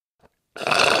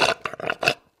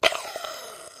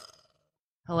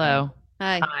Hello.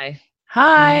 Hi. Hi.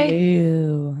 Hi.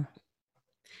 Ew.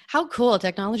 How cool.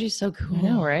 Technology is so cool. I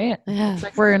know, right? Yeah. It's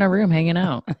like we're in a room hanging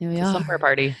out. Here we It's a are. slumber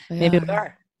party. Maybe we are.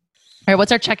 All right,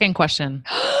 what's our check-in question?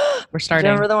 We're Do you starting.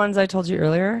 remember the ones I told you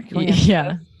earlier? Can we answer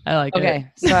Yeah, I like those? it.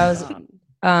 Okay. So I was,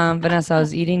 Vanessa, I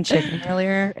was eating chicken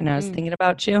earlier and I was Mm. thinking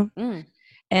about you. Mm.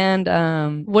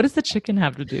 And What does the chicken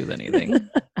have to do with anything?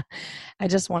 I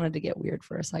just wanted to get weird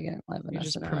for a second. Let You're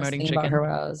just Vanessa know. I was promoting thinking about chicken? her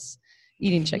when I was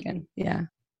eating chicken. Yeah.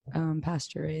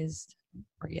 Pasture raised,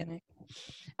 organic.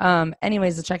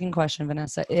 Anyways, the check-in question,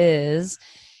 Vanessa, is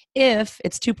if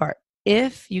it's two-part.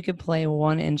 If you could play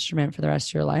one instrument for the rest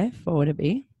of your life, what would it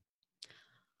be?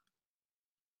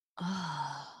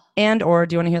 And or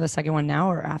do you want to hear the second one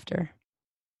now or after?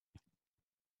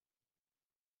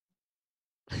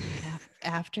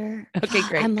 After? Okay,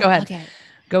 great. I'm Go ahead. Okay.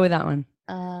 Go with that one.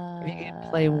 If you could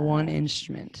play one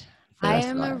instrument for the I rest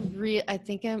of am your a life. real.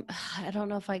 I don't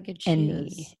know if I could Any.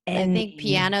 choose. I think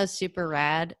piano's super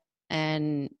rad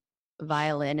and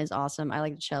violin is awesome. I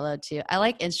like cello too. I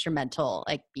like instrumental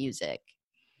like music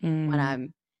when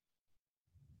I'm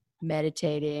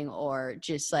meditating or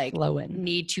just like flowing.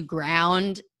 need to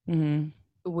ground,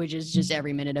 which is just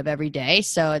every minute of every day.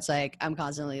 So it's like I'm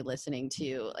constantly listening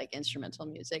to like instrumental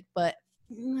music, but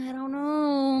I don't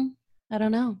know.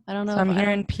 So I'm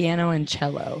hearing piano and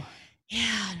cello.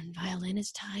 Yeah, and violin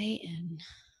is tight, and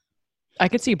I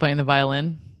could see you playing the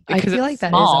violin. I Because feel it's like that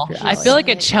is small. up your I alley. feel like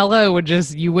a cello would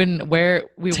just, we wouldn't,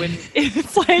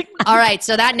 it's like, all right,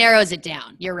 so that narrows it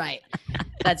down. You're right.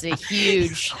 That's a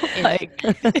huge like,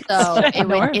 so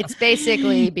it's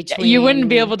basically between. you wouldn't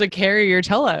be able to carry your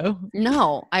cello.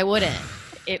 No, I wouldn't.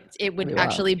 It would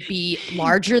actually be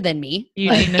larger than me. You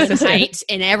like, need an assistant. height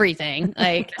and everything.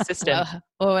 Like Assistant.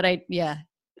 what would I? Yeah.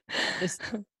 Just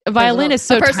A violin is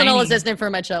so a personal tiny. assistant for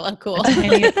my cello. Cool.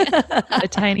 A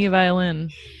tiny violin.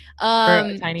 For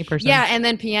a tiny person. Yeah, and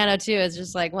then piano too. It's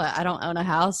just like, what? I don't own a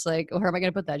house. Like, where am I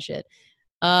going to put that shit?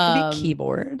 Maybe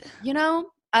keyboard. You know,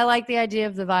 I like the idea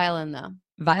of the violin though.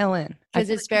 Violin. Because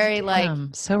it's very like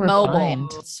so mobile. refined.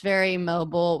 It's very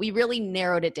mobile. We really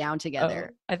narrowed it down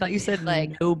together. I thought you said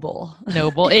like noble.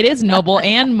 Noble. It is noble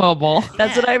and mobile.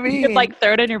 That's what I mean. You could like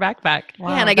throw it in your backpack. Wow.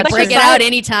 Yeah, and I could That's break it your out vibe.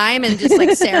 anytime and just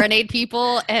like serenade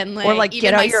people and like Or like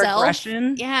even get out myself. your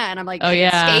aggression. Yeah, and I'm like, Oh, I can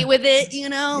yeah. skate with it, you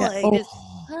know, Yeah. like just.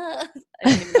 I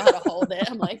don't even know how to hold it.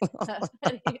 I'm like,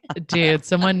 Dude,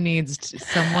 someone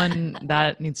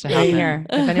that needs to Hey, happen. here.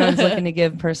 If anyone's looking to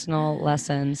give personal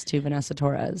lessons to Vanessa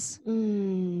Torres.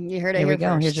 you heard it Here we here go.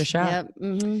 first. Here's your shot. Yep.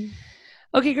 Mm-hmm.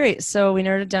 Okay, great. So we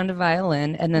narrowed it down to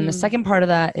violin. And then the second part of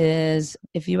that is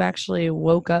if you actually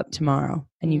woke up tomorrow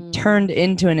and you turned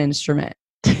into an instrument,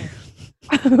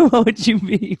 what would you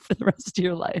be for the rest of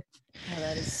your life? Oh,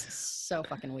 that is so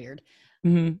fucking weird.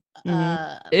 What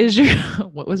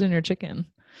was in your chicken?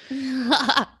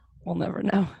 We'll never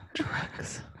know.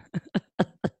 Drugs. I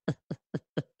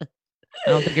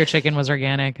don't think your chicken was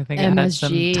organic. I think it had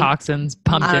some MSG. toxins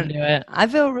pumped into it, I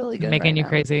feel really good. making right you now.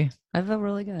 crazy. I feel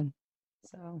really good.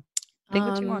 So think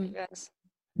what you want, you guys.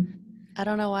 I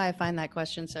don't know why I find that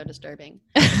question so disturbing.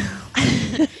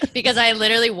 Because I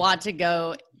literally want to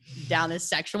go down this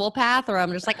sexual path, or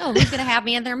I'm just like, oh, who's gonna have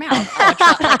me in their mouth?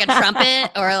 Oh, like a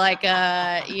trumpet, or like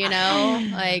a, you know,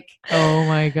 like Oh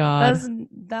my god,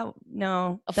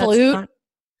 No, a flute. not-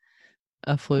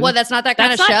 a flute. Well, that's not that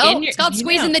kind That's of not show. in your- It's called you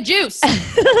squeezing know. the juice.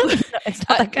 it's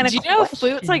not that kind Do of you know question.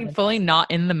 flute's like fully not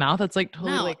in the mouth? It's like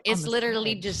totally No, like on it's the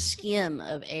literally side. just skim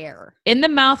of air. In the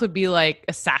mouth would be like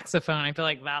a saxophone. I feel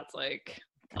like that's like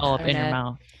all up in your Clarinet.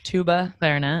 mouth. Tuba.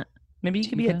 Clarinet. Maybe you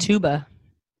could be a tuba.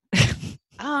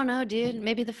 I don't know, dude.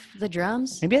 Maybe the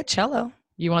drums. Maybe a cello.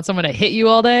 You want someone to hit you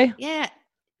all day? Yeah.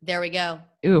 There we go.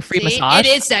 Ooh, free See, massage. it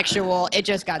is sexual. It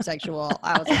just got sexual.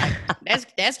 I was like,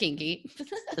 that's kinky.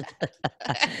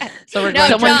 So we're No,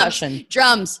 going drums. percussion.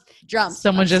 Drums.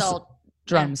 Someone I'm just- sold.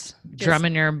 Drums.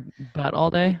 Drumming your butt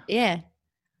all day. Yeah,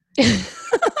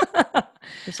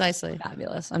 precisely.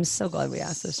 Fabulous. I'm so glad we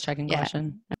asked this checking Yeah.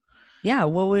 question. Yeah.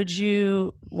 What would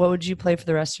you play for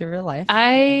the rest of your life? What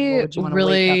I would you wanna wake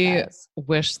really up as?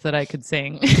 wish that I could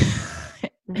sing.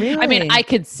 Really? I mean, I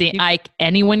could sing. You-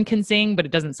 Anyone can sing, but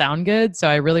it doesn't sound good. So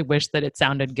I really wish that it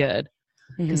sounded good,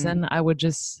 because Mhm. then I would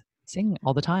just sing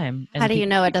all the time. And How do you people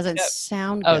know it would doesn't pick up.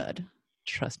 sound Oh, good?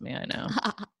 Trust me, I know.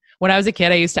 When I was a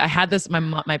kid, I had this.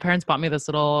 My parents bought me this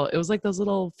little. It was like those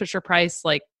little Fisher Price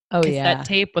like Oh cassette yeah.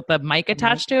 tape with the mic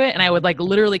attached to it, and I would like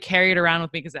literally carry it around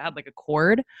with me because it had like a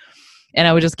cord, and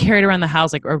I would just carry it around the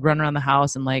house, like or run around the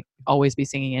house and like always be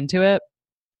singing into it.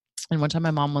 And one time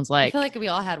my mom was I like, feel like we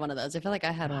all had one of those. I feel like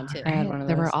I had one too. I had one of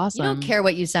they were those. awesome. You don't care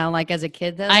what you sound like as a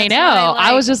kid, though. I That's know. why,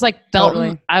 I was just like felt.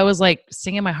 Totally. I was like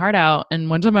singing my heart out, and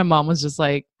one time my mom was just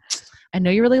like, "I know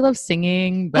you really love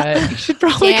singing, but you should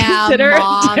probably Damn, consider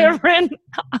Mom. it different."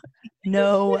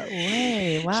 No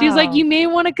way. Wow. She's like, "You may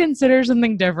want to consider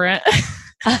something different."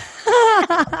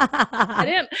 I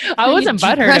didn't. I wasn't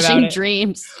butthurt crushing about it.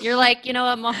 dreams. You're like, you know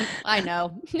what, Mom? I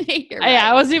know. You're I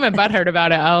right. wasn't even butthurt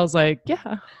about it. I was like,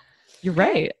 "Yeah, you're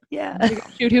right. Yeah.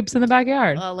 Shoot hoops in the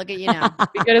backyard. Well, look at you now.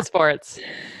 Be good at sports."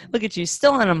 Look at you,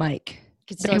 still on a mic.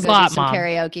 Could still Thanks go a lot, do some Mom.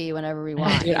 karaoke whenever we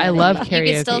want. Dude, You know, I love You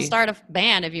could still karaoke. start a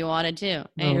band if you wanted to.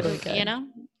 And, really good. you know?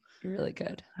 You're really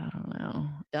good. I don't know.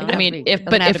 Don't I have mean, to be- if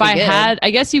doesn't have to be I good. had,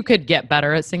 I guess you could get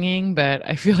better at singing, but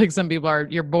I feel like some people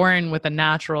you're born with a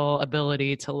natural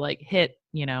ability to like hit,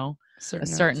 you know, Certain a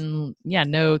notes. certain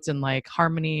notes and like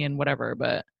harmony and whatever.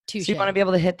 But So you want to be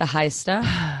able to hit the high stuff?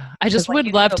 I just like, would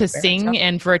you love go to baritone. sing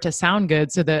and for it to sound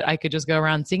good, so that I could just go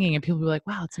around singing and people be like,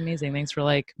 "Wow, it's amazing! Thanks for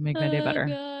like making my day better."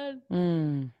 God.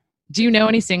 Mm. Do you know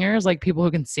any singers, like people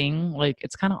who can sing? Like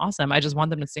it's kind of awesome. I just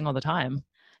want them to sing all the time.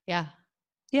 Yeah.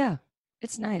 Yeah,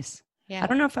 it's nice. Yeah. I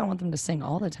don't know if I want them to sing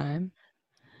all the time,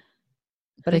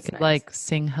 but They it's could nice. like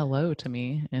sing hello to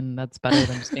me, and that's better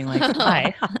than just being like,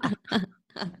 "Hi."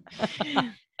 All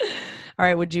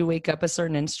right, would you wake up a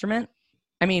certain instrument?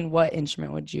 I mean, what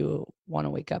instrument would you want to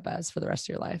wake up as for the rest of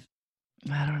your life?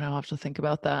 I don't know. I'll have to think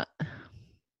about that.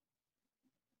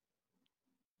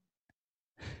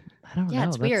 I don't know. Yeah,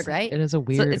 it's weird, right? It is a So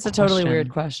weird. it's a totally weird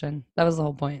question. question. That was the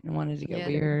whole point. I wanted to get Yeah.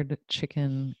 weird. Weird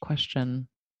chicken question.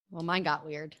 Well, mine got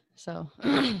weird. So,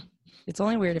 It's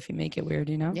only weird if you make it weird,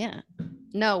 you know? yeah.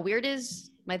 No, weird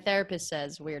is, my therapist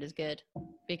says weird is good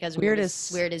because Weird weird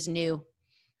is- is new.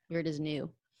 Weird is new.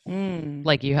 Mm,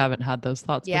 Like you haven't had those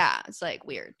thoughts. before? Yeah. It's like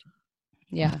weird.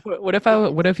 yeah.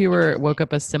 What if you were woke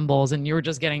up as symbols and you were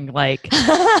just getting like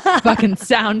fucking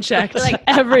sound checked Like,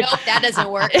 every? Nope, that doesn't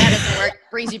work. That doesn't work.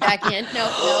 Brings you back in.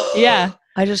 No. Yeah.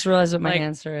 I just realized what my Like-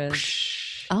 answer is.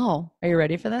 Oh, Are you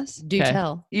ready for this? do Okay.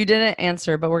 tell. You didn't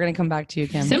answer, but we're gonna come back to you,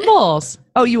 Kim. Symbols.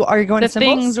 Oh, you are you going The to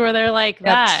symbols? things where they're like Yep.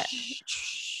 that.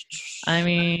 I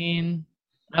mean,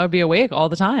 I would be awake all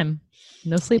the time.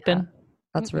 No sleeping.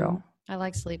 That's real. I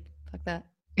like sleep. Fuck that.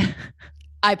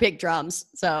 I pick drums,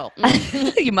 so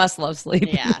You must love sleep.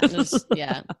 yeah,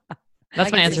 yeah. That's I my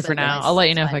can answer sleep for at now. nice. I'll let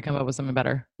you It's know if fine. I come up with something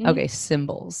better. Okay,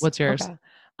 symbols. What's yours? Okay.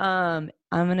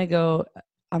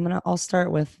 I'll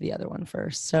start with the other one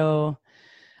first. So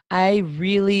I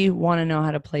really want to know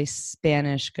how to play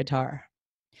Spanish guitar.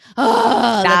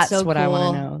 Oh, That's so what I want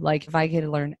cool. to know. Like if I could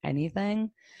learn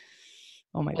anything.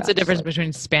 Oh my god. What's the difference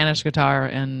between Spanish guitar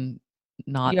and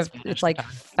not? Spanish it's like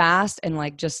guitar? fast and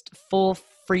like just full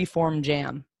free form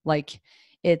jam. Like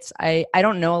it's I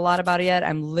don't know a lot about it yet.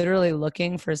 I'm literally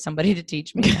looking for somebody to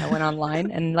teach me. I went online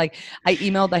and like I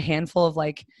emailed a handful of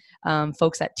like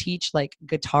folks that teach like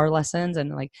guitar lessons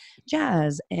and like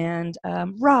jazz and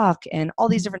rock and all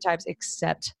these different types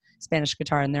except Spanish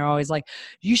guitar. And they're always like,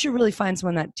 you should really find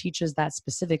someone that teaches that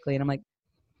specifically. And I'm like,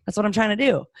 that's what I'm trying to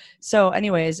do. So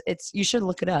anyways, you should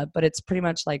look it up, but it's pretty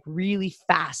much like really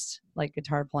fast, like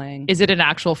guitar playing. Is it an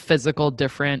actual physical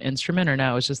different instrument or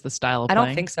no? It's just the style of I playing?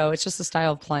 don't think so. It's just the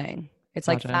style of playing. It's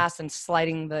like Gotcha. fast and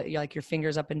sliding like your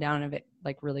fingers up and down of it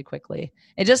like really quickly.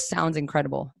 It just sounds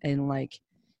incredible. And like,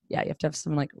 yeah, you have to have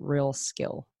some like real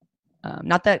skill.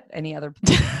 Not that any other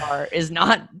guitar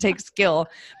takes skill,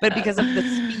 but because of the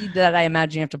speed that I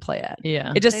imagine you have to play at.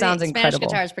 Yeah. It just I think sounds Spanish incredible.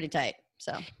 guitar is pretty tight.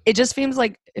 So It just feels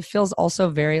like it feels also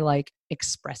very like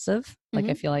expressive. Like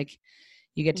I feel like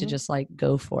you get to Mhm. just like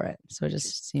go for it. So it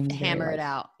just seems very, hammer like- it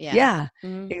out. Yeah. Yeah,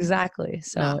 Mhm. exactly.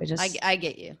 So No, it just I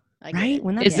get you. I get right it.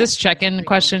 when that Is this pretty check-in cool.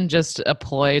 question just a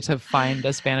ploy to find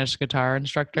a Spanish guitar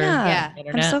instructor? Yeah. on Yeah. the I'm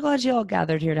internet? so glad you all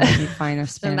gathered here to help me find a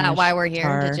Isn't Spanish that why we're here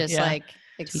to guitar just Yeah. like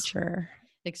teacher.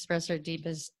 express our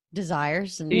deepest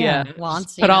desires and Yeah.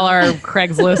 wants? Put you all know? our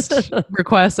Craigslist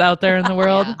requests out there in the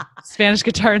world. Yeah. Spanish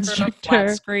guitar Flat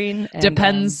instructor. screen and,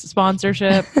 Depends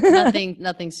sponsorship.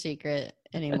 Nothing's secret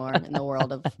anymore in the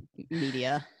world of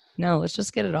media. no, let's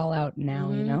just get it all out now.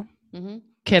 You Mhm. know, Hmm.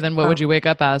 Okay, then what would you wake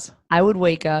up as? I would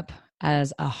wake up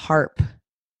as a harp.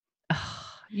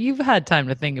 You've had time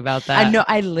to think about that. I know.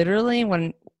 I literally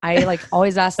when I like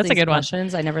always ask That's a these good one.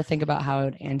 questions, I never think about how I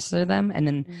would answer them. And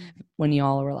then when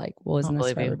y'all were like, "Well, isn't this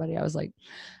believe for you. everybody?" I was like,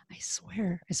 "I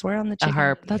swear on the A chicken."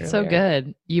 harp. That's so earlier.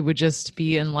 good. You would just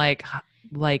be in Damn.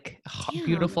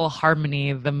 beautiful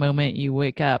harmony the moment you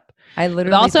wake up. I It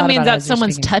literally also thought means about it that as you're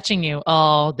someone's speaking. touching you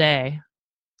all day.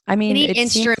 I mean, Any it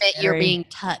seems instrument you're very- being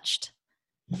touched.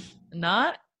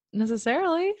 Not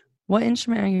necessarily. What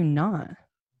instrument are you not?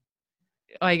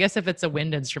 oh, I guess if it's a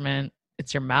wind instrument,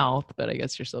 it's your mouth, but I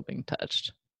guess you're still being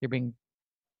touched. You're being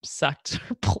sucked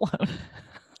or blown.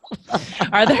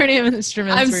 Are there any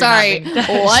instruments? I'm where you're not sorry. being touched?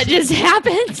 What just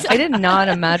happened? I did not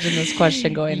imagine this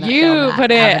question going. You down that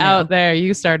put it avenue. out there.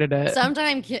 You started it.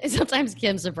 Sometimes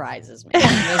Kim surprises me.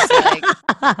 I'm just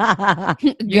like,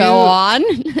 You- go on.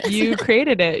 You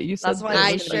created it. You said That's why that. I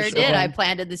I was sure like, did. sure. I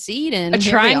planted the seed, and A here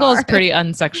we triangle is are. pretty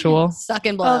unsexual. Suck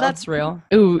and blow. Oh, that's real.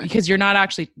 Ooh, because you're not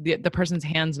actually the person's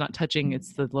hand's not touching.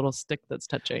 It's the little stick that's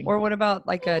touching. Or what about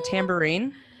like a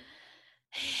tambourine?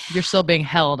 You're still being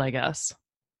held, I guess.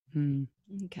 Hmm.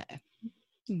 okay.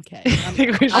 Okay. I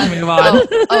think we should Um, move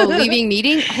on. leaving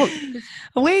meeting?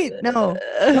 Oh, Wait, no,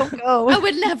 don't go. I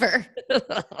would never.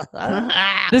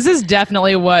 This is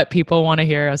definitely what people want to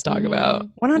hear us talk about.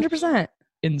 100%.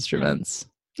 Instruments.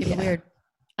 People Yeah. weird.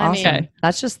 Awesome. Okay.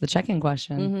 That's just the check-in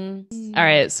question. Mhm. All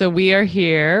right. So we are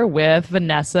here with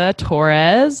Vanessa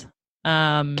Torres.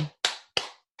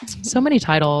 So many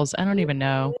titles. I don't even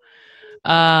know.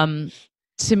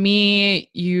 To me,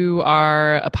 you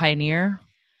are a pioneer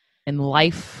in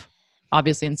life,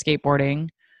 obviously in skateboarding.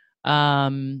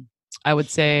 I would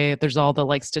say there's all the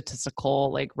like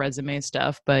statistical like resume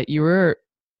stuff, but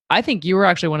I think you were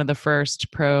actually one of the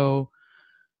first pro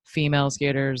female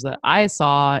skaters that I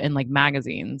saw in like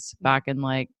magazines back in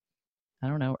like, I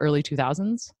don't know, early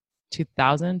 2000s,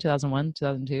 2001,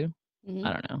 2002. Mhm.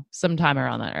 I don't know, sometime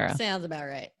around that era. Sounds about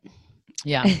right.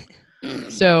 Yeah.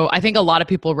 So I think a lot of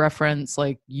people reference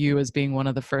like you as being one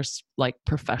of the first like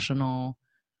professional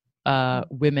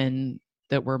women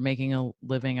that were making a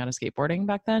living out of skateboarding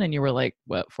back then. And you were like,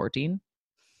 what, 14?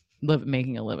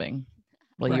 Making a living.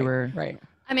 Well, you were right.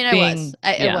 I mean, I being-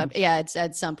 was. yeah. It's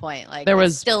at some point. Like There it's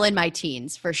was- still in my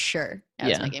teens for sure. I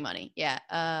was Yeah. making money. Yeah.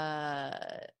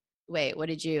 Wait, what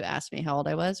did you ask me? How old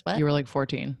I was? What? you were like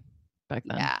 14 back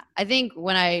then. Yeah, I think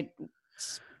when I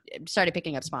started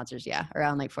picking up sponsors,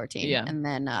 around like 14. Yeah. And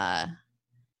then,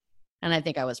 and I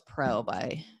think I was pro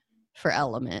for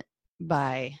Element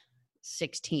by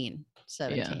 16,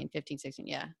 17, 15, 16.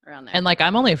 Yeah, around there. And like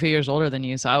I'm only a few years older than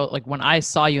you, so like when I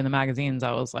saw you in the magazines,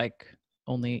 I was like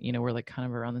only, we're like kind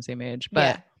of around the same age.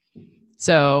 But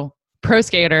so pro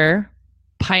skater,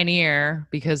 pioneer,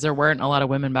 because there weren't a lot of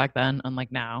women back then,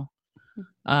 unlike now.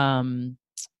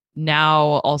 Now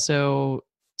also,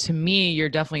 to me, you're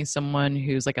definitely someone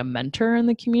who's like a mentor in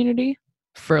the community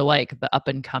for like the up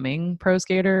and coming pro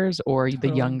skaters or the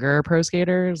Totally. younger pro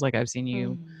skaters. Like I've seen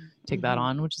you take that Mhm.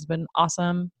 on, which has been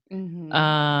awesome. Mhm.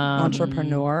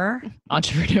 Entrepreneur.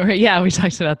 Entrepreneur. Yeah, we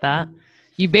talked about that.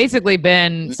 You've basically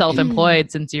been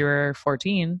self-employed since you were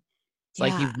 14. It's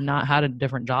like Yeah. you've not had a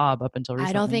different job up until recently.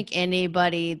 I don't think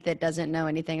anybody that doesn't know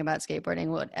anything about skateboarding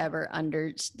would ever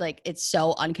it's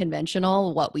so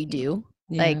unconventional what we do.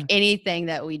 Yeah. Like anything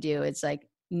that we do, it's like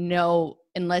no,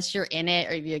 unless you're in it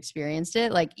or if you experienced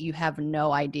it, like you have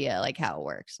no idea like how it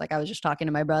works. Like I was just talking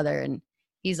to my brother and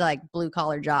he's like blue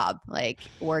collar job, like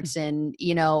works in,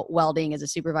 welding as a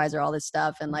supervisor, all this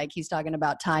stuff. And like, he's talking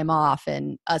about time off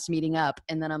and us meeting up.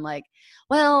 And then I'm like,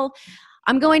 well,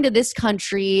 I'm going to this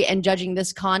country and judging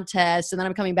this contest. And then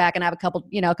I'm coming back and I have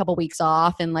a couple weeks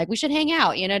off and like, we should hang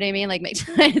out. You know what I mean? Like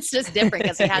it's just different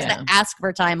because he has Yeah. to ask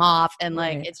for time off and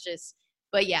like, Right. it's just,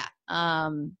 but yeah.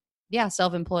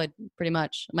 Self-employed pretty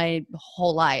much my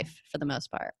whole life for the most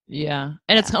part. Yeah.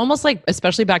 And it's almost like,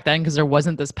 especially back then, because there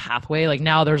wasn't this pathway. Like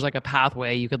now there's like a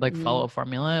pathway. You could like follow a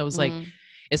formula. It was like, Mhm.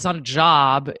 it's not a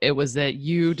job. It was that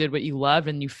you did what you loved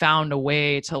and you found a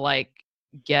way to like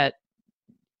get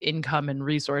income and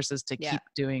resources to Yeah. keep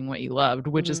doing what you loved,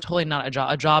 which is Mhm. totally not a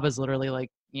job. A job is literally like,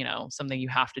 something you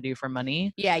have to do for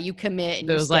money. Yeah, you commit and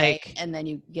It you was stay, like- and then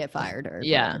you get fired or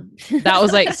Yeah. whatever. That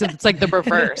was like, so it's like the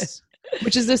reverse,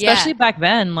 which is especially back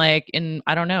then, like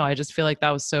I don't know. I just feel like that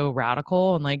was so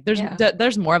radical. And like,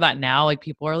 there's more of that now. Like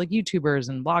people are like YouTubers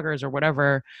and bloggers or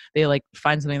whatever. They like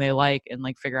find something they like and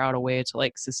like figure out a way to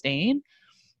like sustain.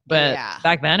 But Yeah.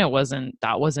 back then that wasn't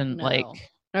No. like,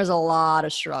 There's a lot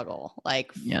of struggle,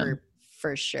 like Yeah.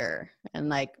 for sure. And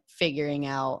like figuring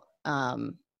out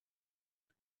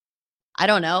I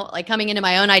don't know, like coming into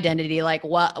my own identity, like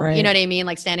what Right. you know what I mean?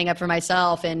 Like standing up for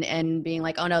myself and being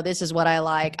like, oh no, this is what I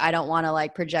like. I don't want to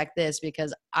like project this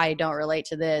because I don't relate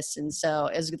to this. And so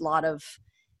it's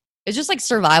just like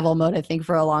survival mode, I think,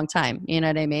 for a long time. You know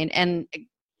what I mean? And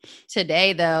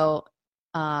today though,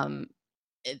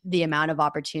 the amount of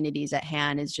opportunities at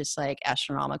hand is just like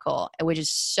astronomical, which is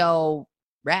so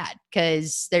rad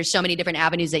because there's so many different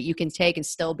avenues that you can take and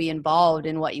still be involved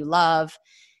in what you love.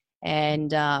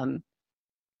 And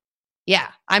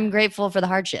I'm grateful for the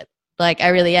hardship. Like, I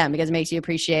really am, because it makes you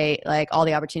appreciate like all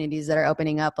the opportunities that are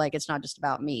opening up. Like, it's not just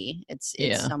about me. It's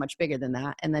so much bigger than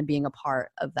that. And then being a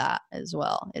part of that as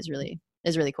well is really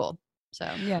cool. So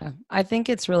yeah, I think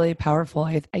it's really powerful.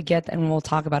 I get, and we'll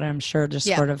talk about it, I'm sure, just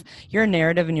sort of your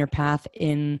narrative and your path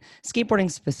in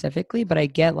skateboarding specifically. But I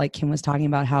get, like Kim was talking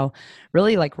about, how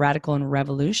really like radical and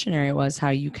revolutionary it was, how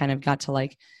you kind of got to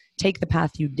like take the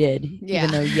path you did,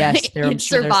 even though, yes, there and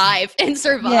survive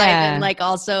and like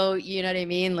also, you know what I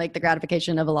mean? Like the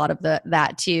gratification of a lot of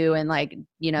that too. And like,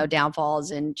 you know,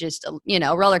 downfalls and just, you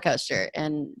know, roller coaster.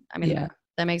 And I mean,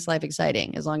 that makes life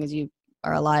exciting as long as you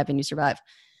are alive and you survive.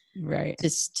 Right.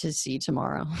 Just to see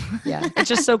tomorrow. Yeah. It's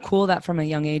just so cool that from a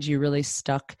young age, you really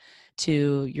stuck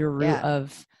to your root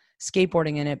of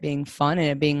skateboarding and it being fun and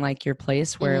it being like your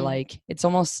place where like, it's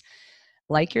almost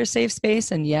like your safe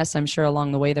space. And yes, I'm sure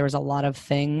along the way, there was a lot of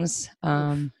things,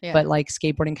 but like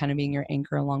skateboarding kind of being your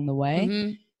anchor along the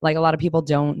way. Like a lot of people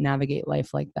don't navigate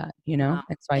life like that, you know? Wow.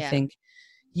 And so I think,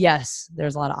 yes,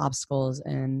 there's a lot of obstacles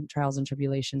and trials and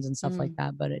tribulations and stuff like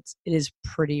that, but it is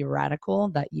pretty radical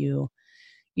that you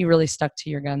really stuck to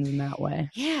your guns in that way.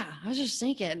 Yeah. I was just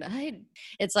thinking,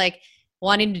 it's like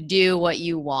wanting to do what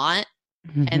you want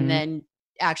and then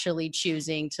actually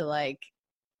choosing to like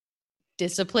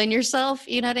discipline yourself,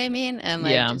 you know what I mean? And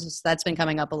like, just, that's been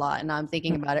coming up a lot. And I'm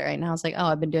thinking about it right now. It's like, oh,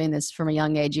 I've been doing this from a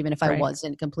young age, even if I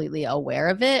wasn't completely aware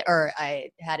of it or I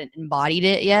hadn't embodied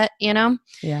it yet, you know?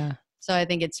 Yeah. So I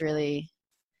think it's really,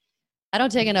 I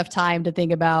don't take enough time to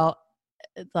think about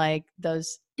like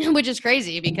those, which is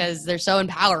crazy because they're so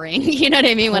empowering. You know what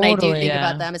I mean? When I do think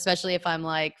about them, especially if I'm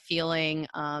like feeling,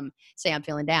 say I'm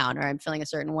feeling down or I'm feeling a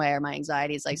certain way or my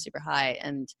anxiety is like super high.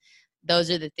 And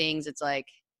those are the things it's like,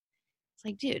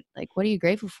 dude, like, what are you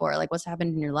grateful for? Like, what's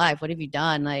happened in your life? What have you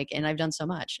done? Like, and I've done so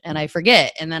much and I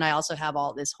forget. And then I also have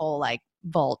all this whole like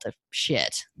vault of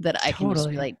shit that I can just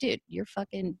be like, dude, you're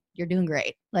doing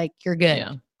great. Like, you're good.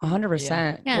 Yeah.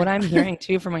 100%. What I'm hearing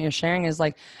too from what you're sharing is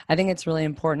like, I think it's really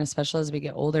important, especially as we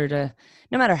get older, to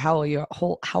no matter how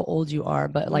old you are,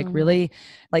 but like really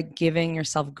like giving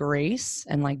yourself grace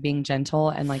and like being gentle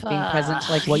and like being present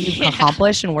to like what you've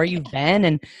accomplished and where you've been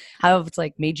and how it's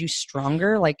like made you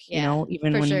stronger. Like, you know,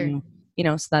 even when you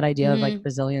know, so that idea of like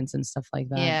resilience and stuff like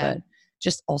that, but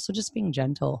just also just being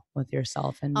gentle with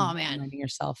yourself and reminding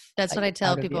yourself. That's what I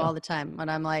tell people all the time when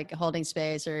I'm like holding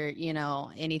space or, you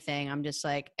know, anything. I'm just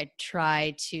like, I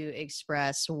try to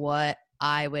express what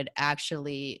I would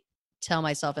actually tell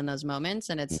myself in those moments.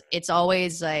 And it's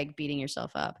always like beating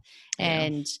yourself up.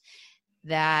 And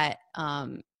that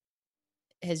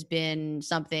has been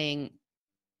something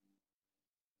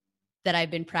that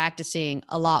I've been practicing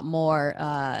a lot more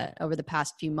over the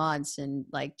past few months and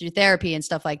like through therapy and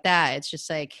stuff like that. It's just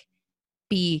like,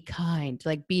 be kind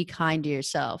to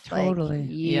yourself. Totally. Like,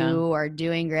 you are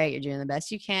doing great. You're doing the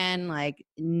best you can. Like,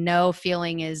 no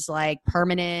feeling is like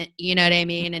permanent, you know what I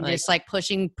mean? And like, just like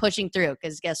pushing through.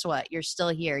 Cause guess what? You're still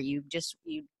here. You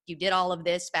did all of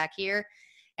this back here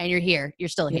and you're here. You're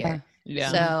still here.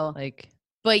 Yeah. So like,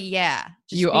 but yeah,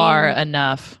 you are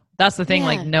enough. That's the thing.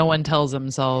 Like, no one tells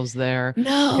themselves they're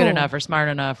good enough or smart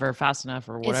enough or fast enough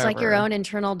or whatever. It's like your own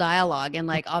internal dialogue. And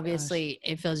like, obviously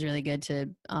it feels really good to,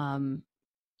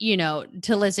 you know,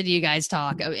 to listen to you guys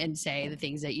talk and say the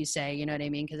things that you say, you know what I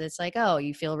mean? Cause it's like, oh,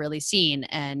 you feel really seen.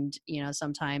 And, you know,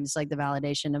 sometimes like the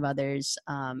validation of others,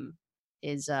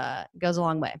 goes a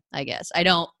long way, I guess. I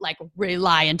don't like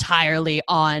rely entirely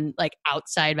on like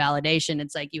outside validation.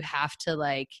 It's like, you have to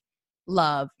like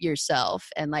love yourself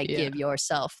and like give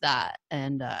yourself that.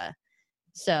 And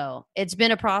so it's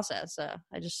been a process.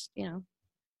 I just, you know,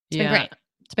 it's been great.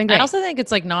 It's been great. I also think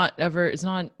it's like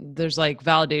there's like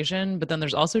validation, but then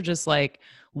there's also just like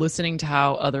listening to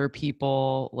how other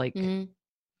people like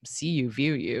see you,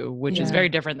 view you, which is very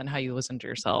different than how you listen to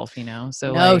yourself, you know?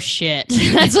 So shit.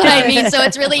 That's what I mean. So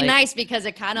it's really like, nice because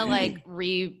it kind of like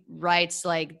rewrites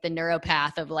like the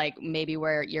neuropath of like maybe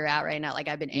where you're at right now. Like,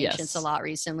 I've been anxious a lot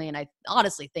recently and I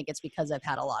honestly think it's because I've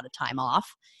had a lot of time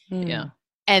off. Yeah.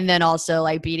 And then also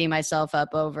like beating myself up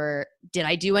over, did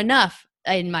I do enough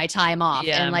in my time off?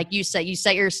 And like you set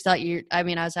your stuff. I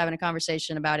mean, I was having a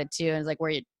conversation about it too. And it's like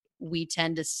where we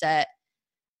tend to set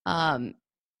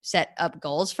up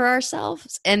goals for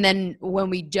ourselves. And then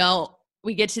when we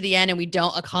get to the end and we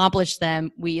don't accomplish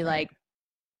them, we like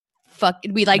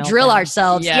drill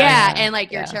ourselves. And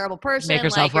like, you're a terrible person. Make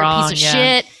yourself like, you're wrong. a piece of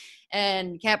shit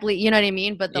and can't believe, you know what I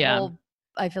mean? But the whole,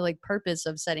 I feel like purpose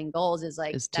of setting goals is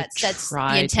like that sets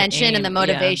the intention and the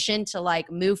motivation to like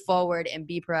move forward and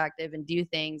be proactive and do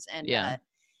things. And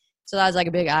so that was like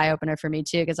a big eye opener for me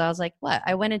too. Cause I was like, what?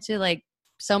 I went into like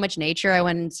so much nature. I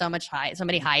went in so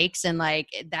many hikes, and like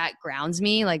that grounds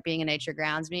me, like being in nature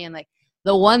grounds me. And like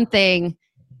the one thing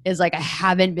is like, I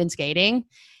haven't been skating.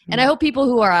 And I hope people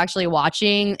who are actually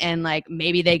watching and like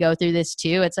maybe they go through this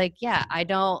too. It's like, yeah, I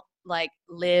don't like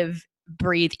live,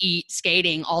 breathe, eat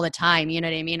skating all the time. You know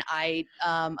what I mean? I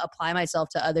apply myself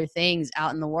to other things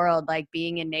out in the world, like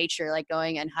being in nature, like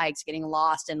going on hikes, getting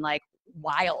lost in like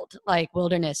wild, like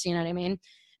wilderness. You know what I mean?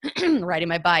 Riding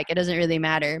my bike. It doesn't really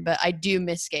matter, but I do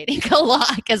miss skating a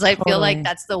lot because I feel like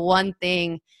that's the one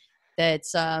thing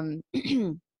that's that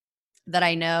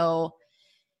I know.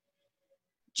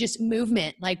 Just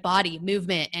movement, like body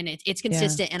movement, and it's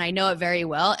consistent, and I know it very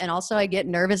well. And also I get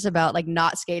nervous about like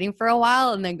not skating for a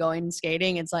while and then going and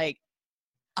skating. It's like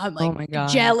I'm like, oh my God,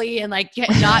 jelly, and like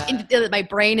not my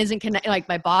brain isn't connected, like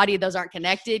my body, those aren't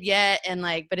connected yet. And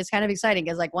like, but it's kind of exciting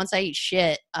because like once I eat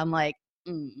shit, I'm like,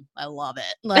 I love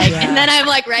it, like, and then I'm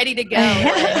like ready to go.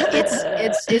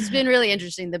 Like, it's been really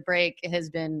interesting. The break has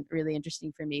been really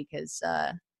interesting for me because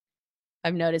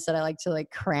I've noticed that I like to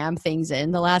like cram things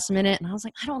in the last minute, and I was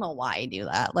like, I don't know why I do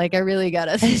that. Like, I really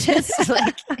gotta just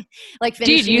like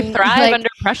dude, you thrive like, under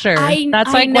pressure. That's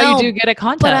I like know, what you do good at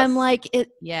contest. But I'm like,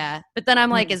 yeah. But then I'm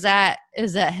like, is that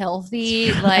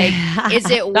healthy? Like, is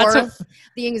it worth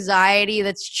the anxiety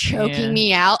that's choking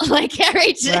me out like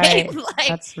every day? Right. Like,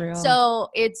 that's real. So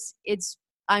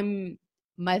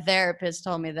my therapist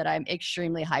told me that I'm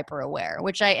extremely hyper aware,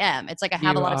 which I am. It's like I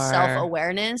have a lot of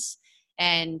self-awareness,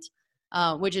 and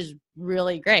which is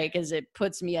really great because it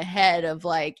puts me ahead of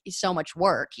like so much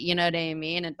work, you know what I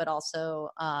mean? But also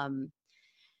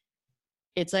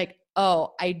it's like,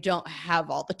 oh, I don't have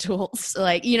all the tools.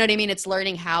 Like, you know what I mean? It's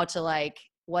learning how to like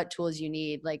what tools you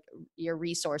need, like your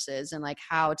resources, and like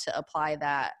how to apply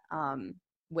that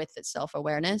with the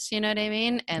self-awareness, you know what I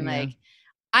mean? And like,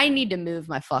 I need to move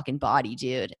my fucking body,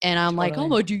 dude. And I'm like, I'm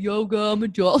gonna do yoga, I'm gonna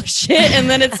do all this shit. And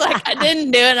then it's like, I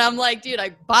didn't do it. I'm like, dude,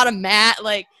 I bought a mat.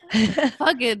 Like,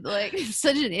 fucking, like,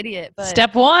 such an idiot. But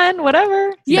step one,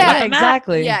 whatever. Yeah,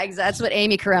 exactly. Yeah, exactly. That's what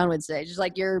Amy Caron would say. Just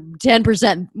like, you're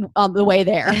 10% on the way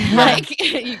there. Like,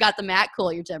 you got the mat,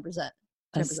 cool, you're 10%.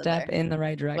 A step in the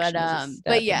right direction.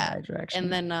 But yeah.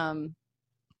 And then,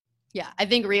 yeah, I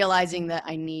think realizing that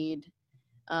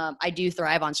I do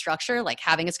thrive on structure, like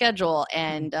having a schedule,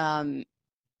 and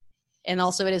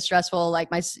also it is stressful, like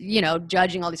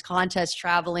judging all these contests,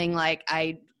 traveling, like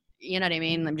you know what I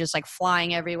mean? I'm just like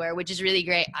flying everywhere, which is really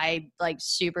great. I like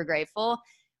super grateful,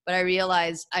 but I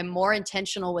realize I'm more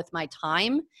intentional with my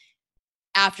time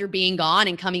after being gone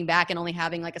and coming back and only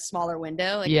having like a smaller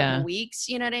window, like a couple weeks,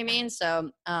 you know what I mean?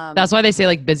 So that's why they say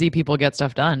like busy people get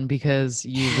stuff done, because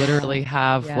you literally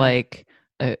have like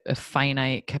a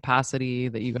finite capacity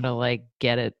that you gotta like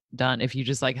get it done. If you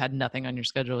just like had nothing on your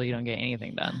schedule, you don't get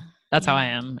anything done. That's how I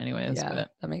am anyways. Yeah, but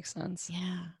that makes sense.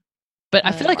 Yeah. But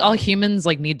I feel like all humans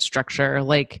like need structure.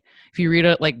 Like if you read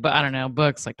it, like, but I don't know,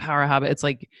 books like Power Habit, it's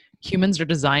like humans are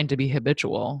designed to be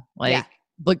habitual. Like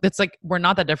that's like, we're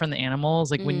not that different than animals.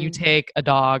 Like when you take a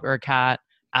dog or a cat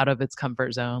out of its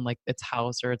comfort zone, like its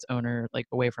house or its owner, like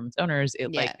away from its owners,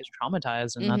 it like is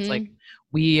traumatized. And that's like,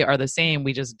 we are the same.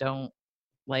 We just don't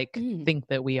like think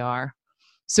that we are.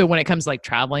 So when it comes to like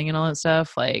traveling and all that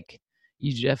stuff, like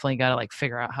you definitely got to like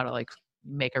figure out how to like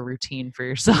make a routine for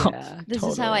yourself. This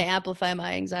is how I amplify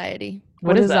my anxiety.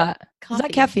 What is that? Coffee. Is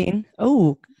that caffeine?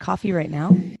 Oh, coffee right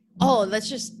now? Oh, let's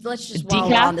just while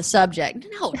we're on the subject.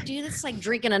 No, dude, it's like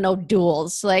drinking a no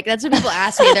duels. Like that's what people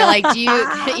ask me. They're like, do you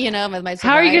with my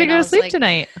how are you gonna go to sleep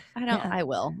tonight? I don't. I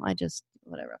will. I just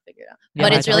whatever. I'll figure it out.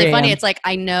 But it's really funny. It's like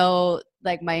I know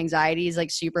like my anxiety is like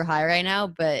super high right now,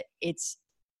 but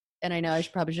and I know I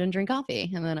probably shouldn't drink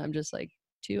coffee, and then I'm just like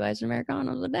 2 iced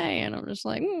Americanos a day, and I'm just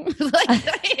like,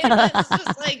 it's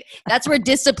just like that's where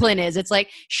discipline is. It's like,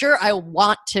 sure, I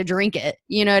want to drink it,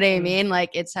 you know what I mean?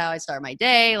 Like it's how I start my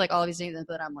day, like all these things.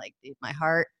 But I'm like, dude, my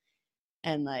heart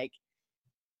and like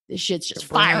this shit's just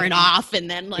firing off, and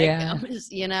then like I'm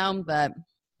just, But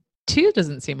 2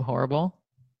 doesn't seem horrible.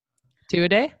 2 a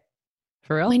day,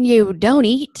 for real? When you don't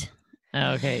eat.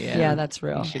 Oh, okay, yeah, that's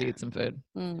real. You should eat some food.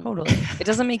 Totally. It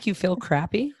doesn't make you feel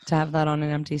crappy to have that on an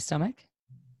empty stomach.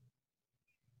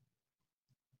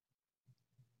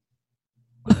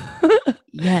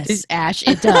 Yes, Ash,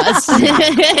 it does.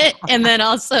 And then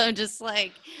also just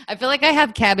like, I feel like I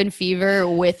have cabin fever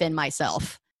within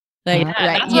myself. Like,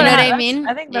 right. You know what I mean?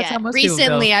 I think that's how most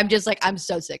recently people I'm just like, I'm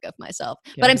so sick of myself,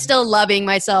 but I'm still loving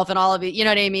myself and all of it. You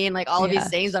know what I mean? Like all of these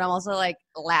things, but I'm also like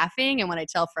laughing. And when I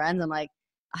tell friends, I'm like,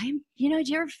 do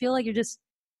you ever feel like you're just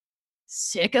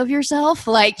sick of yourself?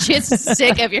 Like just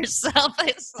sick of yourself.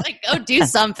 It's like, go do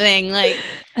something. Like,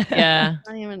 yeah,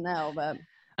 I don't even know, but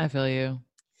I feel you.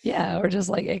 Yeah, or just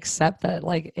like accept that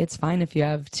like it's fine if you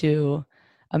have 2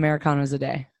 Americanos a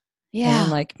day. Yeah.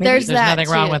 And like maybe There's There's that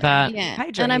nothing wrong too. with that. Yeah.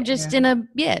 Hydrate, And I'm just yeah. in a,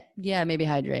 maybe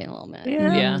hydrate a little bit.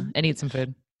 Yeah, and eat some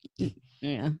food.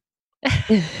 Yeah.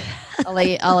 I'll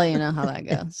let you know how that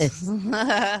goes.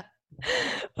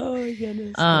 Oh my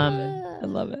goodness. I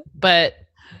love it. But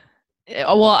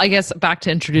well, I guess back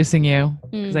to introducing you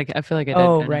because I feel like I did.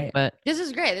 Oh, kinda, right. But This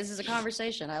is great. This is a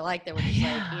conversation. I like that we're just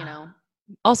like, you know.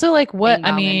 also like what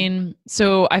I Bing-bonging. mean.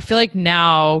 So I feel like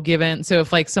now, given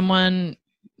if like someone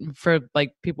for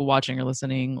like people watching or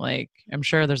listening, like I'm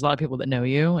sure there's a lot of people that know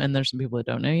you, and there's some people that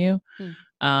don't know you.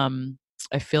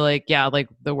 I feel like like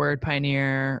the word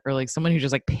pioneer or like someone who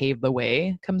just like paved the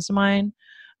way comes to mind.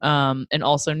 And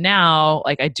also now,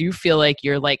 like I do feel like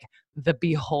you're like the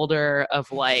beholder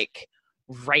of like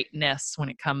rightness when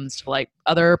it comes to like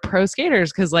other pro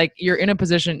skaters because like you're in a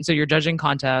position, so you're judging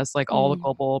contests, like all the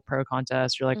global pro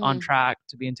contests, you're like on track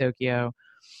to be in Tokyo.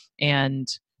 And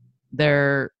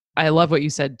I love what you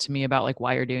said to me about like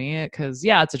why you're doing it because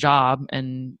it's a job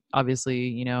and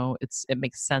obviously it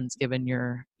makes sense given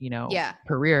your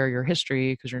career, your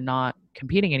history, because you're not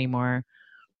competing anymore.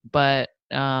 But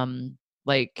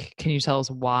like can you tell us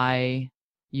why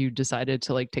you decided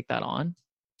to like take that on?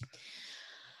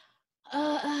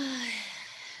 I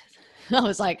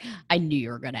was like, I knew you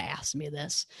were going to ask me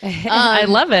this. I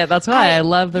love it. That's why I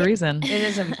love the reason.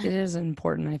 It is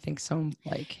important. I think so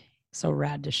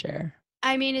rad to share.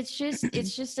 I mean, it's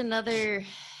just another,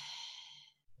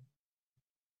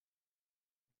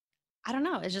 I don't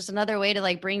know. It's just another way to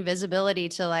like bring visibility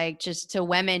to like just to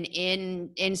women in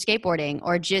skateboarding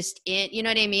or just in, you know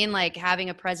what I mean? Like having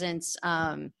a presence,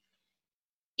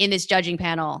 in this judging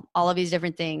panel, all of these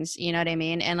different things, you know what I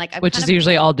mean? And like, which is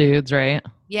usually all dudes, right?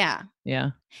 Yeah.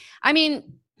 Yeah. I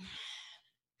mean,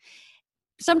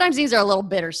 sometimes these are a little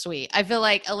bittersweet. I feel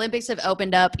like Olympics have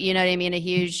opened up, you know what I mean? A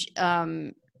huge,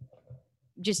 so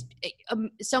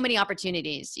many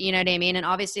opportunities, you know what I mean? And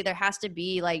obviously there has to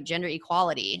be like gender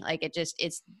equality. Like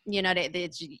it's, you know,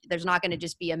 there's not going to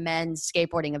just be a men's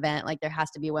skateboarding event. Like there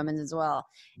has to be women's as well.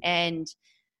 And,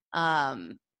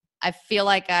 I feel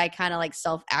like I kind of like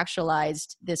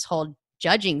self-actualized this whole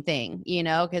judging thing, you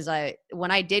know, because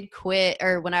when I did quit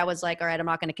or when I was like, all right, I'm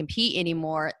not going to compete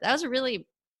anymore, that was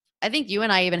I think you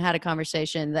and I even had a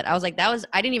conversation that I was like,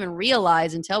 I didn't even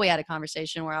realize until we had a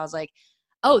conversation where I was like,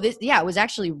 oh, it was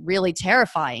actually really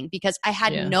terrifying because I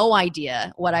had no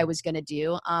idea what I was going to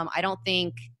do. I don't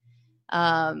think,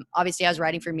 obviously I was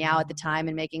writing for Meow at the time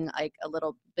and making like a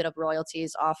little bit of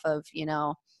royalties off of, you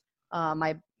know,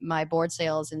 my board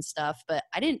sales and stuff, but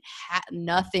I didn't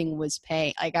nothing was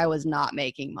paying. Like I was not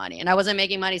making money, and I wasn't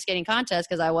making money skating contests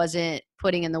because I wasn't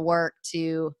putting in the work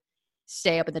to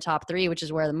stay up in the top 3, which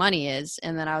is where the money is.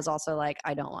 And then I was also like,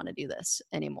 I don't want to do this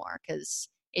anymore because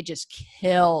it just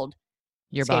killed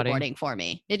your skateboarding body for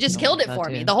me. It just killed it for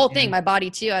me. The whole thing, my body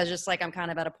too. I was just like, I'm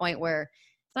kind of at a point where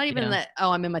it's not even that,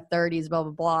 oh, I'm in my 30s, blah,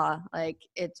 blah, blah. Like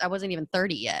I wasn't even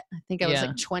 30 yet. I think I was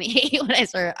like 28 when I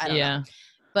started. I don't know.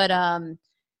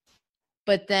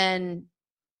 But then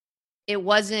it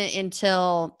wasn't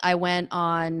until I went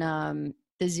on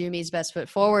the Zoomies Best Foot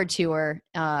Forward tour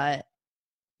that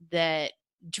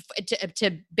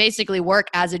to basically work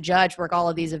as a judge, work all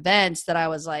of these events, that I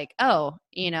was like, oh,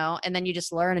 you know, and then you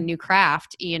just learn a new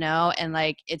craft, you know, and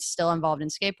like it's still involved in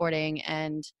skateboarding.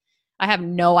 And I have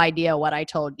no idea what I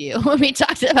told you when we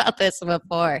talked about this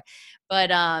before, but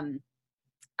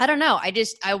I don't know.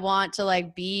 I want to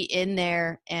like be in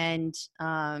there and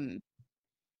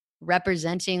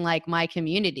representing like my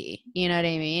community, you know what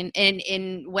I mean? And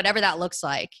in whatever that looks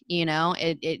like, you know,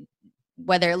 it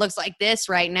whether it looks like this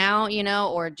right now, you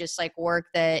know, or just like work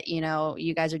that, you know,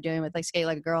 you guys are doing with like Skate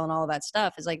Like a Girl and all of that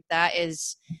stuff is like, that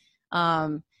is,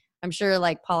 I'm sure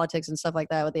like politics and stuff like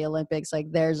that with the Olympics,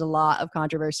 like there's a lot of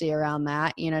controversy around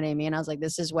that. You know what I mean? I was like,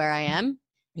 this is where I am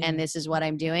and this is what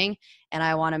I'm doing. And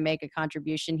I want to make a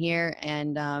contribution here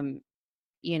and,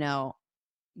 you know,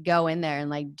 go in there and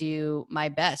like do my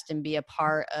best and be a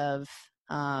part of,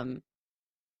 I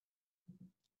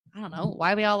don't know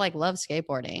why we all like love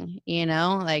skateboarding, you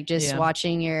know, like just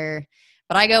watching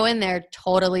but I go in there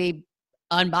totally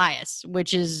unbiased,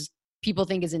 which is people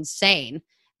think is insane.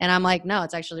 And I'm like, no,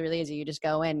 it's actually really easy. You just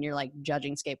go in and you're like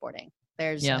judging skateboarding.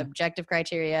 There's objective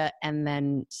criteria and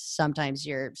then sometimes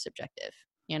you're subjective.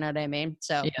 You know what I mean?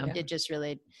 So it just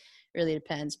really, really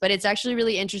depends. But it's actually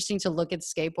really interesting to look at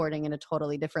skateboarding in a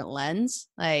totally different lens.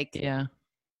 Like,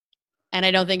 and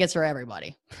I don't think it's for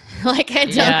everybody. Like, I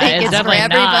don't think it's for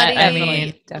everybody. I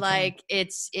mean, like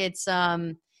it's,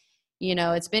 you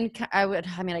know, it's been,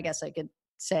 I guess I could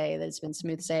say that it's been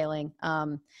smooth sailing.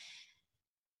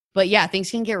 but yeah, things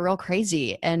can get real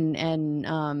crazy and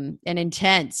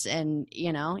intense, and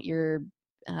you're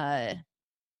I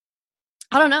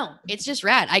don't know. It's just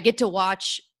rad. I get to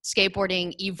watch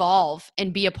skateboarding evolve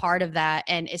and be a part of that,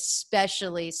 and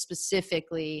especially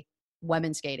specifically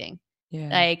women skating. Yeah.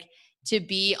 Like to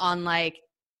be on like,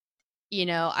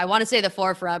 I want to say the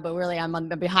forefront, but really I'm on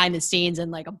the behind the scenes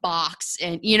in like a box,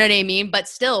 and you know what I mean? But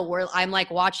still I'm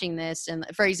like watching this, and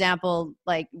for example,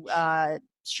 like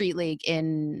Street League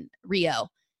in Rio,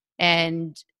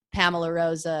 and Pamela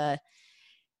Rosa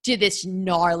did this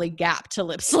gnarly gap to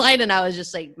lip slide, and I was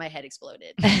just like, my head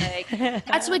exploded. Like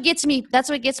that's what gets me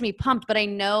pumped. But I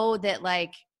know that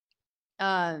like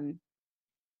I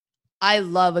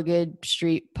love a good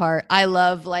street part. I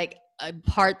love like a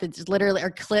part that's literally,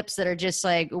 or clips that are just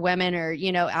like women or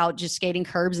out just skating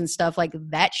curbs and stuff. Like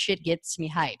that shit gets me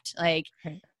hyped. Like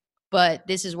Right. But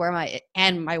this is where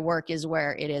my work is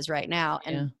where it is right now,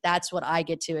 and that's what I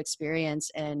get to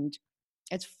experience, and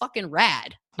it's fucking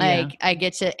rad. Like I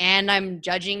get to, and I'm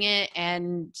judging it,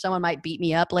 and someone might beat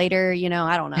me up later.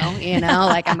 I don't know.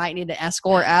 Like I might need to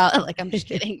escort out. Like I'm just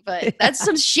kidding, but that's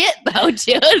some shit though,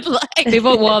 dude. Like there's a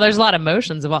lot of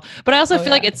emotions involved, but I also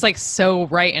feel like it's like so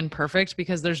right and perfect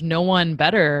because there's no one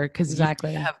better. Because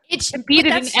exactly, it's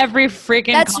competed in every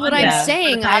freaking. That's what I'm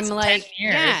saying. I'm like,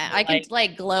 years, I could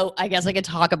like gloat. I guess I could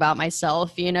talk about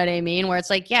myself. You know what I mean? Where it's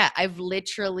like, I've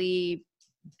literally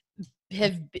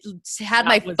have had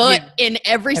my foot in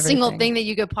everything. Single thing that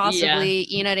you could possibly,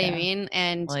 you know what I mean?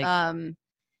 And like,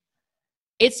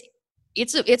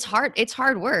 it's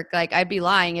hard work. Like I'd be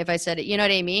lying if I said it, you know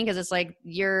what I mean? Because it's like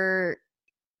you're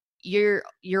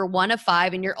one of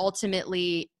five, and you're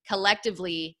ultimately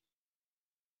collectively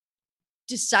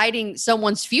deciding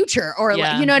someone's future, or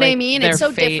like, you know what I mean? It's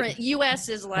so different. US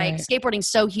is like skateboarding's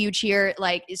so huge here.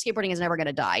 Like skateboarding is never going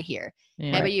to die here.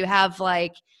 But you have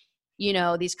like,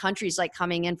 these countries like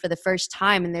coming in for the first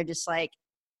time, and they're just like,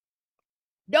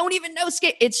 don't even know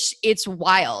skate. It's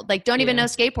wild. Like, don't even know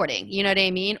skateboarding. You know what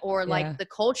I mean? Or like the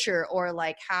culture, or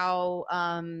like how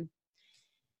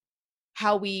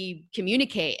we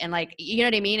communicate, and like, you know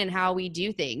what I mean? And how we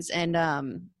do things, and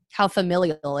how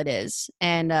familial it is.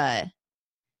 And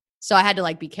so I had to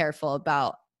like be careful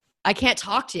about, I can't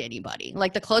talk to anybody.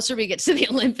 Like the closer we get to the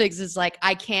Olympics, is like,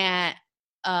 I can't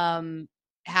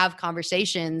have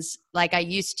conversations like I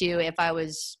used to if I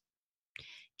was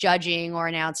judging or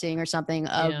announcing or something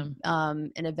of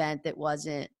an event that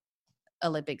wasn't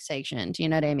Olympic sanctioned. You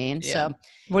know what I mean? So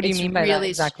what do you mean by that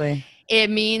exactly? It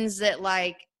means that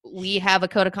like we have a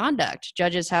code of conduct.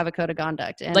 Judges have a code of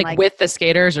conduct, and like with the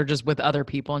skaters or just with other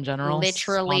people in general.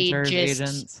 Literally, sponsors, just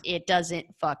agents. It doesn't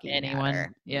fucking anyone.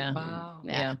 matter. Yeah. Wow.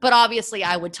 Yeah. But obviously,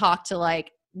 I would talk to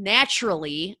like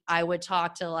naturally. I would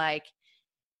talk to like,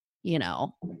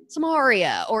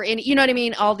 Samaria, or you know what I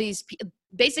mean? All these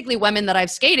basically women that I've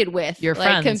skated with, your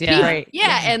like, friends, compete.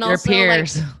 And your also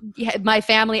peers, like, my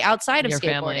family outside of your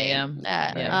skateboarding.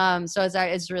 Family, so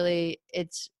it's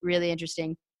really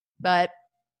interesting, but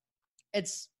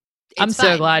it's I'm fine.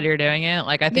 So glad you're doing it.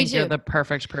 Like I think you're the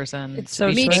perfect person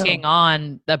to be taking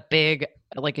on the big,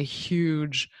 like a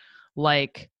huge,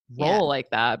 like role like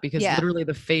that, because literally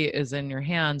the fate is in your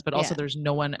hands, but also there's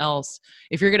no one else.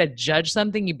 If you're gonna judge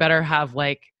something, you better have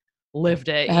like lived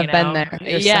it, been there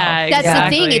yourself. That's the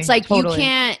thing. It's like you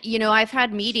can't, I've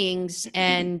had meetings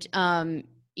and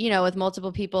with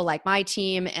multiple people like my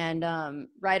team and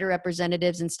rider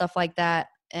representatives and stuff like that,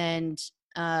 and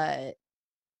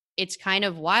it's kind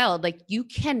of wild. Like you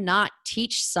cannot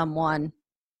teach someone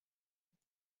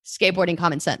skateboarding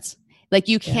common sense. Like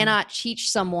you cannot teach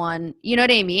someone, you know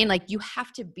what I mean? Like you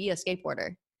have to be a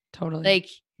skateboarder. Totally. Like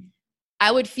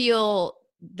I would feel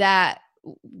that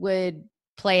would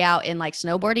play out in like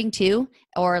snowboarding too,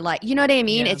 or like, you know what I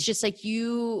mean? It's just like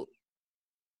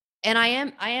and I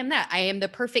am that. I am the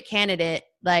perfect candidate.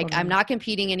 Like I'm not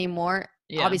competing anymore.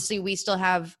 Obviously we still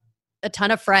have a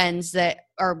ton of friends that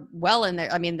are well in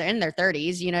their, I mean, they're in their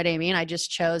 30s, you know what I mean? I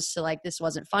just chose to like, this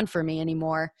wasn't fun for me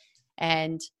anymore.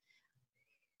 And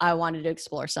I wanted to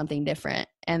explore something different.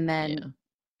 And then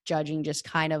judging just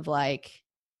kind of like,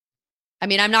 I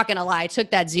mean, I'm not going to lie. I took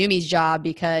that Zoomies job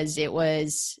because it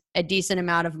was a decent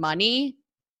amount of money,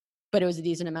 but it was a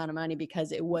decent amount of money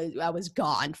because I was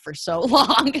gone for so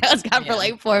long. I was gone for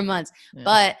like 4 months,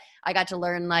 but I got to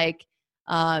learn like,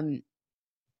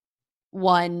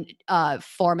 one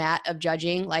format of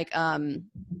judging, like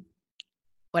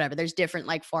whatever, there's different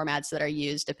like formats that are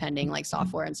used depending like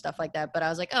software and stuff like that, but I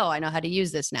was like, oh, I know how to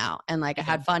use this now, and like I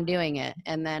had fun doing it.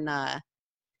 And then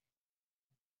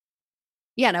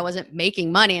yeah, and I wasn't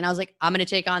making money. And I was like, I'm going to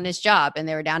take on this job. And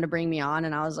they were down to bring me on.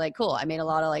 And I was like, cool. I made a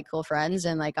lot of like cool friends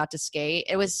and like got to skate.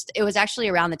 It was actually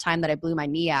around the time that I blew my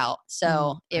knee out.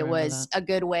 So I it remember was a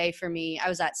good way for me. I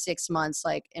was at 6 months,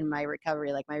 like in my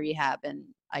recovery, like my rehab, and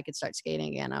I could start skating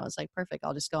again. I was like, perfect.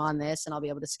 I'll just go on this and I'll be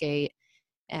able to skate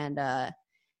and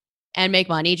make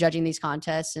money judging these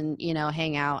contests and, you know,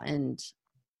 hang out. And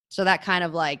so that kind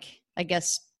of like, I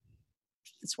guess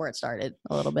that's where it started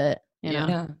a little bit, you know?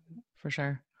 Yeah. for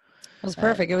sure. It was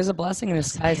perfect. It was a blessing in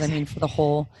disguise. I mean, for the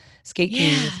whole skate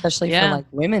community, Yeah. especially for like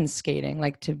women's skating,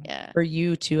 like for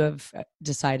you to have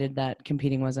decided that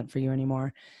competing wasn't for you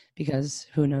anymore, because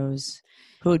who knows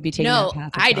who would be taking that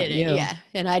path. I didn't. You. Yeah.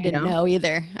 And I didn't know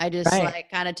either. I just like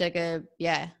kind of took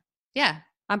yeah.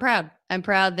 I'm proud. I'm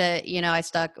proud that, you know, I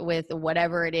stuck with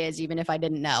whatever it is, even if I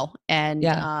didn't know. And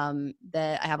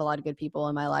that I have a lot of good people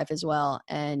in my life as well.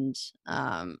 And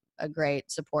a great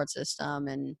support system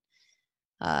and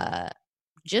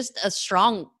just a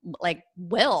strong like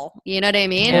will, you know what I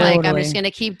mean? Totally. Like I'm just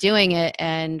gonna keep doing it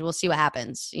and we'll see what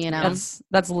happens, you know.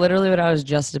 That's literally what I was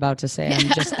just about to say.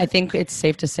 I think it's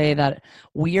safe to say that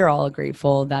we are all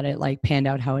grateful that it like panned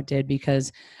out how it did,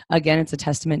 because again, it's a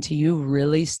testament to you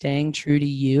really staying true to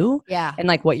you. Yeah. And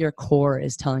like what your core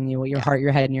is telling you, what your heart,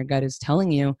 your head, and your gut is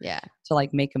telling you. Yeah. To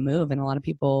like make a move. And a lot of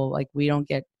people like we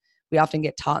often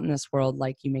get taught in this world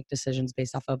like you make decisions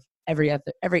based off of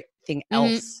everything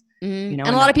else. You know,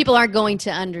 and a lot of people aren't going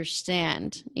to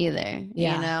understand either.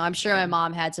 Yeah. You know, I'm sure my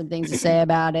mom had some things to say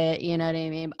about it. You know what I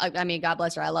mean? I mean, God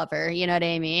bless her. I love her. You know what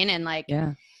I mean? And like,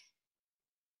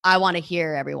 I want to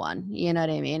hear everyone. You know what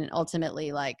I mean? And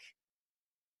ultimately, like,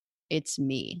 it's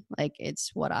me. Like, it's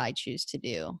what I choose to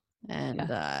do. And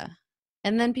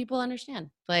then people understand.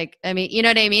 Like, I mean, you know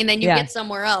what I mean? Then you get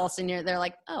somewhere else, and they're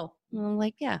like, oh, well,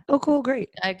 like, yeah. Oh, cool, great.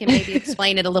 I can maybe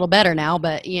explain it a little better now,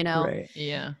 but you know,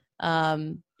 Yeah.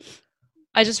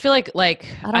 I just feel like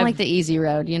I don't like the easy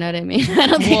road. You know what I mean? I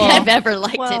don't think I've ever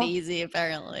liked it easy.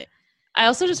 Apparently, I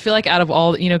also just feel like out of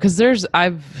all, you know, because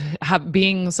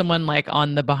being someone like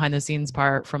on the behind the scenes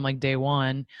part from like day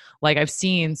one, like I've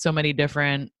seen so many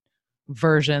different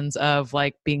versions of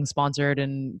like being sponsored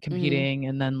and competing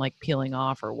and then like peeling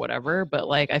off or whatever. But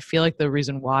like I feel like the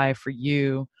reason why for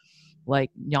you,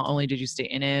 like not only did you stay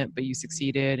in it, but you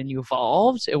succeeded and you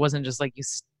evolved. It wasn't just like you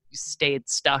stayed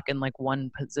stuck in like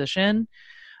one position,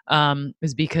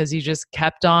 is because you just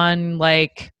kept on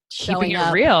like keeping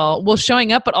it real. Well,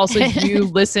 showing up, but also you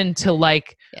listen to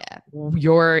like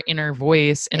your inner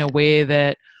voice in a way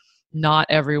that not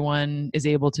everyone is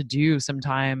able to do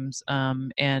sometimes.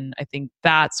 And I think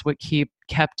that's what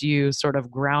kept you sort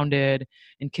of grounded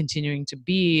and continuing to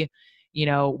be, you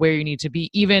know, where you need to be,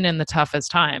 even in the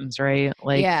toughest times, right?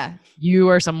 Like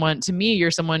you're someone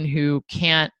who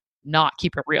can't not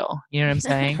keep it real. You know what I'm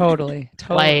saying? Totally.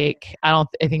 Like, I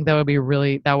think that would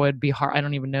be hard. I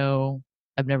don't even know.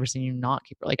 I've never seen you not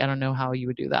keep it. Like, I don't know how you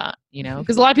would do that, you know?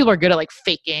 Because a lot of people are good at like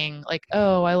faking, like,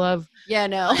 oh, I love. Yeah,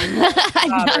 no.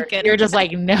 I'm not good. You're just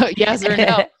like, no, yes or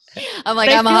no. I'm like,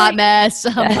 I'm a hot mess.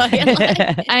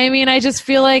 I mean, I just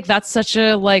feel like that's such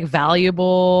a like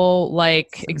valuable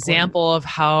like example of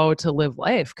how to live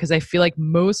life. Cause I feel like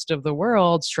most of the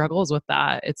world struggles with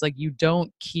that. It's like, you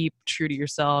don't keep true to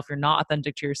yourself. You're not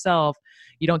authentic to yourself.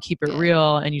 You don't keep it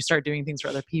real, and you start doing things for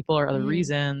other people or other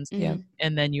reasons.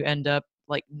 And then you end up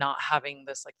like not having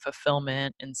this like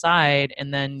fulfillment inside.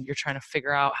 And then you're trying to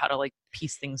figure out how to like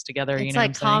piece things together. It's you know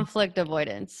like conflict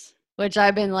avoidance, which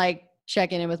I've been like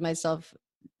checking in with myself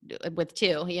with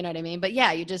too, you know what I mean? But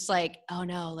yeah, you just like, oh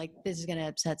no, like this is going to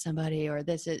upset somebody, or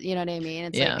this is, you know what I mean?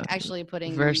 It's like actually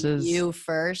putting you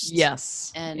first.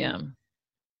 Yes. And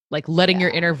like letting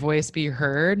your inner voice be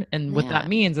heard. And what that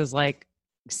means is like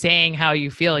saying how you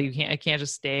feel. I can't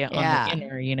just stay on the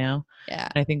inner, you know? Yeah.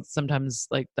 And I think sometimes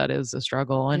like that is a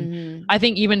struggle. And I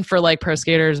think even for like pro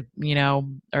skaters, you know,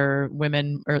 or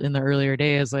women or in the earlier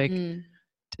days, like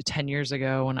 10 years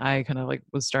ago when I kind of like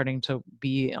was starting to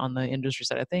be on the industry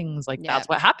side of things, like that's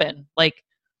what happened. Like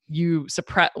you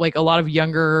suppress, like a lot of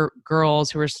younger girls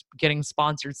who are getting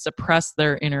sponsored suppress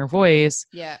their inner voice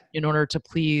in order to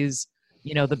please,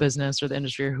 you know, the business or the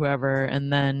industry or whoever.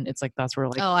 And then it's like, that's where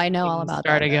like, oh, I know all about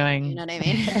started that. Going, you know what I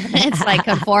mean? It's like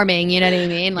conforming, you know what I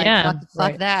mean? Like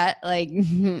fuck that. Like,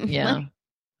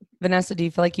 Vanessa, do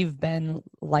you feel like you've been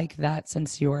like that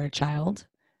since you were a child?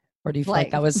 Or do you feel like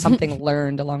that was something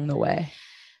learned along the way?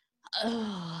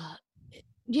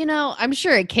 You know, I'm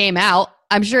sure it came out,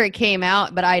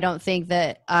 but I don't think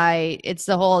that it's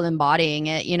the whole embodying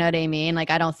it. You know what I mean?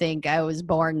 Like, I don't think I was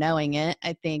born knowing it.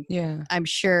 I think, I'm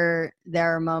sure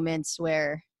there are moments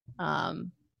where,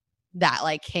 that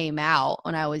like came out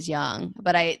when I was young.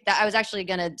 But I was actually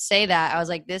going to say that. I was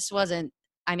like, this wasn't,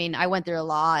 I mean, I went through a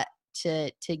lot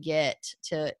to get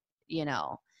to, you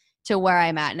know, to where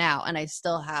I'm at now. And I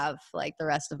still have like the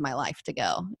rest of my life to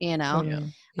go, you know,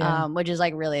 which is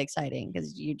like really exciting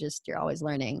because you're always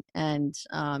learning and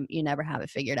you never have it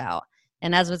figured out.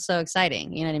 And that's what's so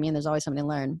exciting. You know what I mean? There's always something to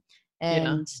learn.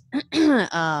 And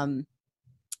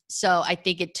so I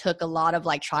think it took a lot of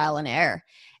like trial and error.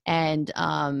 And,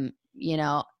 you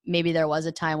know, maybe there was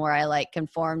a time where I like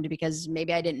conformed because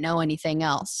maybe I didn't know anything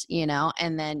else, you know,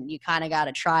 and then you kind of got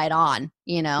to try it on,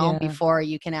 you know, before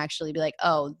you can actually be like,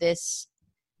 oh, this.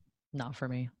 Not for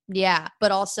me. Yeah.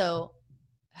 But also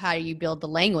how do you build the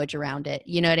language around it?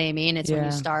 You know what I mean? It's when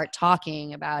you start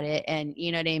talking about it and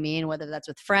you know what I mean? Whether that's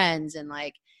with friends and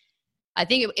like, I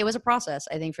think it was a process.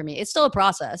 I think for me, it's still a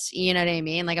process. You know what I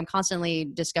mean? Like I'm constantly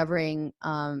discovering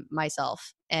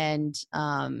myself and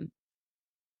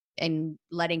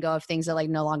letting go of things that like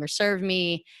no longer serve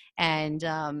me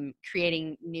and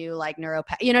creating new like you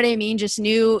know what I mean? Just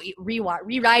new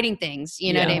rewriting things,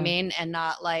 you know what I mean? And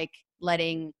not like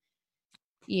letting,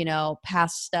 you know,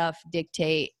 past stuff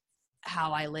dictate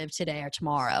how I live today or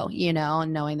tomorrow, you know,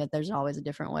 and knowing that there's always a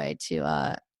different way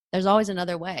to, there's always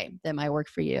another way that might work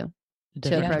for you.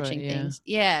 To approaching things.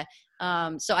 Yeah.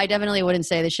 So I definitely wouldn't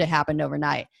say this shit happened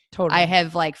overnight. Totally. I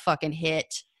have like fucking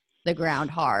hit the ground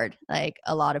hard, like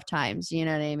a lot of times, you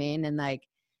know what I mean? And like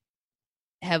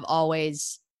have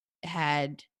always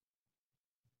had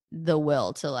the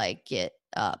will to like get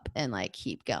up and like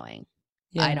keep going.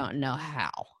 Yeah. I don't know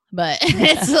how, but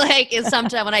it's like, it's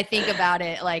sometimes when I think about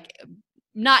it, like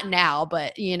not now,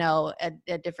 but you know,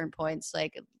 at different points,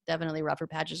 like definitely rougher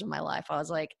patches of my life. I was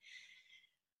like,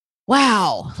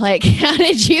 wow, like how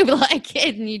did you like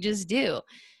it? And you just do.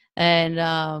 And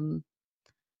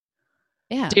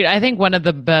dude, I think one of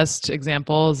the best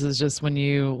examples is just when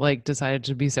you like decided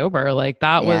to be sober. Like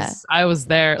that was, I was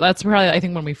there. That's probably, I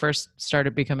think when we first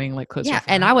started becoming like closer. Yeah.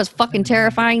 And I was fucking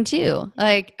terrifying too.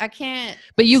 Like I can't.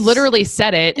 But you literally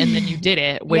said it and then you did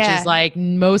it, which is like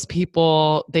most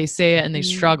people, they say it and they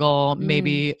struggle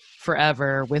maybe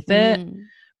forever with it.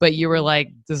 But you were like,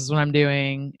 this is what I'm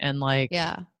doing. And like,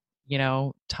 you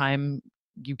know, time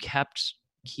you kept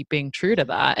keeping true to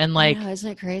that. And like,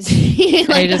 isn't it crazy?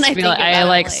 Like, I just feel like I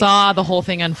like saw the whole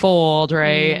thing unfold,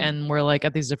 right? And we're like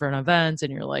at these different events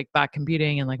and you're like back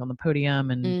competing and like on the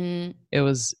podium. And it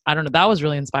was, I don't know, that was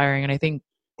really inspiring. And I think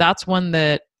that's one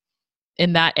that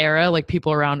in that era, like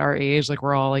people around our age, like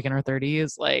we're all like in our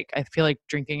 30s, like I feel like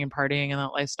drinking and partying and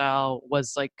that lifestyle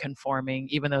was like conforming,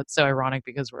 even though it's so ironic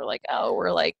because we're like, oh,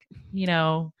 we're like, you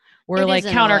know, we're like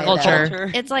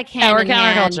counterculture. It's like we're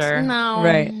counterculture. No,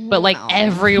 right? But like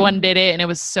everyone did it, and it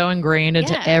was so ingrained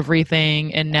into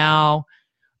everything. And now,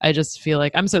 I just feel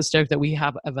like I'm so stoked that we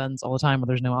have events all the time where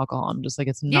there's no alcohol. I'm just like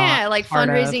it's not like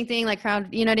fundraising thing, like crowd.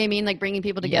 You know what I mean? Like bringing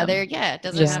people together. Yeah, it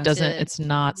doesn't. It's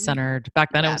not centered.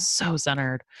 Back then, it was so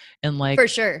centered, and like for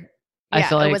sure. I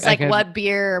feel like it was like, what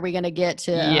beer are we gonna get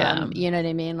to? You know what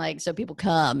I mean? Like, so people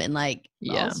come and like,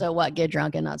 also what, get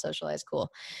drunk and not socialize.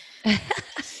 Cool.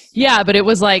 Yeah, but it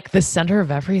was like the center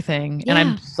of everything. And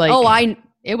I'm like,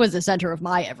 it was the center of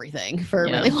my everything for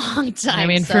a really long time. I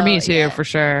mean, for me too, for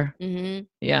sure. Mm-hmm.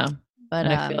 Yeah. But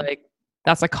I feel like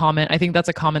that's a common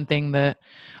thing that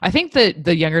I think that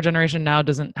the younger generation now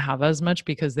doesn't have as much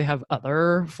because they have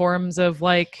other forms of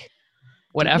like,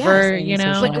 whatever, you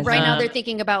know, but right now they're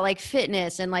thinking about like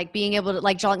fitness and like being able to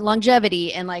like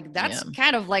longevity and like that's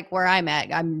kind of like where I'm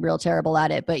at. I'm real terrible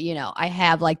at it, but you know, I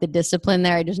have like the discipline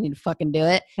there. I just need to fucking do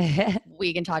it.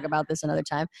 We can talk about this another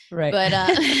time, right? But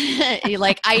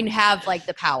like I have like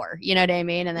the power, you know what I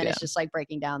mean? And then it's just like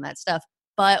breaking down that stuff.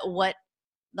 But what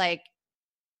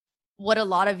a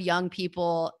lot of young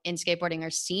people in skateboarding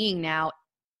are seeing now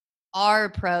are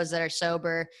pros that are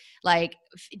sober, like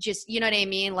just, you know what I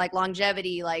mean? Like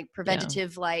longevity, like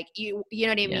preventative, like you know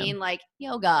what I mean? Like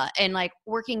yoga and like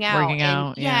working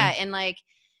out. And like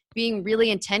being really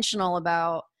intentional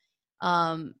about,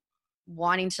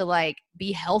 wanting to like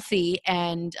be healthy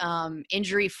and,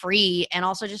 injury free and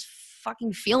also just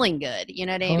fucking feeling good. You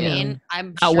know what I mean?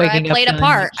 I'm sure I played a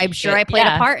part. I'm sure I played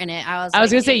a part in it. I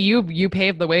was gonna say you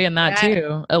paved the way in that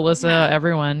too. Alyssa,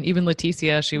 everyone, even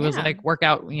Leticia, she was like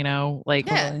workout, you know, like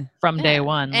from day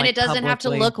one. And like, it doesn't have to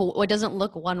look, it doesn't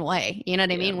look one way. You know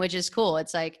what I mean? Which is cool.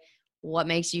 It's like, what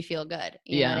makes you feel good?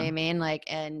 You know what I mean? Like,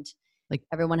 and like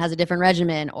everyone has a different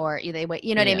regimen or they wait,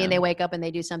 you know what I mean? They wake up and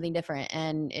they do something different.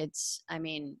 And it's, I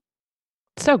mean,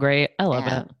 so great. I love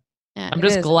it. Yeah, I'm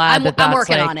just glad I'm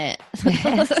working on it.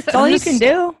 That's all you can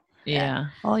do. Yeah.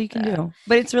 all you can do.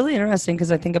 But it's really interesting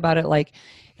because I think about it like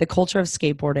the culture of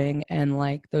skateboarding and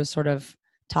like those sort of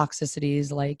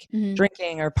toxicities like Mhm.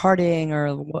 drinking or partying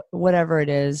or whatever it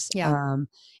is. Yeah.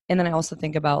 And then I also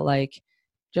think about like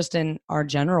just in our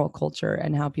general culture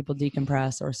and how people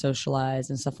decompress or socialize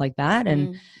and stuff like that. And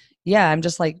Mhm. yeah, I'm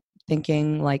just like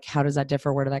thinking like how does that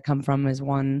differ? Where did that come from? Is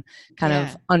one kind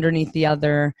Yeah. of underneath the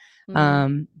other?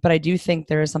 Mhm. But I do think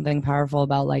there is something powerful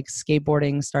about like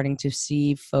skateboarding starting to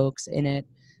see folks in it,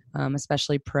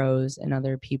 especially pros and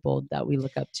other people that we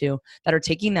look up to that are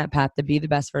taking that path to be the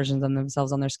best versions of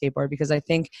themselves on their skateboard. Because I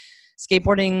think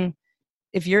skateboarding,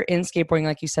 if you're in skateboarding,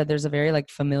 like you said, there's a very like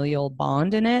familial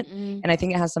bond in it. Mhm. And I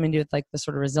think it has something to do with like the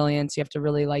sort of resilience. You have to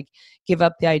really like give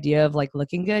up the idea of like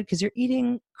looking good because you're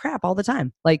eating crap all the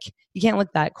time. Like you can't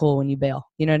look that cool when you bail.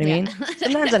 You know what I Yeah. mean?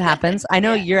 Sometimes it happens. I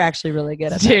know Yeah. you're actually really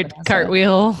good at that, Dude, Vanessa.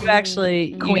 cartwheel. You actually,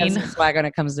 Mhm. you got Queen. some swag when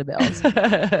it comes to bills.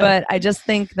 But I just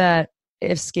think that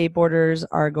if skateboarders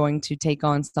are going to take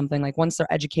on something like once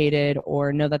they're educated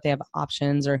or know that they have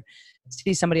options or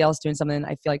see somebody else doing something,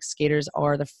 I feel like skaters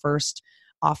are the first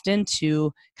often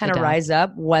to kind of Adapt. rise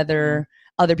up whether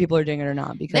other people are doing it or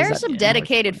not because There are that's some Yeah.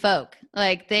 dedicated folk.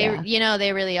 Like they, Yeah. you know,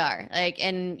 they really are. Like,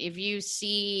 and if you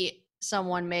see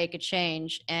someone make a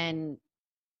change and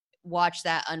watch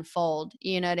that unfold,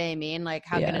 you know what I mean? Like,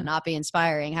 how could Yeah. it not be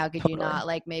inspiring? How could you Totally. not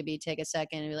like maybe take a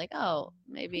second and be like, oh,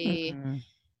 maybe Mhm.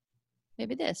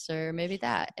 this or maybe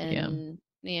that, Yeah. and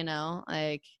you know,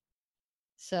 like,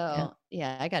 so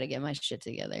yeah, I got to get my shit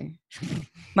together.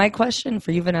 My question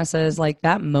for you, Vanessa, is like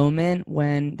that moment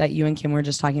when that you and Kim were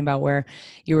just talking about where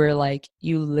you were like,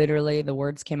 you literally, the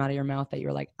words came out of your mouth that you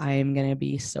were like, I am going to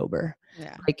be sober.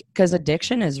 Yeah. Like, because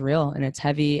addiction is real and it's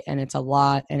heavy and it's a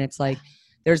lot. And it's like,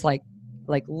 there's like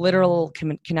literal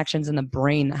connections in the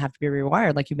brain that have to be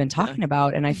rewired, like you've been talking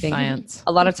about. And I think Science.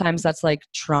 a lot of times that's like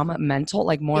trauma, mental,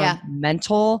 like more Yeah.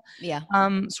 mental Yeah.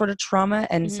 sort of trauma.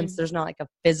 And Mhm. since there's not like a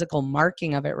physical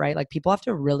marking of it, right? Like people have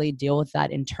to really deal with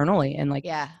that internally and like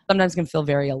Yeah. sometimes can feel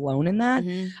very alone in that.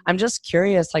 Mhm. I'm just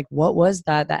curious, like what was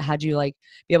that had you like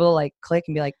be able to like click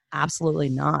and be like, absolutely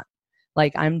not.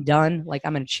 Like I'm done. Like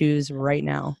I'm going to choose right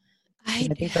now. I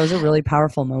think those are really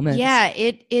powerful moments. Yeah,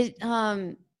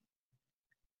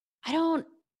 I don't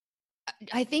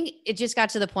I think it just got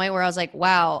to the point where I was like,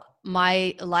 wow,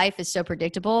 my life is so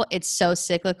predictable. It's so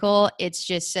cyclical. It's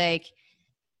just like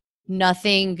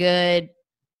nothing good.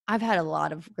 I've had a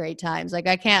lot of great times. Like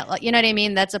I can't, like, you know what I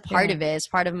mean? That's a part Yeah. of it. It's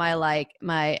part of my, like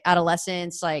my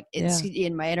adolescence, like it's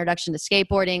in my introduction to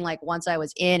skateboarding. Like once I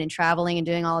was in and traveling and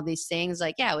doing all of these things,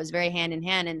 like, yeah, it was very hand in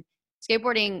hand, and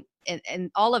skateboarding and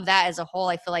all of that as a whole,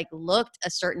 I feel like looked a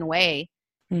certain way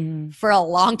Mhm. for a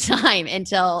long time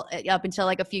until up until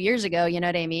like a few years ago, you know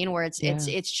what I mean? Where it's Yeah.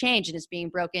 it's changed and it's being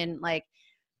broken, like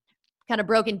kind of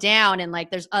broken down, and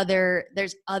like there's other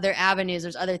avenues,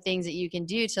 there's other things that you can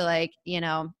do to, like, you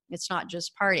know, it's not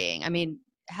just partying. I mean,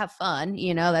 have fun,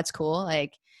 you know, that's cool.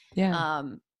 Like, Yeah.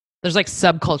 There's like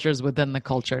subcultures within the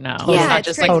culture now. Totally. It's Yeah, not it's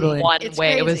just crazy. like Totally. one It's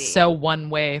way. It was crazy. so one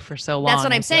way for so long. That's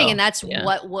what I'm saying, so, and that's yeah.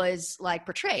 what was like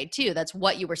portrayed too. That's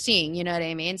what you were seeing, you know what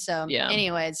I mean? So Yeah.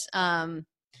 anyways,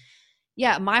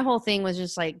 yeah, my whole thing was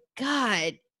just like,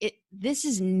 God, this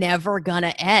is never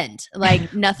gonna end.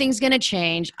 Like nothing's gonna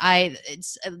change.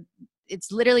 It's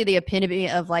literally the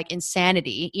epitome of like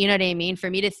insanity. You know what I mean? For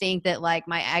me to think that like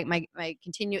my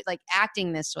continue like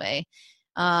acting this way,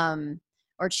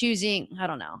 or choosing, I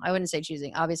don't know. I wouldn't say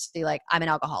choosing. Obviously, like I'm an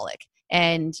alcoholic,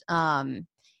 and I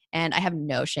have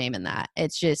no shame in that.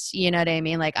 It's just, you know what I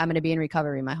mean? Like I'm gonna be in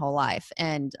recovery my whole life,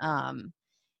 and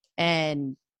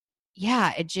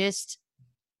yeah,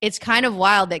 it's kind of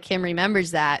wild that Kim remembers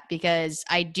that, because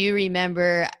I do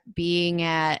remember being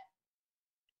at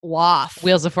WAF.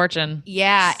 Wheels of Fortune.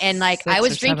 Yeah. And like 6 I or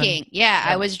was 7. drinking. Yeah,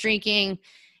 I Yep. was drinking,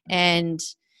 and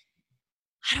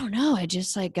I don't know. I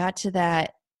just like got to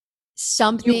that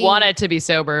something. You wanted to be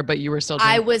sober, but you were still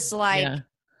drinking. I was like Yeah.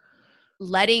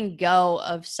 letting go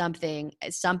of something.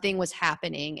 Something was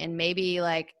happening, and maybe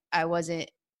like I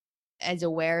wasn't as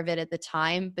aware of it at the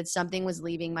time, but something was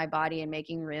leaving my body and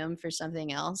making room for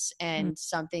something else, and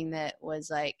something that was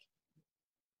like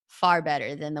far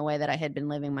better than the way that I had been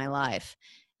living my life.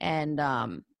 And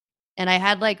I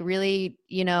had like really,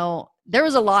 you know, there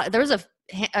was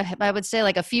I would say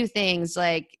like a few things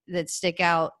like that stick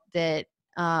out that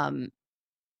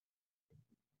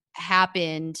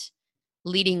happened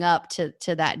leading up to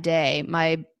that day.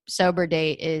 My sober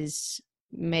date is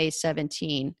May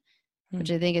 17, which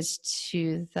I think is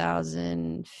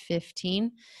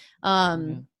 2015.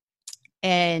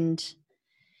 And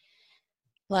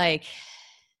like,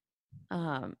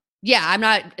 yeah, I'm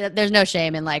not, there's no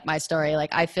shame in like my story. Like,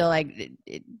 I feel like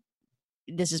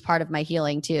this is part of my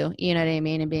healing too, you know what I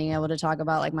mean? And being able to talk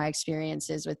about like my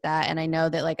experiences with that. And I know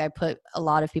that like I put a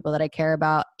lot of people that I care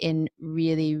about in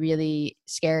really, really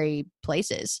scary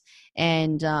places,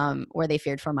 and where they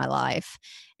feared for my life.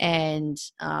 And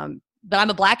but I'm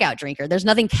a blackout drinker. There's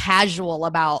nothing casual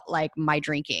about like my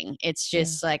drinking. It's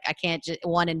just like I can't just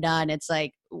one and done. It's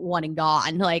like one and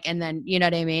gone. Like, and then you know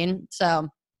what I mean? So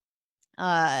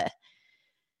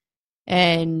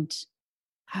and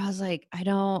I was like, I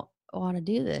don't want to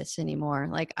do this anymore.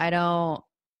 Like, I don't,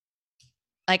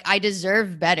 like, I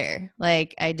deserve better.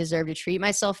 Like, I deserve to treat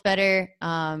myself better.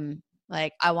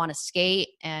 Like, I want to skate.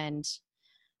 And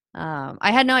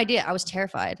I had no idea. I was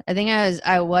terrified. I think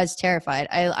I was terrified.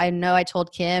 I know I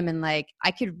told Kim, and like,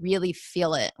 I could really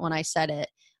feel it when I said it.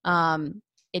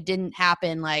 It didn't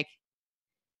happen like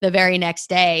the very next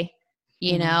day,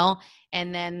 you know?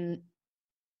 And then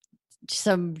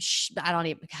I don't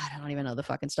even know the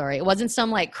fucking story. It wasn't some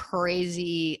like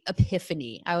crazy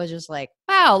epiphany. I was just like,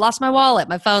 wow, lost my wallet,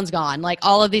 my phone's gone, like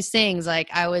all of these things. Like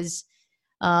I was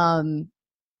nannying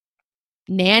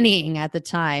at the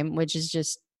time, which is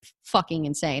just fucking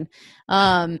insane.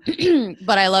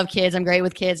 But I love kids. I'm great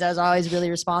with kids. I was always really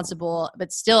responsible,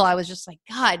 but still I was just like,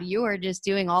 God, you are just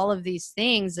doing all of these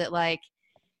things that like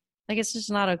it's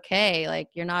just not okay. Like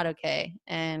you're not okay.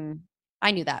 And I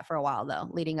knew that for a while though,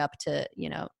 leading up to, you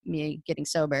know, me getting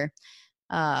sober.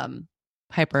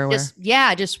 Hyper aware.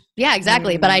 Yeah,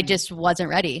 exactly. But I just wasn't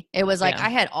ready. It was like I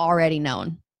had already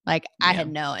known. Like I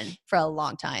had known for a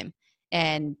long time.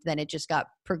 And then it just got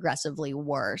progressively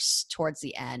worse towards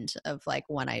the end of like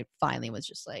when I finally was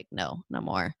just like, no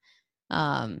more.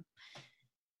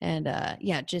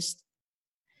 Just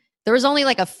there was only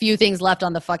like a few things left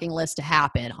on the fucking list to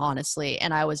happen, honestly.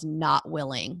 And I was not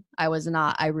willing. I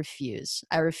refuse.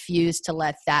 I refuse to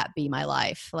let that be my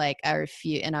life. Like I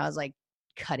refuse. And I was like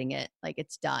cutting it. Like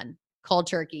it's done. Cold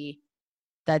turkey.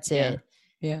 That's it.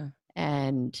 Yeah.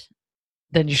 And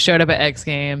then you showed up at X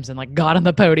Games and like got on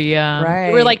the podium. Right.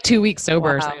 You were like 2 weeks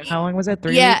sober. Wow. So how long was it?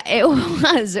 3 yeah,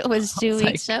 weeks? it was 2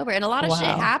 weeks sober. And a lot of shit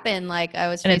happened. Like I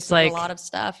was faced with a lot of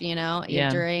stuff, you know,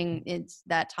 during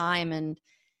that time. And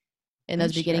in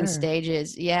those beginning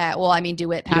stages. Yeah. Well, I mean,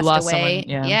 DeWitt passed away.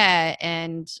 Someone, yeah.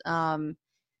 And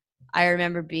I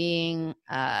remember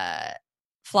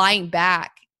flying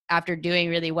back after doing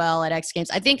really well at X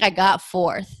Games. I think I got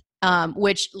fourth,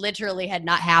 which literally had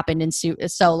not happened in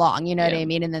so long. You know what I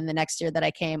mean? And then the next year that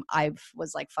I came, I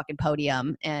was like fucking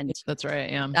podium. And that's right.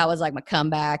 Yeah. That was like my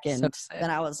comeback. And then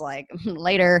I was like,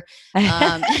 later.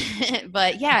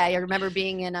 But yeah, I remember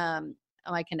being in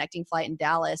my connecting flight in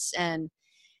Dallas and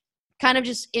kind of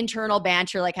just internal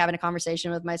banter, like having a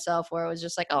conversation with myself where it was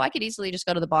just like, oh, I could easily just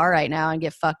go to the bar right now and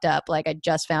get fucked up. Like I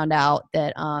just found out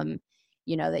that,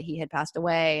 you know, that he had passed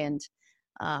away. And,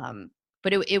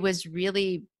 but it was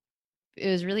really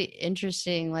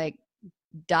interesting, like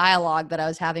dialogue that I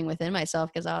was having within myself.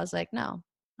 Cause I was like, no,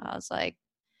 I was like,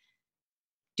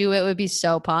 DeWitt would be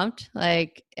so pumped.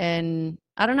 Like, and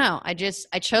I don't know. I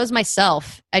chose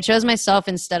myself. I chose myself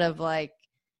instead of like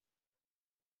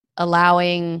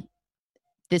allowing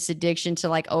this addiction to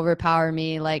like overpower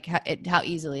me, like how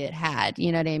easily it had,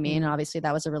 you know what I mean? And obviously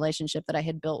that was a relationship that I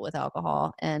had built with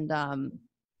alcohol. And so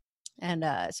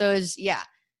it was,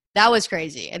 that was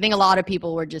crazy. I think a lot of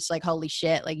people were just like, holy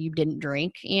shit, like you didn't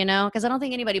drink, you know? Cause I don't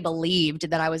think anybody believed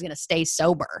that I was going to stay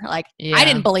sober. Like I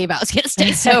didn't believe I was going to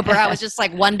stay sober. I was just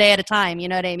like one day at a time, you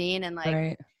know what I mean? And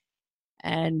like,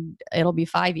 and it'll be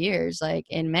 5 years like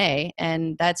in May.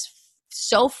 And that's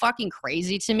so fucking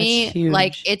crazy to me.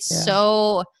 Like it's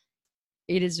so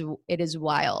it is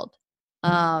wild.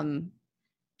 And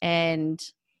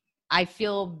I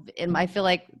feel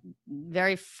like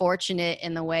very fortunate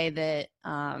in the way that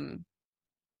I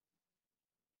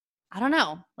don't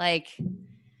know, like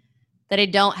that I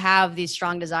don't have these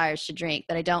strong desires to drink,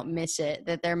 that I don't miss it,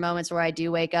 that there are moments where I do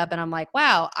wake up and I'm like,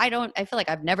 wow, I feel like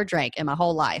I've never drank in my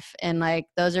whole life. And like,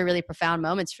 those are really profound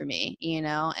moments for me, you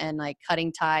know, and like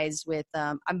cutting ties with,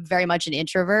 I'm very much an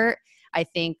introvert. I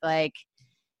think like,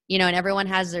 you know, and everyone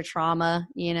has their trauma,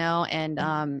 you know, and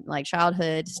like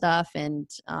childhood stuff. And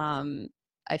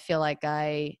I feel like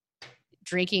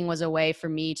drinking was a way for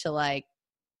me to like,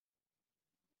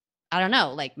 I don't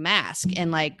know, like mask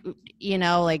and like, you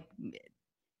know, like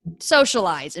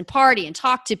socialize and party and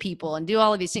talk to people and do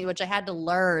all of these things, which I had to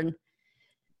learn,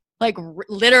 like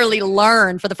literally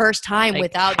learn for the first time like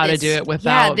without how to do it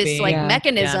without this being, like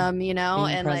mechanism, you know,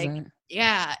 being and present. like,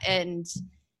 and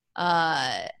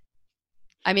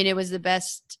I mean, it was the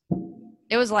best,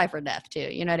 it was life or death too.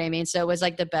 You know what I mean? So it was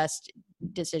like the best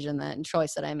decision and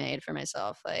choice that I made for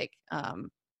myself, like,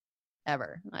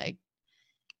 ever. Like,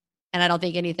 And I don't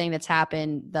think anything that's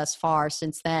happened thus far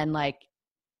since then, like,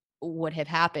 would have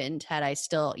happened had I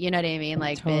still, you know what I mean?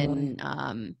 Like Totally.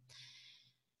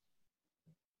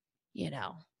 been,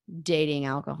 dating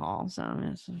alcohol. So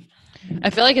I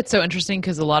feel like it's so interesting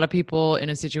because a lot of people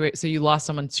in a situation, so you lost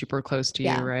someone super close to you,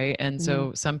 Yeah. right? And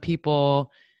so some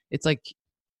people, it's like,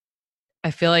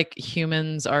 I feel like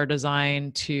humans are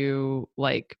designed to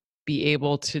like be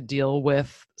able to deal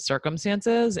with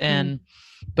circumstances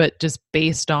but just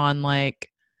based on like,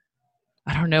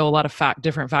 I don't know, a lot of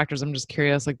different factors. I'm just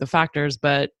curious, like the factors,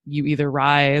 but you either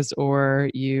rise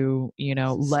or you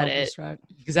let it. Self-destruct.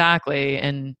 Exactly.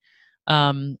 And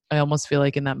I almost feel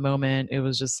like in that moment, it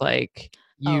was just like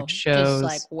you just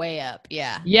like chose. way up.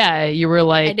 Yeah. Yeah. You were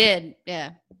like, I did.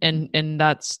 Yeah. and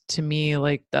that's, to me,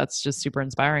 like, that's just super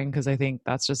inspiring because I think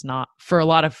that's just not, for a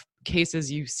lot of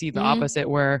cases, you see the opposite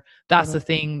where that's the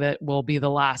thing that will be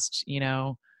the last,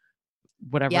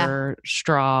 whatever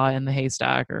straw in the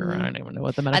haystack, or I don't even know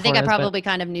what the metaphor I think I is, probably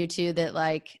kind of knew too that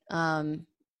like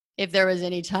if there was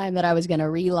any time that I was going to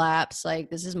relapse, like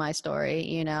this is my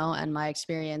story, and my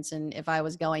experience, and if I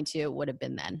was going to, it would have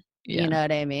been then. Yeah. You know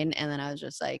what I mean? And then I was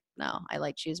just like, no, I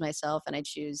like choose myself, and I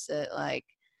choose to like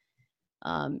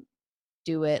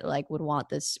do it, like wouldn't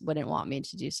want me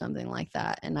to do something like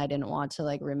that. And I didn't want to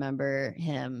like remember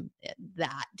him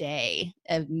that day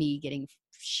of me getting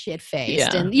shit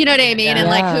faced. And you know what I mean? And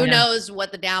like, who knows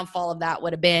what the downfall of that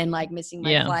would have been, like missing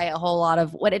my flight, a whole lot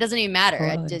of what, it doesn't even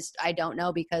matter. I don't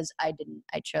know because I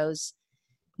chose.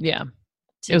 Yeah.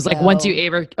 It was like once you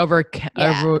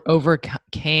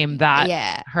overcame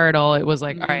that hurdle, it was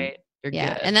like, all right, you're good.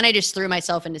 And then I just threw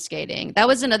myself into skating. That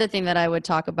was another thing that I would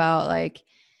talk about, like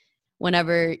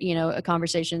whenever,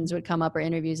 conversations would come up or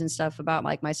interviews and stuff about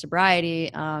like my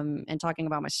sobriety and talking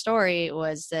about my story,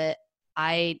 was that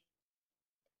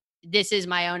this is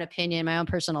my own opinion, my own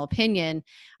personal opinion.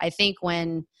 I think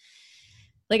when,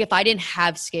 like, if I didn't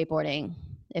have skateboarding,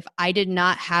 if I did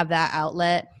not have that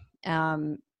outlet,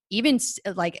 even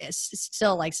like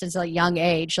still like since a young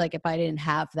age, like if I didn't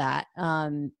have that,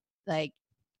 like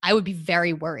I would be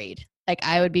very worried. Like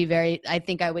I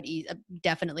think I would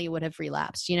definitely would have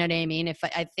relapsed. You know what I mean? If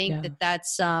I think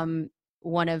that's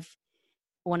one of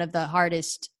the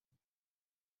hardest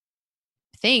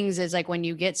things is like when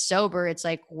you get sober, it's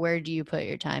like, where do you put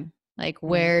your time? Like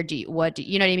you know what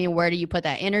I mean? Where do you put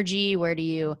that energy? Where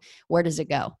does it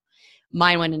go?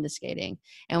 Mine went into skating.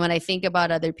 And when I think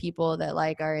about other people that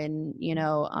like are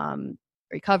in,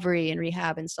 recovery and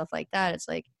rehab and stuff like that, it's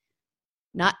like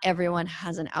not everyone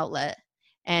has an outlet,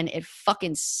 and it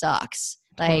fucking sucks.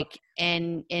 Like,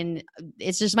 and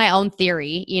it's just my own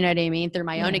theory, you know what I mean? Through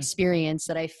my own experience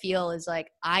that I feel is like,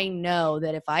 I know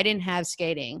that if I didn't have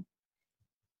skating,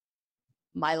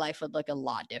 my life would look a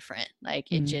lot different.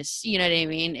 Like it just, you know what I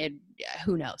mean?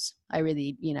 Who knows? I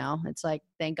really, it's like,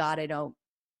 thank God I don't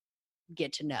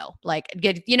get to know, like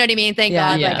you know what I mean? Thank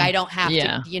God. Like I don't have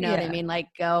to, you know what I mean? Like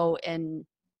go and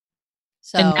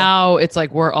so. And now it's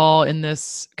like, we're all in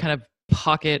this kind of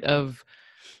pocket of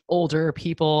older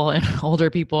people in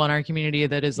our community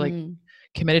that is like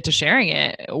committed to sharing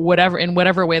it, in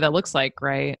whatever way that looks like.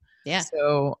 Right. Yeah.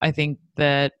 So I think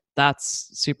that's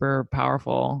super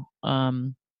powerful.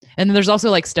 And then there's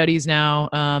also like studies now.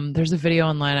 There's a video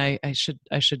online. I should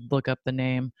look up the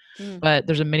name, but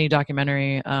there's a mini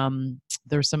documentary.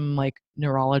 There's some like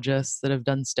neurologists that have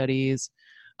done studies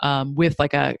with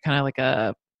like a kind of like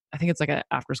I think it's like an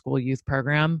after school youth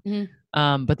program.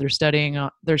 But they're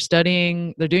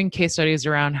doing case studies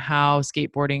around how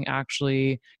skateboarding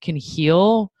actually can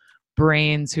heal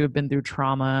brains who have been through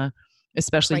trauma,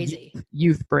 especially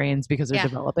youth brains, because they're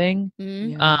developing.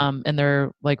 And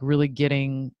they're like really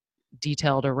getting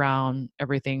detailed around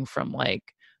everything from like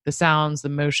the sounds, the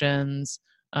motions,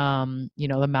 the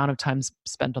amount of time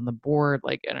spent on the board.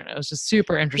 Like, I don't know, it's just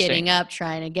super interesting. Getting up,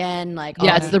 trying again. Like,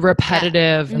 it's the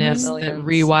repetitiveness that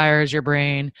rewires your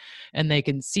brain, and they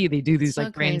do these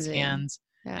like brain scans,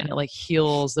 and it like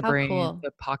heals the brain,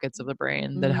 the pockets of the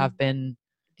brain that have been.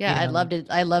 Yeah. I'd love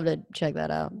to check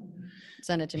that out.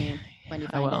 Send it to me when you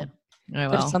find it.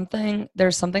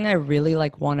 There's something I really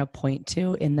like want to point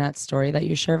to in that story that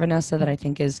you share, Vanessa, that I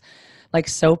think is like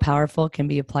so powerful, can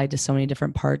be applied to so many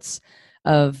different parts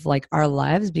of like our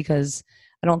lives, because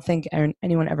I don't think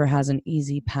anyone ever has an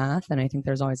easy path. And I think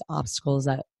there's always obstacles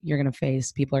that you're going to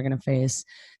face, people are going to face,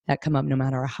 that come up no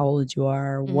matter how old you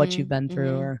are, or what you've been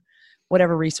through, or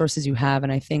whatever resources you have.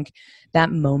 And I think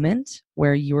that moment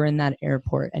where you were in that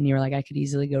airport and you were like, I could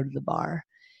easily go to the bar,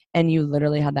 and you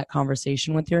literally had that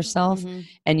conversation with yourself,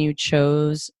 and you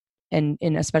chose and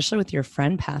especially with your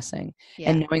friend passing Yeah.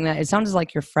 and knowing that it sounds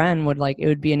like your friend would like, it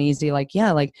would be an easy, like,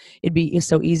 yeah, like it'd be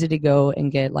so easy to go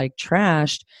and get like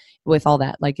trashed with all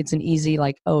that. Like it's an easy,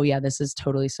 like, oh yeah, this is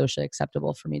totally socially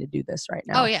acceptable for me to do this right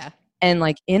now. Oh yeah. And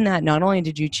like in that, not only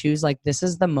did you choose like, this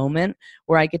is the moment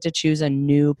where I get to choose a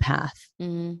new path,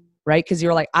 Mhm. right? Because you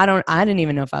were like, I didn't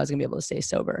even know if I was gonna be able to stay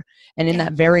sober. And in Yeah.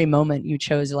 that very moment, you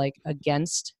chose like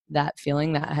against that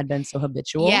feeling that had been so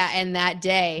habitual. Yeah, and that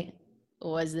day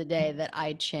was the day that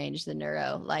I changed the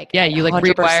neuro. Like, Yeah, you like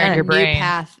 100%. rewired your new brain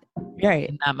path. Right.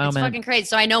 in that It's moment. fucking crazy.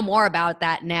 So I know more about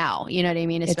that now. You know what I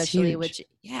mean? It's Especially huge. which,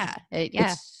 yeah,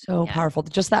 yeah. It's so Yeah. powerful.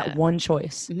 Just that Yeah. one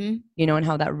choice, Mm-hmm. you know, and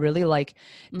how that really like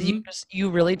Mhm. you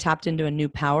really tapped into a new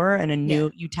power and Yeah.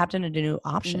 you tapped into a new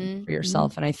option Mhm, for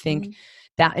yourself. And I think Mhm.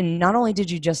 that, and not only did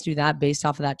you just do that based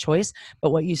off of that choice,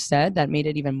 but what you said that made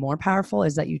it even more powerful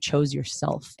is that you chose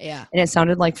yourself. Yeah. And it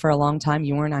sounded like for a long time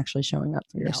you weren't actually showing up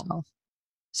for No. yourself.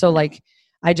 So like,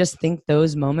 I just think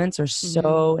those moments are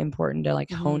so important to like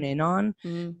Mhm. hone in on,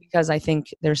 Mhm. because I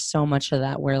think there's so much of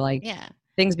that where like Yeah.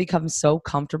 things become so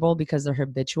comfortable because they're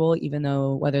habitual, even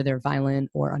though whether they're violent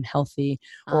or unhealthy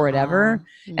or whatever.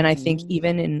 Uh-huh. And I think Mhm.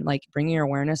 even in like bringing your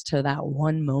awareness to that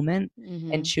one moment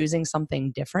and Mhm. choosing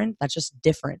something different, that's just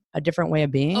different, a different way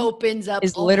of being Opens up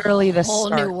is a literally the whole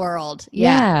start. new world.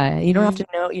 Yeah. You don't have Mhm. to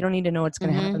know, you don't need to know what's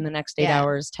going to Mhm. happen the next 8 Yeah.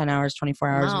 hours, 10 hours, 24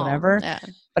 hours, No. whatever. Yeah.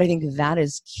 But I think that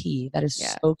is key. That is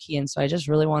Yeah. so key. And so I just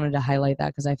really wanted to highlight that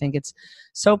because I think it's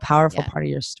so powerful Yeah. part of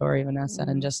your story, Vanessa.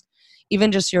 And Mhm. just even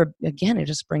just your, again, it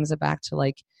just brings it back to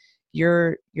like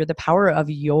you're the power of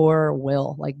your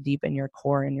will, like deep in your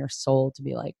core in your soul to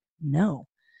be like, no,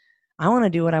 I want to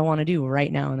do what I want to do right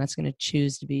now. And that's going to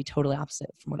choose to be totally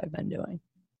opposite from what I've been doing.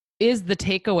 Is the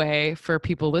takeaway for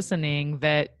people listening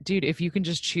that, dude, if you can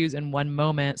just choose in one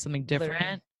moment something different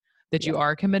Literally. that you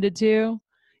are committed to,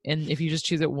 and if you just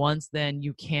choose it once, then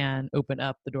you can open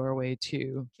up the doorway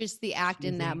to Just the act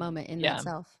in that Choosing. moment in Yeah.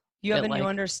 itself. You have It, a new like-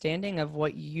 understanding of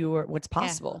what's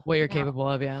possible. what you're Yeah. capable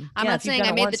of. Yeah. I'm Yeah, not if you've saying done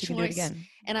I it made once, the you can do it choice again.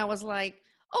 and I was like,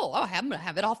 oh, I'm gonna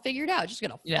have it all figured out. Just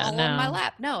gonna Yeah, fall in my no.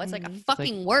 lap. No, it's like a Mhm.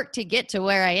 fucking work to get to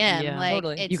where I am. Yeah. Like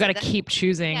Totally. it's You got to that- keep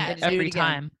choosing yeah, just do it every again.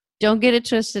 time. don't get it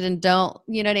twisted and don't,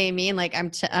 you know what I mean? Like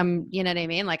I'm you know what I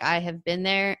mean? Like I have been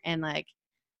there and like,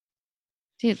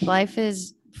 dude, life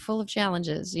is full of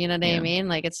challenges. You know what I Yeah. mean?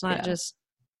 Like it's not Yeah. just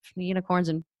unicorns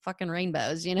and fucking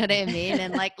rainbows. You know what I mean?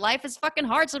 And like life is fucking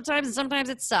hard sometimes and sometimes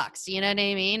it sucks. You know what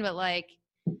I mean? But like,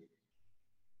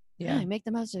 Yeah. make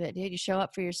the most of it, dude. You show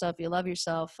up for yourself. You love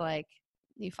yourself. Like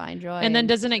you find joy. And then in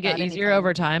doesn't it just get about easier anything.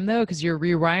 over time though? Because you're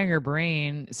rewiring your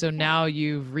brain. So now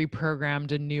you've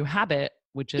reprogrammed a new habit,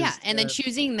 which is Yeah, and then to-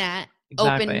 choosing that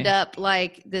Exactly. opened up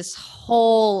like this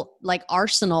whole like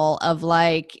arsenal of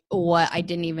like what I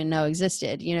didn't even know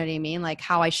existed. You know what I mean? Like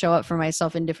how I show up for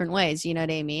myself in different ways. You know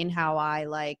what I mean? How I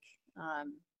like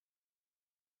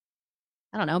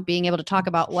I don't know, being able to talk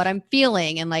about what I'm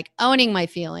feeling and like owning my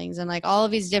feelings and like all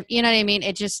of these different, you know what I mean?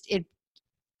 It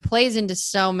plays into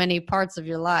so many parts of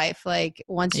your life. Like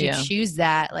once you Yeah. choose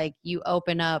that, like you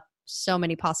open up so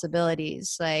many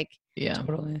possibilities, like Yeah.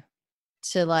 Totally.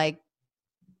 to like,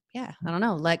 yeah, I don't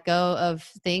know, let go of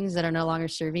things that are no longer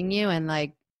serving you and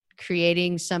like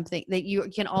creating something that you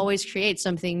can always create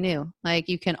something new. Like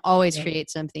you can always Yep. create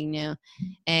something new.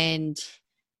 And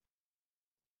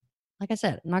like I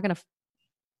said, I'm not going to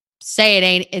say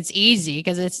it's easy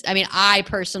because I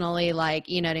personally like,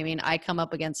 you know what I mean? I come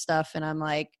up against stuff and I'm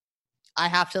like, I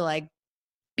have to like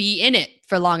be in it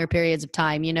for longer periods of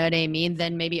time, you know what I mean?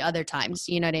 Than maybe other times,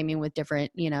 you know what I mean? With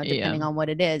different, you know, depending on what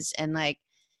it is. And like,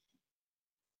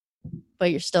 but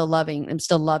I'm still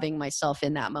loving myself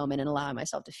in that moment and allowing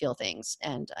myself to feel things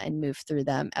and move through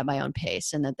them at my own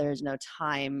pace, and that there's no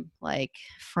time like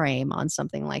frame on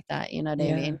something like that. You know what I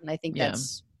Yeah. mean? And I think Yeah.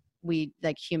 that's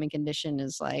like human condition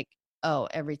is like, oh,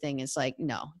 everything is like,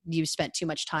 no, you spent too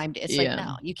much time. It's Yeah. like,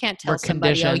 no, you can't tell We're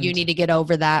somebody, oh, you conditioned. need to get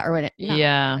over that or what. No.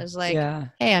 Yeah. It's like, Yeah.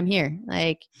 hey, I'm here.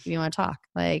 Like, if you want to talk,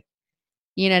 like,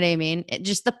 you know what I mean?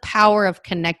 Just the power of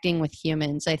connecting with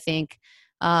humans, I think,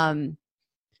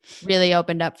 really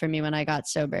opened up for me when I got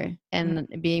sober and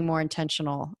being more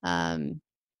intentional.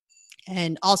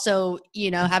 And also, you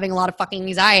know, having a lot of fucking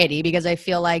anxiety because I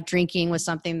feel like drinking was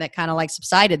something that kind of like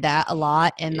subsided that a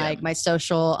lot. And Yeah. like my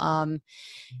social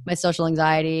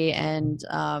anxiety and,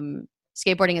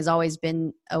 skateboarding has always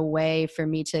been a way for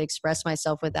me to express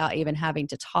myself without even having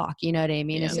to talk. You know what I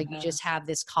mean? It's Yeah. like you just have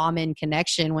this common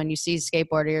connection when you see a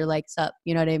skateboarder, you're like, sup,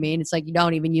 you know what I mean? It's like you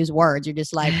don't even use words. You're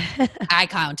just like eye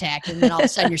contact, and then all of a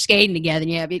sudden you're skating together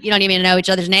and you don't even know each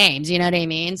other's names. You know what I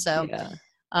mean? So, Yeah.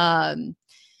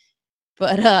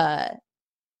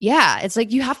 yeah, it's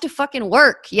like you have to fucking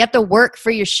work. You have to work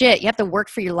for your shit. You have to work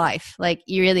for your life. Like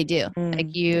you really do.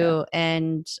 Like you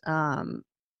and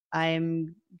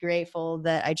I'm grateful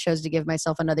that I chose to give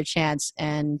myself another chance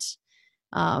and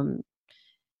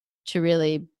to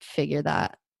really figure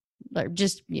that, like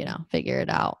just, figure it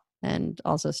out, and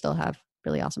also still have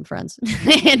really awesome friends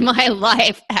in my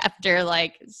life after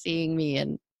like seeing me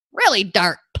in really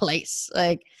dark place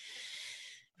like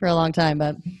for a long time.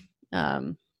 But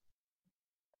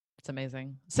it's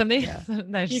amazing. Something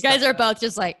that you guys are both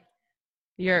just like,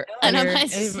 and I'm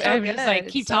just like,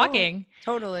 keep talking.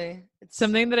 Totally. It's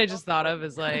something that I just thought of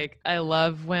is like, I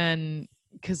love when,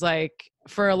 cause like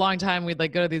for a long time we'd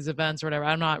like go to these events or whatever.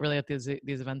 I'm not really at these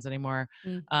events anymore.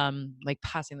 Like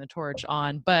passing the torch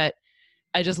on, but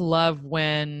I just love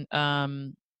when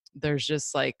there's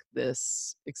just like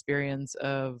this experience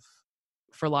of,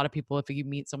 for a lot of people, if you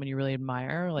meet someone you really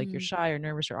admire, like you're shy or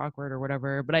nervous or awkward or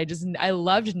whatever. But I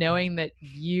loved knowing that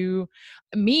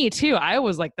me too, I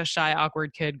was like the shy,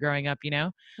 awkward kid growing up,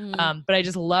 but I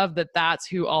just love that that's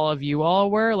who all of you all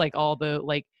were, like all the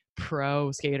like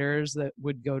pro skaters that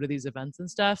would go to these events and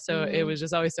stuff. So it was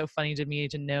just always so funny to me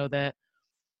to know that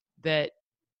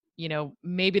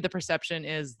maybe the perception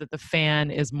is that the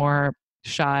fan is more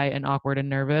shy and awkward and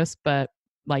nervous, but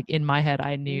like in my head,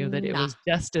 I knew that it was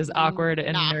just as awkward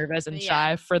and nervous and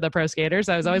shy for the pro skaters.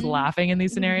 I was always laughing in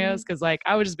these scenarios because like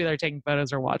I would just be there taking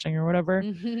photos or watching or whatever.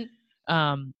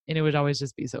 And it would always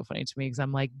just be so funny to me because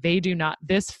I'm like,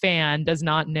 this fan does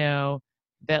not know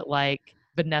that like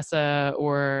Vanessa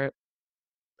or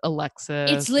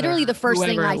Alexis, it's literally the first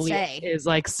thing I say is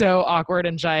like so awkward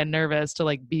and shy and nervous to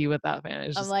like be with that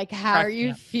fan. I'm like, how are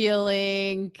you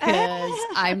feeling? Because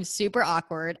I'm super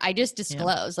awkward. I just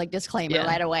disclose, like disclaimer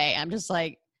right away. I'm just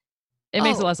like, it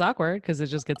makes it less awkward because it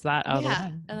just gets that out of the way.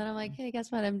 And then I'm like, hey,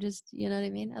 guess what? I'm just, you know what I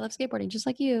mean? I love skateboarding just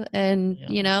like you. And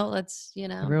let's,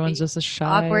 everyone's just a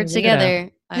shy awkward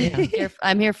together.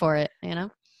 I'm here for it, I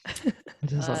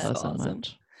just love that so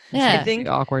much. Yeah. I think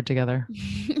awkward together.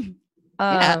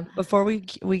 Before we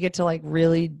get to like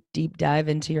really deep dive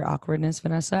into your awkwardness,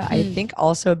 Vanessa, I think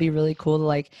also it'd be really cool to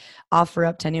like offer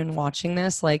up to anyone watching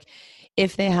this, like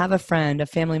if they have a friend, a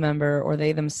family member, or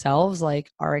they themselves like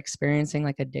are experiencing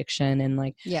like addiction and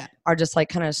like are just like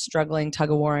kind of struggling, tug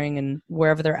of warring, and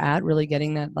wherever they're at, really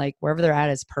getting that like wherever they're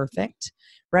at is perfect,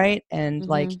 right? And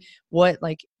like what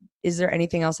like is there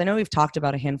anything else? I know we've talked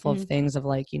about a handful of things of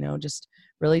like just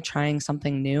really trying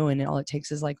something new, and all it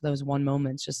takes is like those one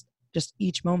moments, just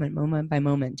each moment by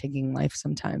moment, taking life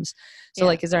sometimes. So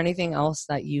like, is there anything else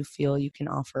that you feel you can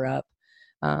offer up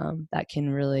that can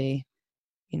really,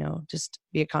 just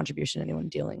be a contribution to anyone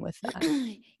dealing with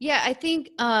that? Yeah, I think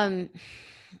that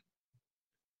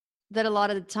a lot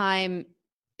of the time,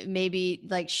 maybe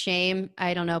like shame,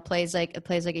 I don't know, plays like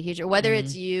a huge, or whether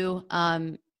it's you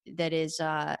that is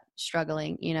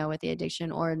struggling, with the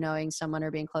addiction, or knowing someone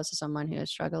or being close to someone who is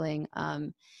struggling.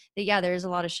 There's a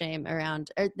lot of shame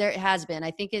around, or there has been.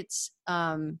 I think it's,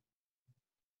 I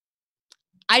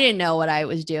didn't know what I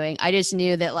was doing. I just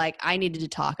knew that like I needed to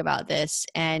talk about this.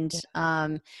 And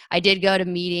I did go to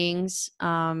meetings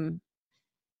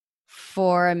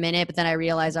for a minute, but then I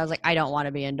realized I was like, I don't want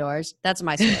to be indoors. That's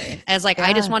my story. I was like,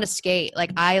 I just want to skate.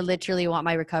 Like I literally want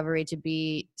my recovery to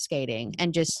be skating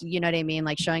and just, you know what I mean?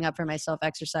 Like showing up for myself,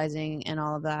 exercising and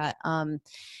all of that.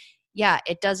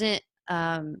 It doesn't,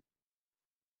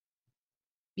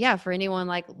 for anyone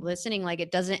like listening, like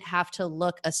it doesn't have to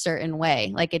look a certain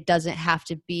way. Like it doesn't have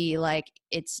to be like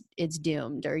it's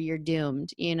doomed or you're doomed.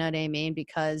 You know what I mean?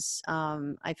 Because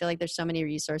I feel like there's so many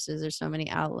resources, there's so many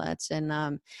outlets,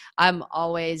 and I'm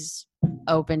always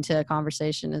open to a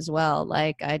conversation as well.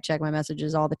 Like I check my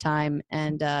messages all the time,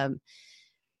 and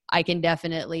I can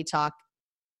definitely talk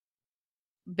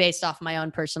based off my own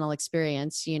personal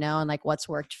experience, and like what's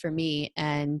worked for me.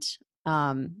 And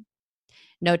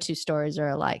no two stories are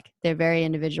alike. They're very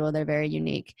individual. They're very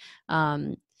unique.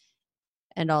 And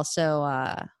also,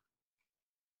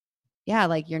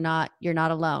 like you're not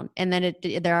alone. And then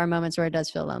there are moments where it does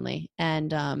feel lonely,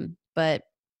 and, but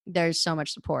there's so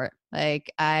much support.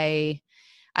 Like I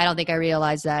don't think I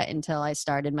realized that until I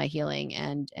started my healing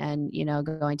and,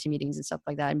 going to meetings and stuff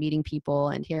like that, and meeting people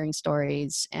and hearing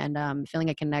stories, and,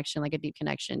 feeling a connection, like a deep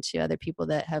connection to other people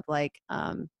that have like,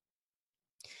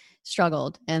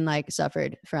 struggled and like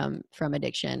suffered from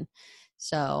addiction.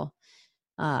 So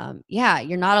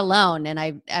you're not alone. And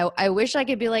I wish I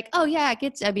could be like, oh yeah,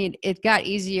 it got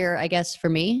easier, I guess, for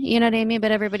me, you know what I mean?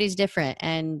 But everybody's different.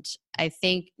 And I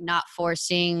think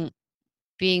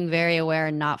being very aware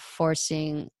and not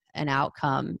forcing an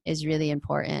outcome is really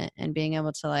important, and being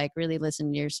able to like really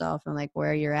listen to yourself and like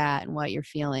where you're at and what you're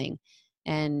feeling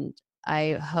And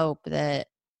I hope that,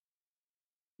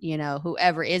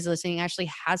 whoever is listening actually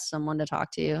has someone to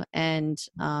talk to.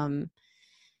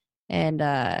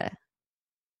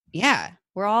 Yeah,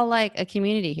 we're all like a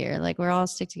community here. Like we're all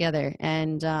stick together,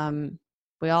 and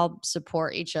we all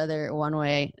support each other one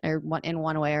way or in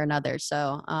one way or another.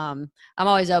 So I'm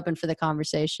always open for the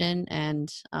conversation,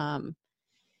 and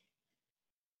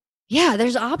yeah,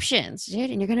 there's options,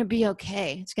 dude, and you're gonna be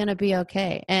okay. It's gonna be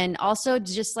okay. And also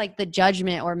just like the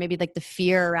judgment or maybe like the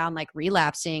fear around like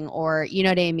relapsing, or you know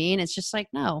what I mean? It's just like,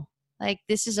 no, like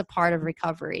this is a part of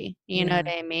recovery. You know what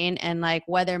I mean? And like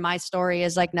whether my story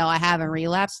is like, no, I haven't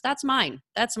relapsed, that's mine.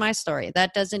 That's my story.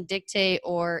 That doesn't dictate,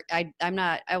 or I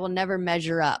will never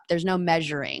measure up. There's no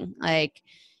measuring. Like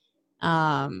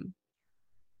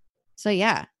so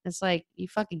yeah, it's like you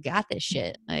fucking got this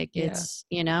shit. Like it's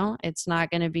it's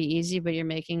not gonna be easy, but you're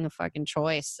making a fucking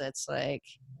choice. That's like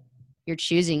you're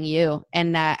choosing you,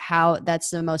 and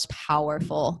that's the most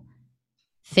powerful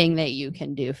thing that you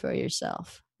can do for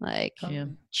yourself. Like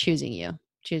choosing you,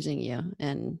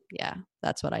 and yeah,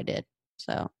 that's what I did.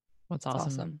 So that's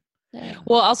awesome. Yeah.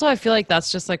 Well, also I feel like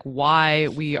that's just like why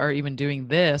we are even doing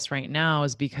this right now,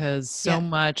 is because so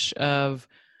much of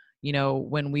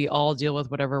when we all deal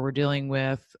with whatever we're dealing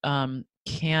with,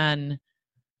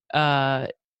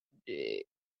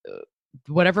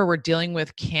 whatever we're dealing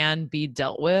with can be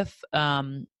dealt with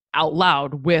out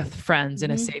loud with friends in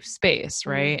a safe space,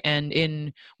 right? And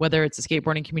in whether it's a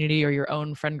skateboarding community or your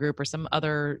own friend group or some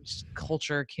other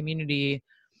culture community,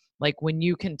 like when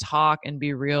you can talk and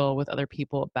be real with other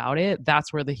people about it,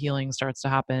 that's where the healing starts to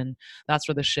happen. That's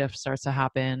where the shift starts to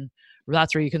happen.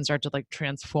 That's where you can start to like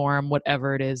transform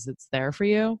whatever it is that's there for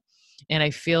you. And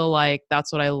I feel like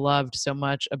that's what I loved so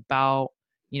much about,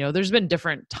 there's been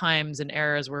different times and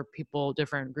eras where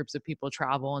different groups of people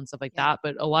travel and stuff like that.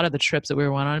 But a lot of the trips that we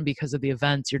went on because of the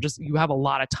events, you have a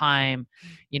lot of time,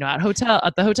 at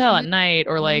the hotel at night,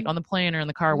 or like on the plane or in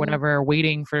the car, whatever,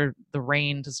 waiting for the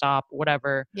rain to stop,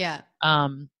 whatever. Yeah.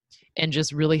 And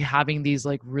just really having these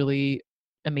like really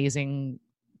amazing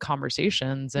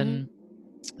conversations. And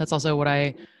that's also what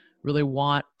I really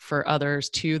want for others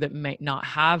too, that might not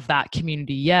have that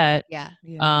community yet.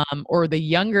 Or the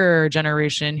younger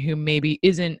generation who maybe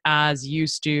isn't as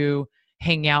used to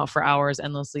hanging out for hours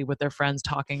endlessly with their friends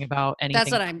talking about anything.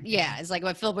 That's what it's like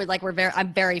I feel like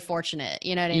I'm very fortunate,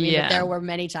 you know what I mean? But there were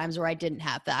many times where I didn't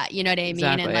have that, you know what I mean?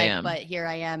 And like, but here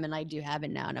I am, and I do have it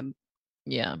now, and I'm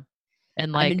like,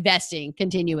 I'm investing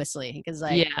continuously, because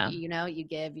like, you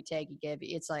give, you take, you give.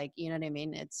 It's like, you know what I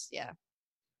mean? It's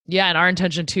Yeah. And our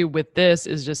intention too with this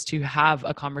is just to have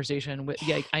a conversation with,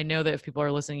 I know that if people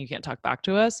are listening, you can't talk back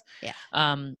to us,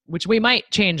 which we might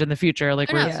change in the future.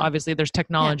 Like obviously there's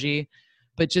technology,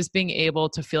 but just being able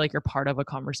to feel like you're part of a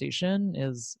conversation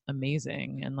is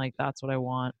amazing. And like, that's what I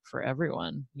want for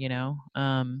everyone,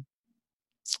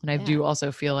 and I do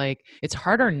also feel like it's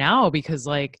harder now because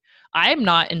like I'm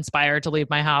not inspired to leave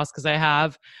my house because I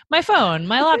have my phone,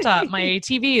 my laptop, my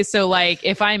TV. So like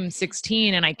if I'm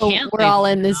 16 and I can't, we're all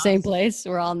in the same place.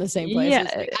 We're all in the same place.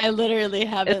 Yeah. Like, I literally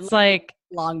haven't. It's like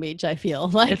Long Beach. I feel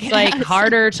like it's like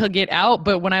harder to get out.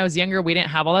 But when I was younger, we didn't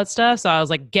have all that stuff. So I was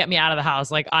like, get me out of the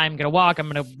house. Like I'm going to walk. I'm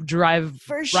going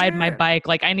to ride my bike.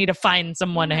 Like I need to find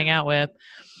someone to hang out with.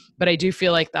 But I do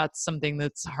feel like that's something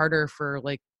that's harder for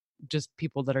like just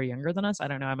people that are younger than us. I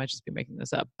don't know. I might just be making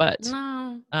this up, but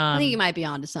no, I think you might be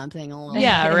onto something a little.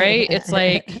 Yeah, right. It's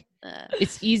like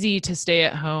it's easy to stay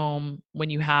at home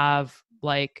when you have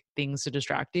like things to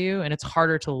distract you, and it's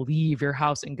harder to leave your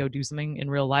house and go do something in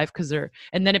real life because there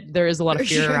is a lot of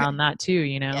fear around that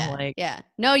too. No, I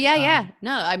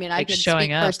mean, I could speak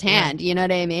firsthand. You know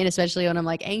what I mean? Especially when I'm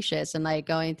like anxious and like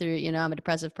going through. I'm a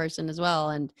depressive person as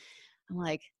well, and I'm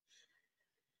like,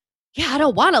 I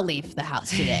don't want to leave the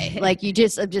house today. Like I'm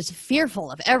just fearful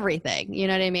of everything. You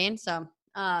know what I mean? So,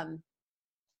 that's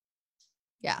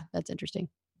interesting.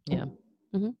 Yeah.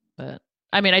 But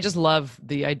I mean, I just love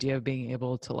the idea of being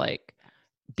able to like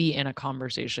be in a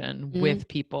conversation with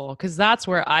people. 'Cause that's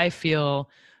where I feel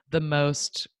the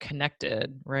most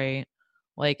connected. Right.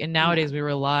 Like, and nowadays we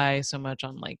rely so much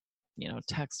on like,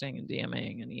 texting and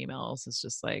DMing and emails. It's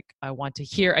just like, I want to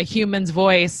hear a human's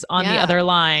voice on the other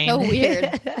line. So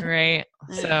weird. Right.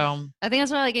 So I think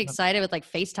that's why I get excited with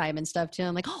like FaceTime and stuff too.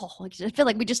 I'm like, I feel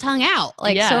like we just hung out.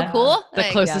 Like so cool. The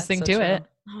closest thing to it.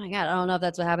 Oh my God. I don't know if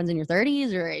that's what happens in your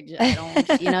 30s or I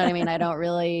don't, you know what I mean? I don't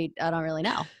really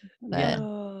know. But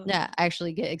I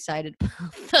actually get excited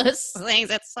about those things.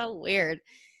 That's so weird.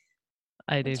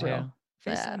 I do too.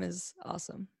 FaceTime is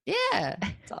awesome. Yeah.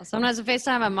 It's awesome. Sometimes I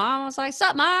FaceTime my mom. I was like,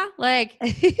 "Sup, ma?" Like,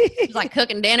 she's like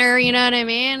cooking dinner. You know what I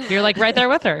mean? You're like right there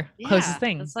with her. Yeah, Closest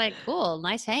thing. It's like, cool,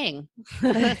 nice hang.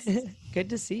 Good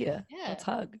to see you. Yeah. Let's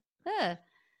hug. Yeah,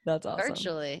 That's awesome.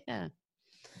 virtually. Yeah.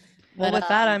 Well, But, with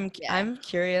that, yeah. I'm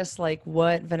curious, like,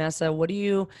 Vanessa, what are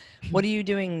you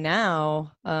doing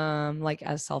now? Like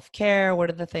as self-care, what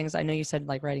are the things? I know you said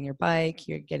like riding your bike,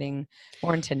 you're getting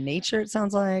more into nature, it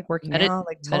sounds like, working out,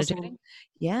 like tell us meditating?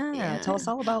 tell us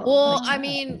all about Well, like, I that.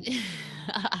 mean,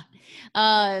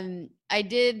 I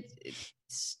did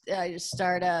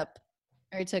start up,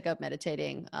 or I took up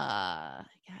meditating. God,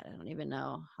 I don't even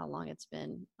know how long it's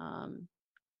been.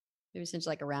 Maybe since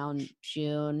like around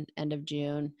June, end of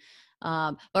June.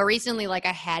 But recently, like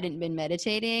I hadn't been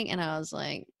meditating, and I was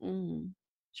like,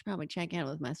 should probably check in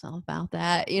with myself about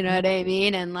that. You know what I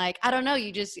mean? And like, I don't know,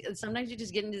 sometimes you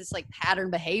just get into this like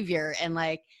pattern behavior, and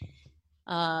like,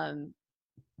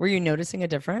 were you noticing a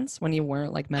difference when you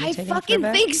weren't like meditating? I fucking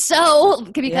think so,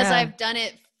 because Yeah. I've done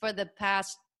it for the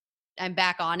past. I'm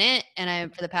back on it,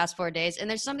 and for the past 4 days, and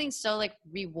there's something so like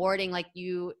rewarding, like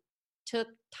you took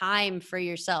time for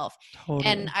yourself. Totally.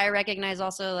 And I recognize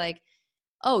also like,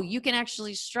 oh, you can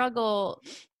actually struggle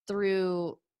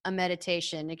through a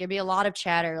meditation. It could be a lot of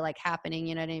chatter like happening,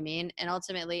 you know what I mean? And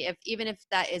ultimately, even if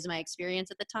that is my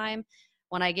experience at the time,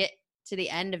 when I get to the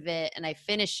end of it and I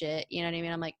finish it, you know what I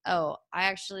mean? I'm like, oh, I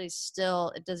actually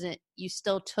you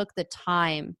still took the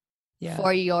time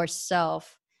for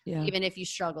yourself. Yeah. Even if you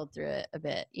struggled through it a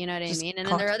bit, you know what Just I mean? And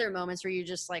then there are other moments where you're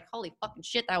just like, holy fucking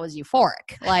shit, that was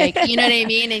euphoric. Like, you know what I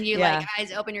mean? And you like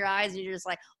open your eyes and you're just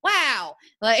like, wow.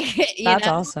 Like, that's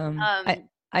awesome.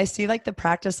 I see like the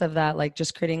practice of that, like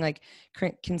just creating like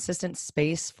consistent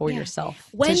space for yourself.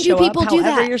 When do people do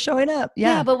that? You're showing up.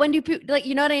 Yeah. But when do people, like,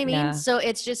 you know what I mean? Yeah. So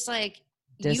it's just like,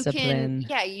 discipline.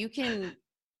 you can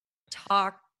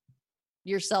talk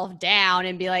yourself down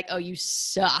and be like, oh, you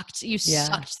sucked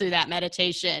through that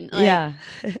meditation. Like,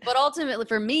 but ultimately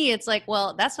for me, it's like,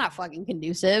 well, that's not fucking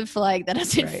conducive. Like that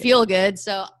doesn't feel good.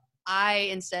 So I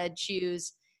instead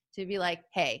choose to be like,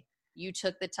 hey, you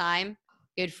took the time,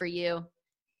 good for you.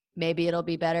 Maybe it'll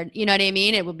be better. You know what I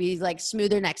mean? It will be like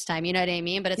smoother next time. You know what I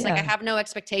mean? But it's like, I have no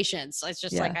expectations. It's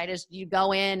just like, you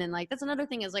go in and like, that's another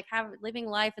thing is like living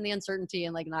life in the uncertainty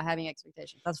and like not having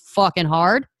expectations. That's fucking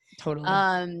hard. Totally.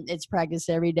 It's practiced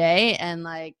every day. And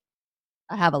like,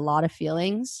 I have a lot of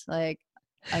feelings. Like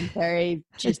I'm very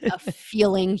just a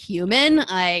feeling human.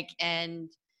 Like, and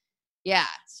yeah,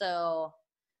 so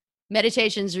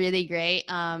meditation's really great.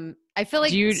 I feel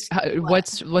like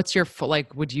what's your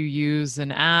like, would you use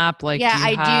an app? Like,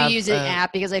 I do use an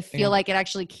app because I feel like it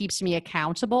actually keeps me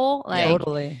accountable. Like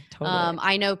totally.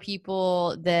 I know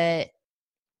people that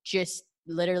just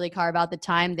literally carve out the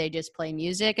time. They just play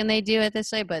music and they do it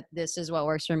this way, but this is what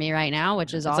works for me right now,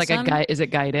 which is awesome. It's like is it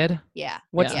guided? Yeah.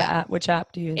 What's the app? Which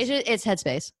app do you use? It's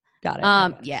Headspace. Got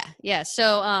it. Yeah.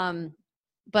 So,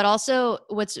 but also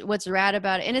what's rad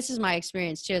about it, and this is my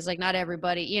experience too, is like not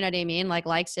everybody, you know what I mean, like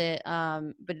likes it.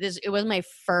 But it was my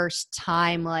first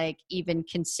time like even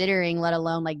considering, let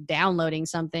alone like downloading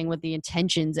something with the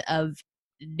intentions of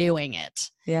doing it.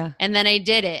 Yeah. And then I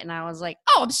did it and I was like,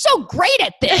 oh, I'm so great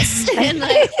at this. and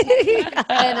like,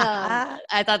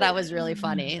 I thought that was really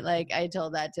funny. Like I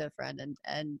told that to a friend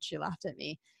and she laughed at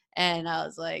me and I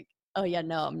was like, oh yeah,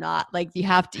 no, I'm not. Like you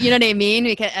have to, you know what I mean?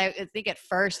 Because I think at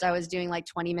first I was doing like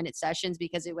 20-minute sessions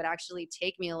because it would actually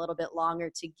take me a little bit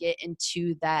longer to get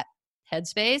into that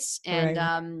headspace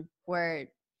and where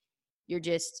you're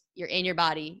in your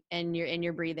body and you're in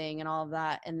your breathing and all of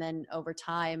that. And then over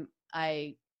time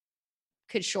I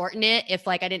could shorten it. If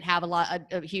like I didn't have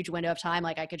a huge window of time,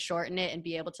 like I could shorten it and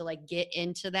be able to like get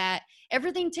into that.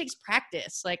 Everything takes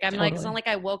practice. Like I'm like, it's not like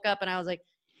I woke up and I was like,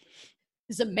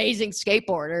 this amazing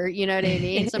skateboarder, you know what I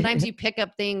mean? Sometimes you pick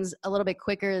up things a little bit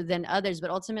quicker than others, but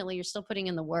ultimately you're still putting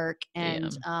in the work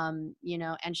and, you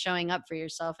know, and showing up for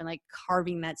yourself and like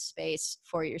carving that space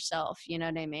for yourself, you know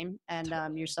what I mean?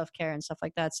 And your self-care and stuff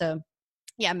like that. So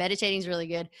yeah, meditating is really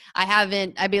good.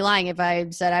 I'd be lying if I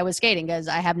said I was skating because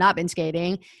I have not been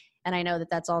skating. And I know that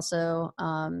that's also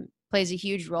plays a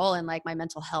huge role in like my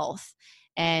mental health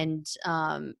and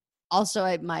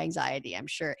also my anxiety, I'm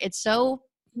sure. It's so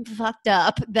fucked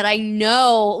up that I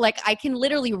know, like I can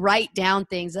literally write down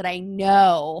things that I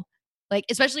know, like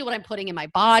especially what I'm putting in my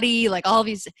body, like all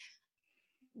these.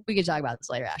 We could talk about this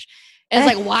later, Ash. And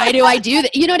it's like, why do I do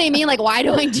that? You know what I mean? Like, why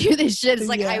do I do this shit? It's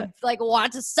like I like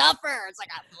want to suffer. It's like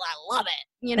I love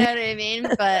it. You know what I mean?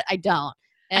 But I don't.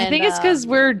 And, I think it's because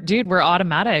we're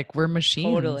automatic. We're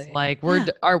machines. Totally. Like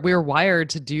we're wired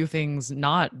to do things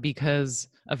not because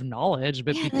of knowledge,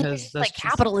 but Yeah, because it's that's like just,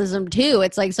 capitalism too.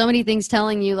 It's like so many things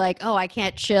telling you like, oh, I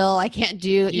can't chill, I can't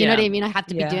do, you know what I mean? I have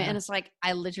to be doing, and it's like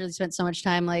I literally spent so much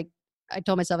time like I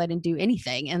told myself I didn't do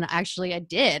anything, and actually I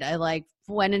did. I like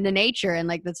went into nature, and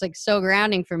like that's like so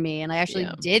grounding for me, and I actually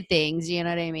did things, you know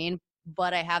what I mean?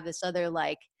 But I have this other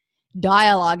like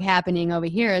dialogue happening over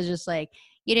here is just like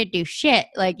you didn't do shit,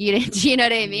 like you didn't, you know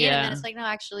what I mean? And then it's like no,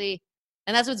 actually.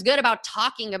 And that's what's good about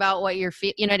talking about what you're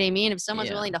you know what I mean? If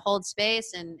someone's willing to hold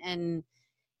space and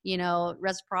you know,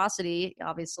 reciprocity,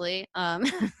 obviously,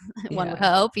 one would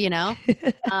hope, you know,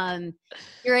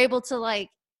 you're able to like,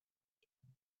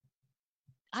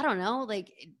 I don't know,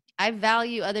 like I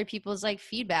value other people's like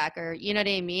feedback or, you know what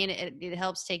I mean? It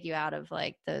helps take you out of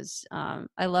like those,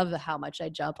 I love how much I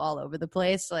jump all over the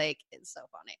place. Like it's so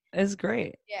funny. It's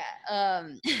great. Yeah.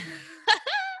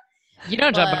 you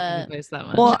don't jump over the place that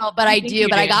much. Well, no, but I do,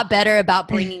 but I got better about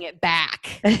bringing it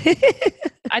back.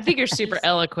 I think you're super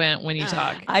eloquent when you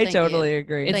talk. I totally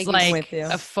agree. It's like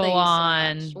a full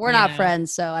on. We're not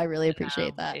friends, so I really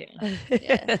appreciate that.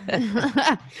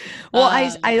 Yeah. Well,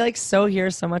 I like so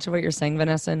hear so much of what you're saying,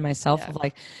 Vanessa, and myself of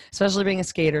like, especially being a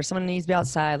skater, someone needs to be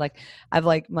outside. Like I'm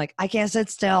like, I can't sit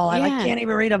still. I like can't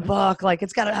even read a book. Like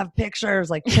it's got to have pictures.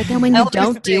 Like, but then when you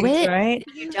don't do it, right?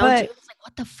 You don't do it. It's like,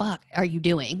 what the fuck are you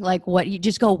doing? Like, what? You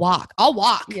just go walk. I'll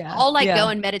walk. Yeah. I'll like go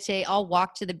and meditate. I'll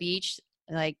walk to the beach.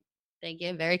 Like, thank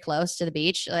you. Very close to the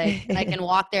beach. Like, I can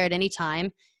walk there at any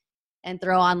time and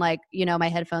throw on like, you know, my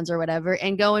headphones or whatever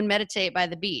and go and meditate by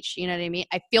the beach. You know what I mean?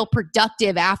 I feel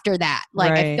productive after that.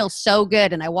 Like I feel so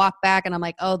good. And I walk back and I'm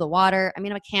like, oh, the water. I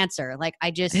mean, I'm a Cancer. Like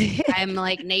I just, I'm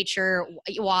like nature,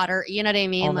 water. You know what I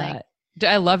mean? All like,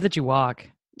 I love that you walk.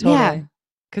 Totally. Yeah.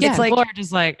 Because it's like, people are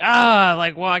just like,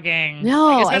 like walking.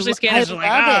 No, like, especially skaters are like,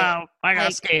 I gotta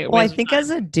like, skate. Well, I think as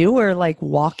a doer, like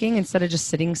walking instead of just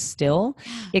sitting still,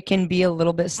 it can be a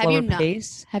little bit slower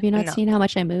pace. Have you not seen how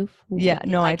much I move? Yeah,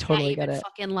 no, like, I totally get it.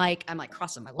 Fucking like, I'm like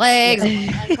crossing my legs.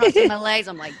 I'm crossing my legs.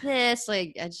 I'm like this.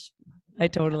 Like I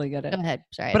totally get it. Go ahead.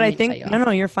 Sorry. But I think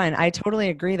no, you're fine. I totally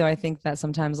agree though. I think that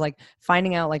sometimes like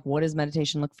finding out like what does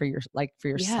meditation look for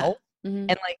yourself. Mm-hmm. And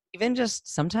like even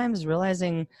just sometimes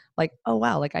realizing like, oh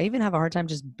wow, like I even have a hard time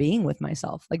just being with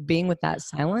myself, like being with that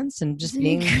silence and just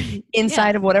being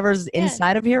inside of whatever's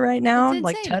inside of here right now,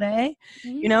 like today,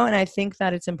 you know. And I think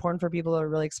that it's important for people to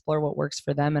really explore what works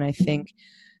for them. And I think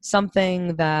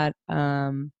something that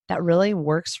that really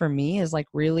works for me is like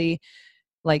really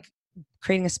like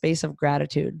creating a space of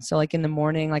gratitude. So like in the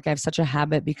morning, like I have such a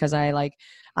habit because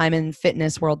I'm in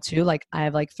fitness world too. Like I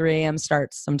have like 3 a.m.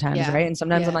 starts sometimes, right? And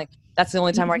sometimes I'm like, that's the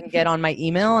only time where I can get on my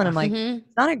email. And I'm like, it's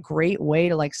not a great way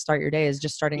to like start your day is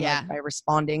just starting like, by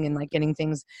responding and like getting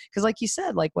things. Cause like you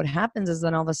said, like what happens is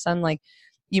then all of a sudden, like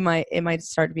it might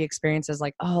start to be experiences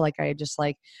like, oh, like I just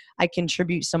like, I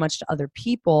contribute so much to other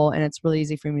people and it's really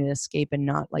easy for me to escape and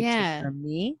not like take care of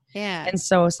me. Yeah. And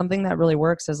so something that really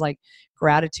works is like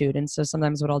gratitude. And so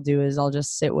sometimes what I'll do is I'll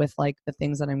just sit with like the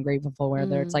things that I'm grateful for,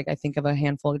 whether it's like I think of a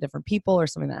handful of different people or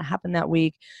something that happened that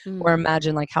week, or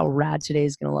imagine like how rad today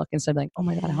is going to look instead of like, oh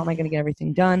my God, how am I going to get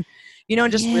everything done? You know,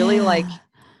 and just really like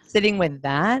sitting with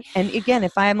that. And again,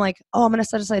 if I'm like, oh, I'm going to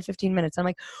set aside 15 minutes. I'm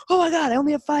like, oh my God, I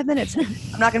only have 5 minutes.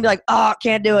 I'm not going to be like, oh,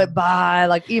 can't do it. Bye.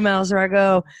 Like emails where I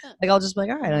go. Like, I'll just be like,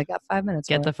 all right, I got 5 minutes.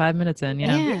 Get the 5 minutes in.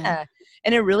 Yeah.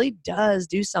 And it really does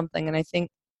do something. And I think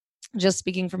just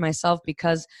speaking for myself,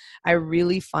 because I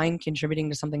really find contributing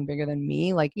to something bigger than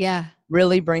me, like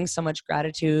really brings so much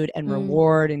gratitude and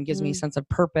reward and gives me a sense of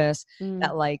purpose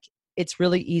that like, it's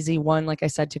really easy one, like I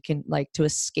said, to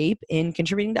escape in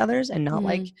contributing to others and not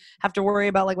like have to worry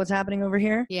about like what's happening over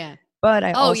here. Yeah. But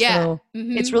I also,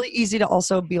 it's really easy to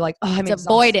also be like, oh, I'm exhausted.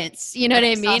 Avoidance. You know what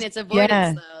I mean? It's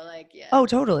avoidance though. Like, oh,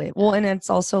 totally. Well, and it's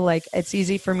also like, it's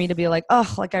easy for me to be like,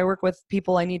 oh, like I work with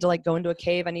people. I need to like go into a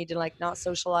cave. I need to like not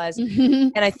socialize.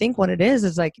 And I think what it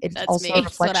is like, it's also a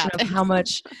reflection of how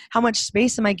much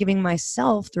space am I giving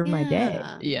myself through my day.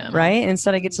 Yeah. Right. And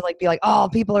instead I get to like, be like, oh,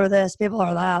 people are this, people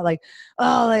are that. Like,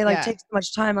 oh, they like take so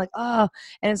much time. Like, oh,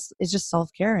 and it's just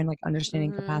self-care and like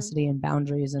understanding capacity and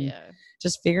boundaries and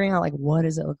just figuring out like, what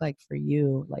does it look like for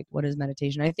you? Like, what is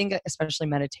meditation? I think especially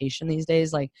meditation these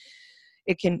days, like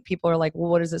people are like,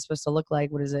 well, what is it supposed to look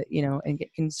like? What is it, you know, and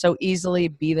it can so easily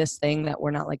be this thing that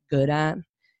we're not like good at,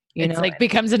 it's like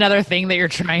becomes another thing that you're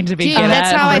trying to be good at.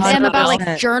 That's how I am about like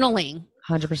journaling.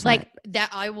 100%. Like that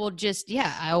I will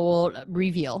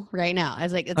reveal right now. I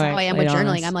was like, that's how I am with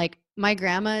journaling. I'm like, my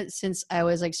grandma, since I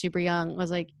was like super young,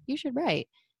 was like, you should write.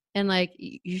 And like,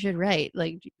 you should write.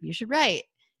 Like, you should write.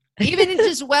 Even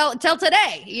just till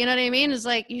today, you know what I mean? It's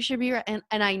like, you should be right.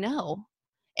 And I know.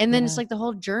 And then it's like the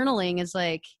whole journaling is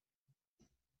like,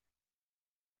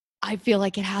 I feel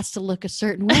like it has to look a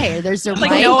certain way. Or there's a Like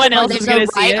right, no one or else there's is a gonna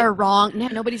see right it. or wrong. No,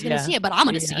 nobody's gonna Yeah. see it, but I'm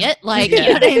gonna see it. Like, Yeah. you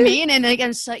know what I mean? And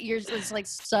again, so yours is like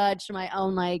such my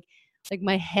own like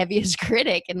my heaviest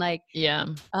critic, and like Yeah.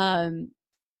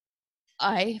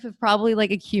 I have probably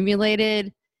like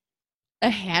accumulated a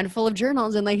handful of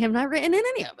journals and like have not written in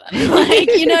any of them. Like,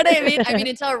 you know what I mean? I mean,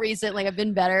 until recent, like I've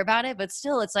been better about it, but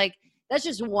still, it's like that's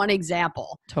just one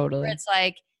example Totally. where it's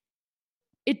like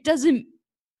it doesn't.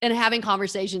 And having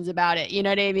conversations about it, you know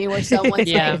what I mean? Where someone's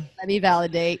Yeah. like, let me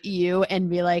validate you and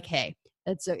be like, hey,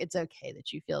 it's okay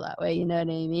that you feel that way. You know what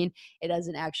I mean? It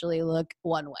doesn't actually look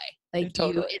one way. Like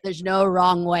Totally. there's no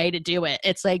wrong way to do it.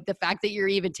 It's like the fact that you're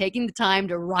even taking the time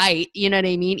to write, you know what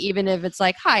I mean? Even if it's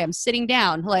like, hi, I'm sitting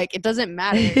down. Like it doesn't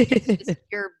matter. It's just,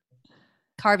 you're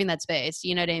carving that space.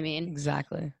 You know what I mean?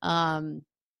 Exactly.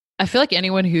 I feel like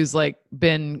anyone who's like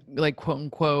been like quote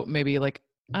unquote maybe like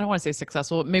I don't want to say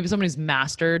successful, maybe someone who's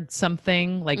mastered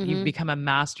something, like you've become a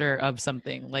master of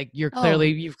something. Like you've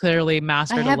clearly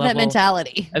mastered I a have that level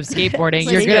mentality of skateboarding.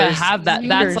 Like You're gonna years. have that. Years.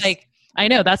 That's like I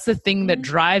know that's the thing that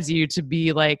drives you to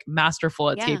be like masterful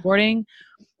at Yeah. skateboarding.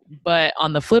 But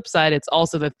on the flip side, it's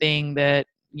also the thing that,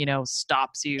 you know,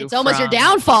 stops you. It's almost your from-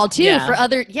 downfall too Yeah. for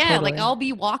other Totally. like I'll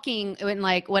be walking and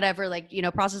like whatever, like, you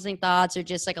know, processing thoughts or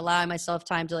just like allowing myself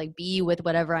time to like be with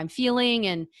whatever I'm feeling.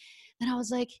 And then I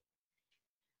was like,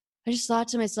 I just thought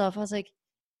to myself, I was like,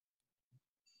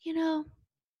 you know,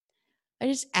 I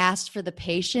just asked for the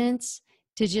patience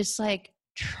to just like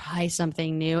try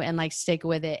something new and like stick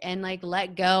with it and like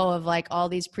let go of like all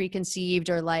these preconceived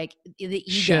or like the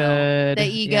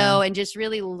ego and just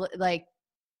really like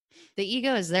the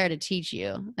ego is there to teach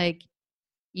you. Like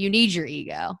you need your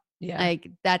ego. Yeah. Like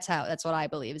that's what I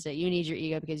believe is that you need your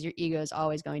ego because your ego is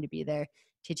always going to be there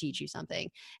to teach you something.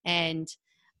 And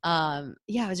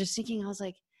yeah, I was just thinking, I was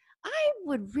like, I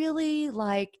would really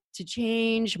like to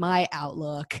change my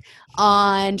outlook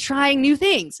on trying new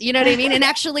things, you know what I mean? And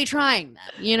actually trying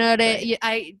them, you know what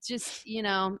I just, you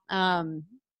know,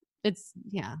 it's,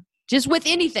 yeah, just with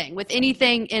anything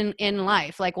in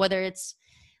life, like whether it's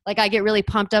like, I get really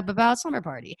pumped up about summer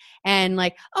party and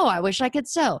like, oh, I wish I could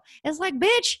sew. It's like,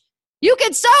 bitch, you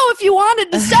could sew if you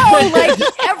wanted to sew. Like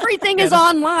everything is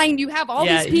online. You have all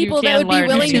these people that would be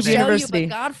willing to show University. you,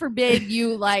 but God forbid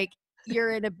you like,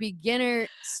 you're in a beginner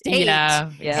state. Yeah.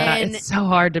 And it's so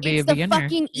hard to be a beginner. It's the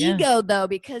fucking ego though,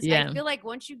 because Yeah. I feel like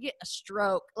once you get a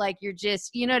stroke, like you're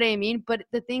just, you know what I mean? But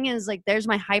the thing is like, there's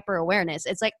my hyper awareness.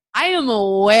 It's like, I am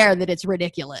aware that it's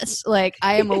ridiculous. Like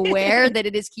I am aware that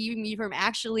it is keeping me from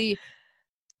actually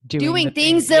doing the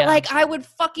things thing, that like I would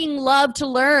fucking love to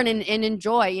learn and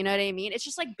enjoy. You know what I mean? It's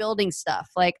just like building stuff.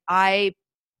 Like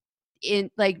in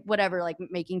like whatever, like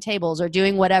making tables or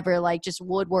doing whatever, like just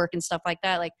woodwork and stuff like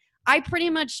that. Like I pretty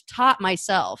much taught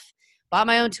myself, bought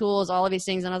my own tools, all of these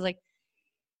things. And I was like,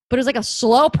 but it was like a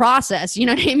slow process. You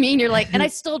know what I mean? You're like, and I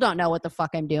still don't know what the fuck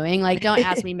I'm doing. Like, don't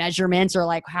ask me measurements or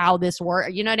like how this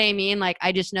works. You know what I mean? Like,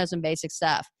 I just know some basic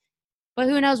stuff, but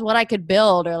who knows what I could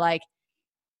build or like,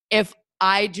 if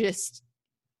I just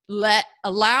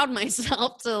allowed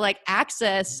myself to like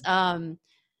access,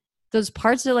 those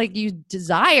parts that like you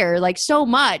desire like so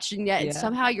much. And yet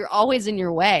somehow you're always in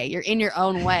your way. You're in your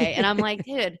own way. And I'm like,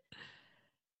 dude,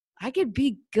 I could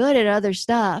be good at other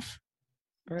stuff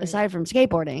aside from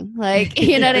skateboarding. Like,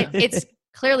 you know, it's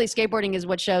clearly skateboarding is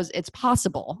what shows it's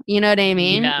possible. You know what I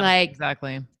mean? Yeah, like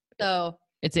exactly. So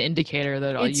it's an indicator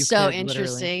that all it's you so could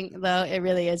interesting though. It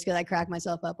really is because I crack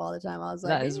myself up all the time. I was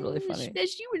like, That is really funny.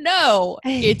 As you know,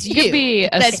 it's You could be a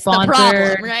That's sponsored the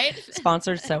problem, right?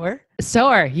 Sponsored sewer.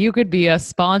 sewer. You could be a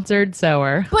sponsored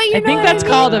sewer. But you I know think what that's I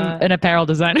called mean? an apparel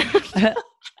designer.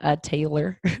 A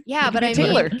tailor. Yeah, but I mean,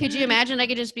 Taylor. could you imagine? I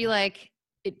could just be like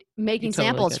making You totally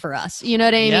samples could. for us. You know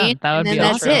what I Yeah, mean? that would and then be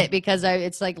that's awesome. it because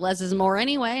it's like less is more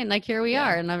anyway. And like here we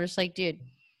are, and I'm just like, dude,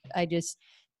 I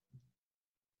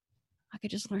could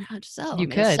just learn how to sew. You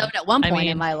I could. sewed at one I point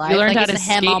mean, in my you life. learned I how used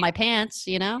to hem all skate. my pants.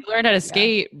 You know, You learned how to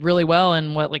skate really well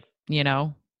in what, like, you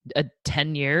know,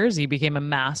 10 years. You became a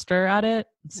master at it.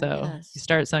 So Yes. you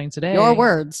start sewing today. your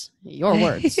words.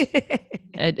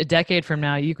 A decade from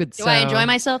now, you could Do sew. I enjoy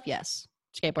myself? Yes.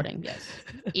 Skateboarding, yes.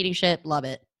 Eating shit, love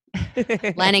it.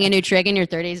 Landing a new trick in your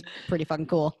 30s, pretty fucking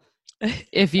cool.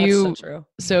 If you That's so true.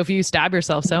 so if you stab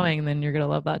yourself sewing, then you're gonna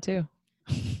love that too.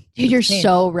 Dude, you're Pain.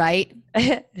 so right.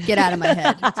 Get out of my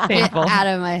head. Get painful. out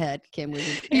of my head, Kim.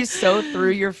 You sew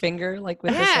through your finger like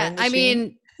with the Yeah, sewing I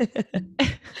machine?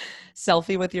 mean,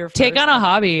 Selfie with your Take first on a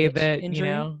hobby itch that injury.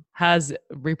 you know has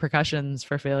repercussions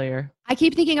for failure. I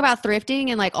keep thinking about thrifting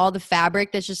and like all the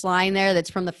fabric that's just lying there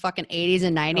that's from the fucking 80s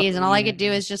and 90s. And all I could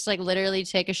do is just like literally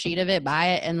take a sheet of it, buy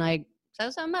it, and like sew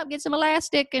something up, get some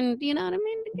elastic, and you know what I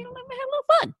mean? Have a little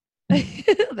fun.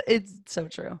 It's so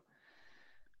true.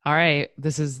 All right.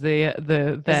 This is Is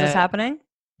this happening?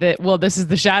 This is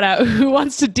the shout out. Who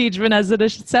wants to teach Vanessa to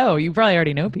sew? You probably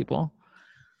already know people.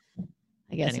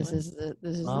 I guess Anyway. this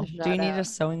is Well, the Do you need shout-out. a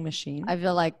sewing machine? I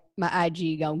feel like my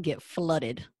IG gonna get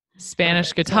flooded.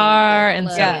 Spanish guitar and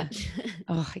Yeah. Flooded.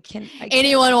 Oh, I can't.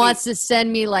 Anyone wants to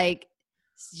send me like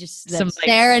just them Some, like-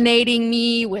 serenading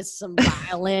me with some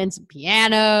violins and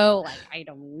piano, like I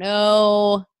don't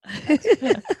know.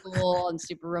 Cool and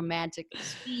super romantic and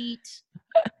sweet.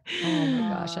 Oh my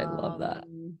gosh, I love that.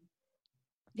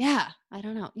 Yeah, I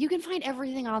don't know. You can find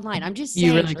everything online. I'm just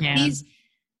You saying really can. these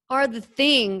are the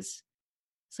things.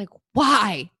 It's like,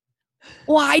 why?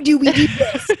 Why do we do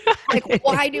this? Like,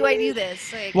 why do I do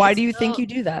this? Like, Why it's do you think so- you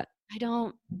do that? I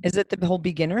don't. Is it the whole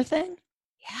beginner thing?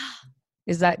 Yeah.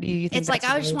 Is that, do you think It's like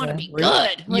that's I just really want to the be root?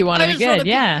 good. You wanna I be just wanna good,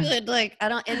 yeah. good. Like I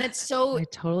don't, and it's so I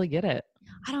totally get it.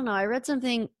 I don't know. I read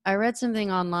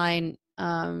something online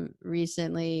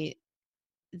recently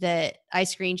that I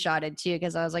screenshotted too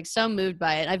because I was like so moved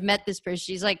by it. I've met this person.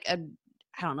 She's like a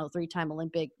I don't know 3-time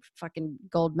Olympic fucking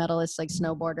gold medalist, like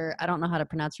snowboarder. I don't know how to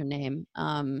pronounce her name.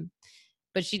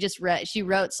 But she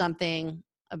wrote something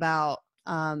about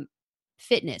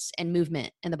fitness and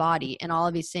movement and the body and all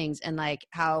of these things and like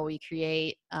how we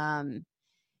create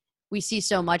we see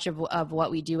so much of what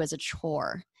we do as a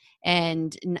chore.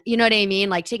 And you know what I mean?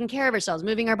 Like taking care of ourselves,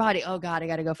 moving our body. Oh God, I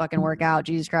got to go fucking work out.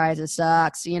 Jesus Christ, it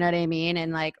sucks. You know what I mean?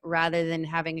 And like, rather than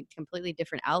having a completely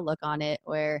different outlook on it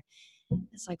where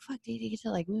it's like, fuck, dude, you get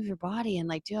to like move your body and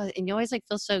like do it. And you always like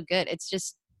feel so good. It's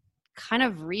just kind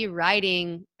of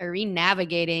rewriting or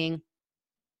re-navigating.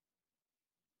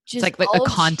 It's like a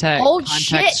context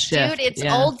shit, shift. dude. It's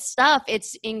Yeah. old stuff.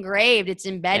 It's engraved. It's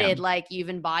embedded. Yeah. Like you've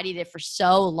embodied it for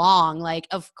so long. Like,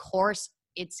 of course,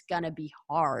 it's gonna be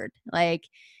hard. Like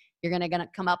you're gonna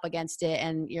come up against it,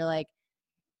 and you're like,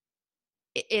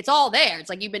 it's all there. It's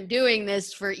like you've been doing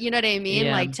this for, you know what I mean?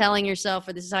 Yeah. Like telling yourself,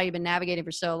 this is how you've been navigating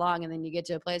for so long, and then you get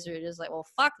to a place where you're just like, well,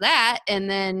 fuck that, and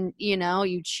then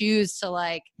you choose to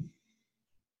like.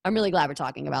 I'm really glad we're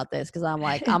talking about this because I'm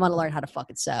like, I'm gonna learn how to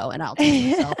fucking sew, and I'll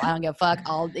teach myself. I don't give a fuck.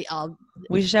 I'll.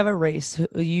 We should have a race. I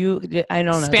don't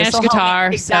know. Spanish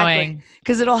guitar, sewing.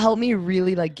 Because it'll help me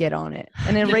really like get on it.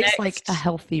 And a The race, next- like a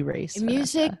healthy race.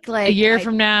 Music, Vanessa. like A year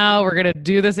from now, we're gonna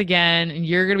do this again, and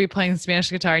you're gonna be playing the Spanish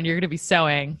guitar, and you're gonna be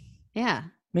sewing. yeah.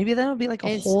 Maybe that'll be like a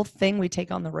It's- whole thing we take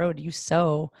on the road. You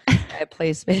sew, I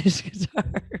play Spanish guitar.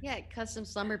 Yeah, custom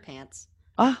slumber pants,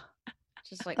 Ah,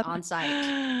 just like on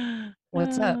site.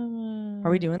 What's up? Are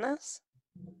we doing this?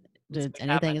 Dude, make anything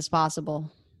happen. is possible.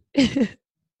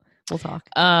 We'll talk.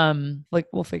 Um, Like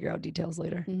we'll figure out details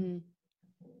later. Mm-hmm.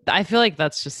 I feel like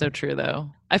that's just so true, though.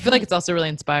 I feel like it's also really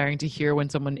inspiring to hear when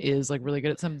someone is like really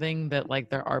good at something that like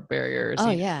there are barriers.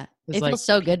 Oh you know? yeah, It's it like feels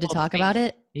so good to people talk think- about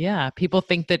it. Yeah, people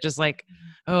think that just like,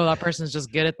 oh, that person's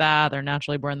just good at that. They're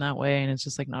naturally born that way, and it's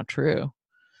just like not true.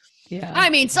 Yeah. I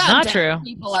mean, sometimes true.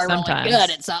 people are Sometimes. really good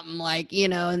at something, like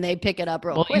and they pick it up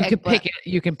real Well, quick. you can but pick it.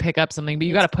 You can pick up something, but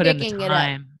you It's got to put in the picking it up.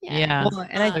 time. Yeah. Yeah, Well,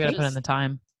 and I you got to think put in the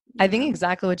time. I think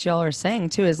exactly what y'all are saying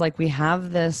too is like we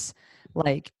have this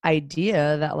like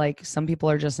idea that like some people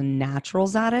are just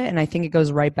naturals at it, and I think it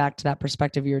goes right back to that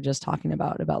perspective you were just talking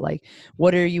about like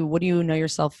what do you know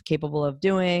yourself capable of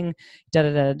doing, da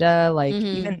da da da, like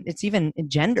Mhm. it's even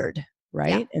gendered,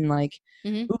 right? And like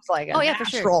Mhm. who's like a Oh, yeah, for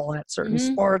sure. natural at certain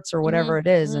Mhm. sports or whatever it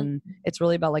is, Mhm. and it's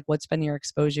really about like what's been your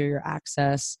exposure, your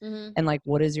access, Mhm. and like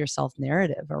what is your self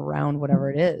narrative around whatever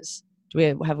it is. Do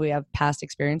we have past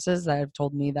experiences that have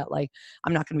told me that like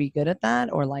I'm not going to be good at that,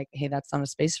 or like hey, that's not a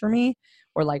space for me,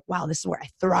 or like wow, this is where I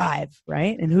thrive,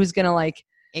 right? And who's going to like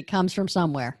It comes from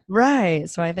somewhere. right?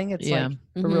 So I think it's Yeah. like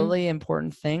a Mhm. really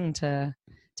important thing to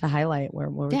highlight where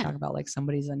we Yeah. talk about like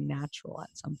somebody's a natural at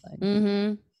something.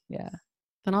 Mm-hmm. Yeah.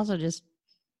 And also just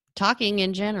talking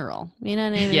in general. You know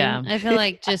what I mean? Yeah. I feel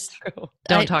like just True.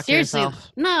 Don't talk to seriously, yourself.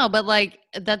 No, but like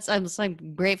I'm just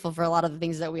like grateful for a lot of the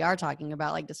things that we are talking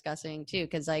about, like discussing too,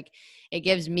 because like it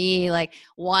gives me like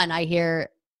one, I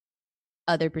hear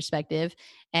other perspective,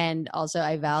 and also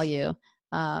I value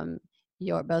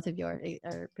both of your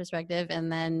perspective,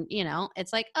 and then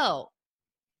it's like, oh,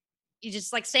 you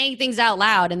just like saying things out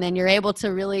loud, and then you're able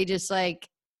to really just like,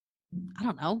 I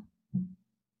don't know,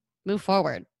 move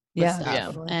forward with Yeah.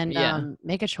 stuff Yeah. and Yeah.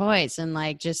 make a choice, and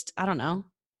like just I don't know.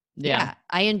 Yeah.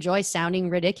 I enjoy sounding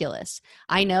ridiculous.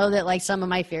 I know that like some of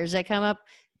my fears that come up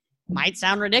might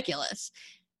sound ridiculous,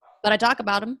 but I talk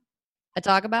about them.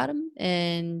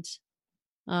 And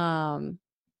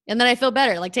And then I feel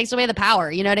better. Like takes away the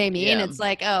power. You know what I mean? Yeah. It's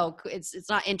like, oh, it's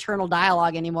not internal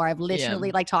dialogue anymore. I've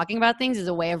literally like talking about things is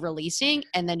a way of releasing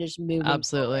and then just moving.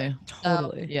 Absolutely.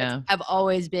 Totally. Yeah. I've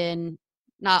always been,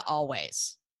 not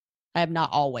always. I have not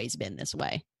always been this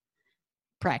way.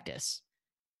 Practice.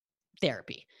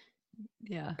 Therapy.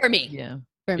 Yeah. For me. Yeah.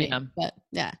 For me. Yeah. But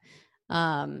yeah.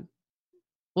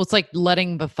 Well, it's like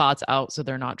letting the thoughts out so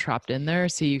they're not trapped in there.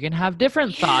 So you can have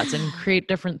different thoughts and create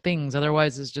different things.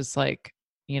 Otherwise, it's just like,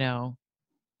 well,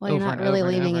 over you're not and really over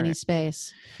and leaving over. any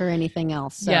space for anything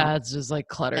else. So. Yeah, it's just like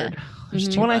cluttered. There's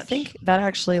Mhm. too Well, I much. think that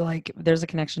actually like there's a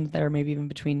connection there, maybe even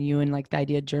between you and like the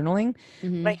idea of journaling.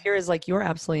 Mhm. What I hear is like you're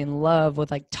absolutely in love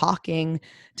with like talking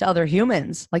to other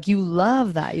humans. Like you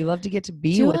love that. You love to get to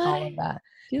be Do with all I? of that.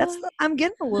 Do That's I? I'm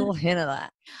getting a little hint of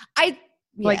that.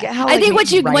 Like how, I like, think maybe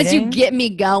once you writing- get me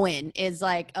going is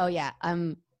like, oh yeah,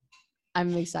 I'm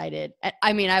excited.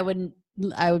 I mean, I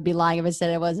would be lying if I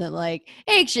said I wasn't like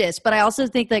anxious, but I also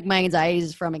think like my anxiety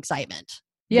is from excitement.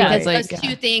 Yeah, Right. it's like Those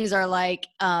two things are like,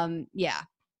 yeah.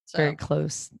 So, very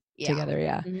close yeah. together.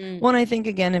 Yeah. Mhm. Well, and I think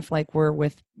again, if like we're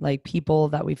with like people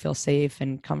that we feel safe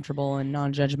and comfortable and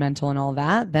non-judgmental and all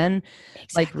that, then like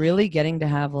Exactly. really getting to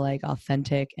have like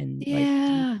authentic and like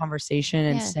Yeah. deep conversation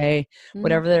and Yeah. say Mhm.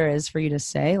 whatever there is for you to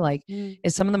say, like Mhm.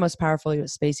 is some of the most powerful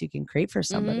space you can create for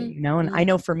somebody, Mhm. you know? And I Mhm.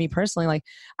 know for me personally, like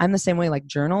I'm the same way, like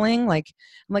journaling, like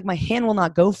I'm like my hand will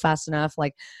not go fast enough.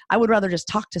 Like I would rather just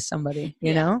talk to somebody,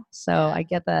 you Yeah. know? So Yeah. I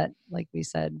get that, like we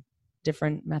said,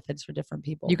 different methods for different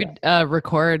people. you could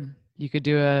record. You could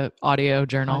do a audio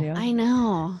journal. Audio. I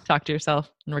know. Talk to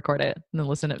yourself and record it, and then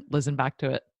listen back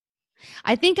to it.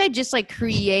 I think I just like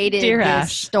created Dear this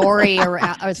Ash. story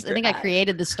around. I Dear think I Ash.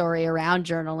 created the story around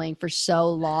journaling for so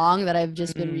long that I've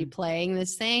just been Mm. replaying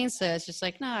this thing. So it's just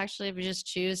like, no, actually, if we just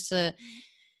choose to,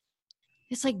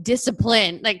 it's like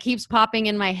discipline that keeps popping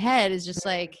in my head is just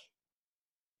like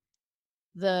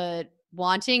the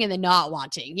wanting and the not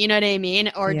wanting. You know what I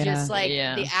mean? Or Yeah. just like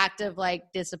Yeah. the act of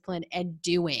like discipline and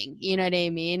doing. You know what I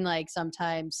mean? Like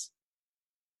sometimes.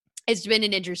 It's been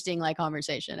an interesting like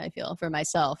conversation, I feel, for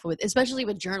myself with especially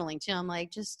with journaling too. I'm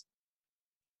like, just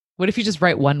What if you just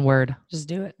write one word? Just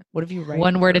do it. What if you write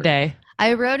One word a day.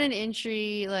 I wrote an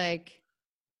entry like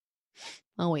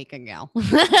a week ago.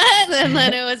 And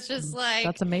then it was just like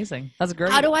That's amazing. That's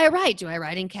great. how do I write? Do I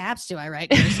write in caps? Do I write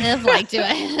cursive? Like do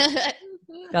I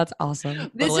That's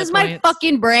awesome. This Bullet is my points.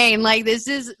 fucking brain. Like this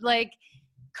is like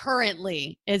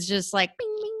currently it's just like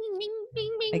bing bing bing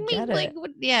bing bing I bing. get Like it.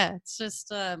 what, yeah, it's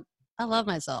just I love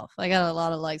myself. I got a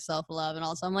lot of like self-love and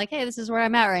also I'm like, hey, this is where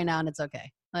I'm at right now and it's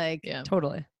okay. Like Yeah.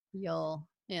 Totally. you'll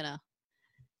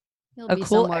you'll A be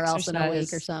cool somewhere else in a week or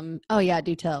exercise. something. Oh yeah,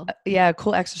 do tell. Yeah, a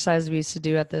cool exercise we used to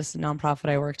do at this nonprofit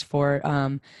I worked for.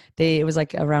 It was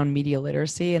like around media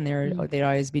literacy, and they'd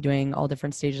always be doing all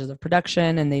different stages of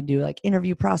production, and they do like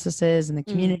interview processes in the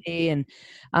community.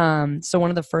 And so one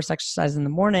of the first exercises in the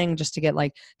morning, just to get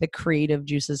like the creative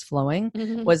juices flowing,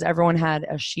 was everyone had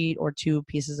a sheet or two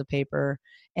pieces of paper,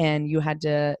 and you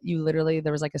literally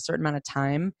there was like a certain amount of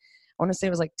time. I want to say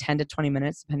it was like 10 to 20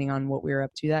 minutes, depending on what we were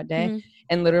up to that day. Mhm.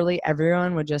 And literally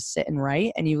everyone would just sit and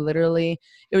write. And it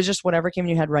was just whatever came in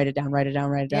your head, write it down, write it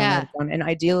down, write it down, write it down. And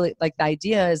ideally, like the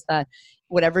idea is that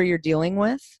whatever you're dealing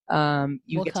with,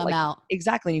 you will get to come like, out.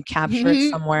 exactly. You capture it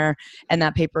somewhere, and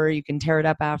that paper, you can tear it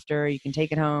up after, you can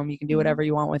take it home, you can do whatever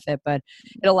you want with it. But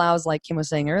it allows, like Kim was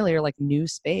saying earlier, like new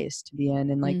space to be in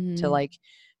and like to like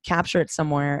capture it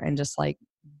somewhere and just like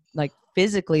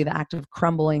physically the act of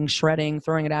crumbling, shredding,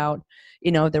 throwing it out,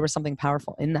 there was something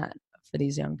powerful in that for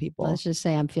these young people. Let's just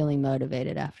say I'm feeling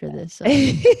motivated after this.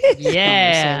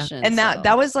 Yeah. conversation, And so.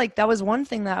 that was one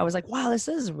thing that I was like, wow, this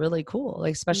is really cool.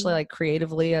 Like, especially like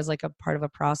creatively as like a part of a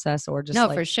process or just no,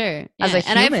 like, for sure. as Yeah. a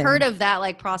And I've human. heard of that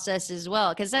like process as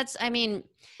well. Cause that's, I mean,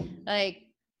 like,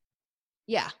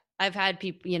 yeah, I've had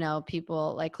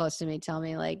people like close to me tell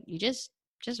me like, you just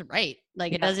write.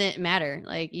 Like, it Yeah. doesn't matter.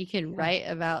 Like you can write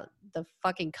about the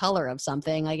fucking color of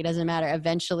something. Like, it doesn't matter.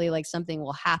 Eventually, like something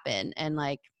will happen. And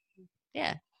like,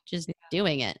 yeah, just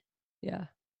doing it. Yeah.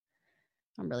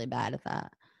 I'm really bad at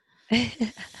that.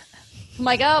 I'm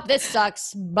like, oh, this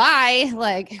sucks. Bye.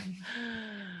 Like,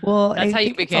 Well, That's I how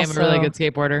you think it's became a really also- good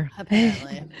skateboarder.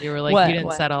 apparently. You were like, What? you didn't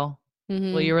What? settle.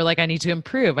 Mhm. Well, you were like, I need to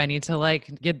improve. I need to like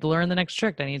learn the next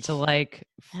trick. I need to like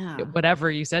Yeah.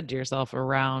 whatever you said to yourself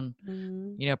around,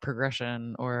 Mhm.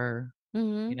 progression or,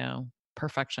 Mhm.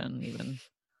 perfection even.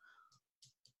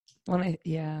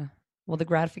 Well, the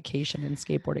gratification in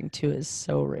skateboarding too is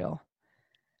so real,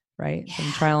 right? From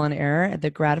trial and error, the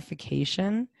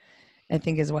gratification, I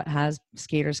think, is what has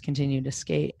skaters continue to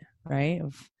skate, right?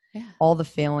 Of all the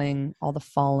failing, all the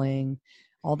falling,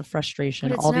 all the frustration,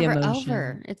 But it's all the never emotion.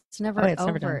 over. It's never Oh, it's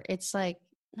never over. done. It's like,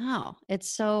 no, it's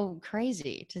so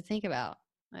crazy to think about.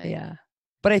 Like, Yeah.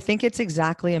 But I think it's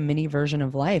exactly a mini version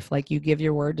of life. Like you give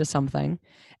your word to something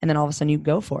and then all of a sudden you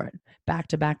go for it back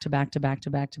to back to back to back to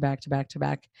back to back to back to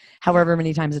back, however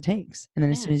many times it takes. And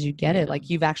then as Yeah. soon as you get it, Yeah. like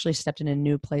you've actually stepped in a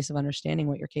new place of understanding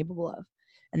what you're capable of.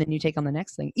 And then you take on the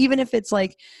next thing. Even if it's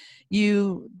like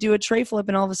you do a tray flip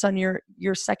and all of a sudden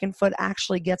your second foot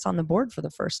actually gets on the board for the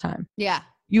first time. Yeah.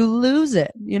 You lose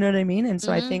it. You know what I mean? And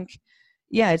so I Mhm. think,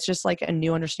 yeah, it's just like a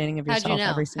new understanding of How'd yourself you know?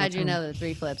 every single How'd you time. know the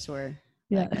 3 flips were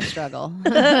Yeah. like a struggle?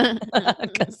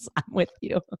 Because I'm with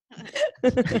you.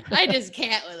 I just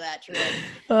can't with that trick.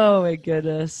 Oh my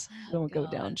goodness. Don't go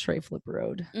God. down Tray Flip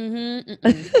Road.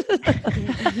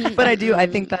 Mm-hmm, But I do. I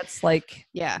think that's like,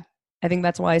 yeah. I think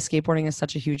that's why skateboarding is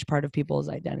such a huge part of people's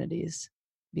identities.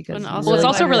 Because And you also, Well, it's really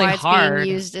also gotta- really why it's hard.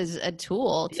 being used as a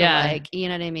tool to Yeah. like, you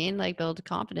know what I mean? Like build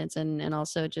confidence and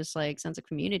also just like sense of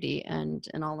community and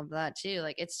all of that too.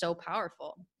 Like it's so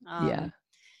powerful. Yeah.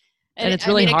 And it's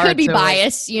really I mean, it hard could be to, like-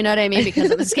 biased, you know what I mean? Because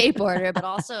I'm a skateboarder, but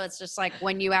also it's just like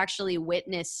when you actually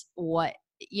witness what,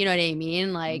 you know what I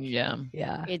mean? Like yeah.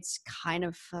 Yeah. it's kind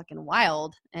of fucking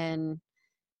wild. And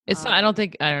It's not, I don't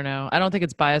think, I don't know. I don't think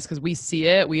it's biased because we see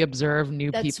it. We observe new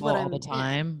That's people what all the I'm- yeah.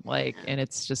 time. Like, Yeah. and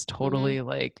it's just totally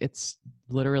like, it's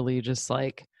literally just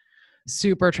like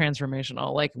super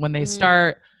transformational. Like when they Mhm.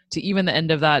 start to even the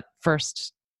end of that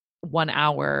first 1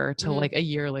 hour to Mhm. like a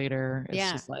year later, it's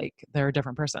Yeah. just like they're a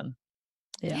different person.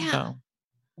 Yeah. Yeah. So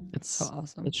it's, So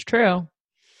awesome. it's true.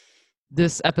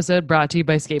 This episode brought to you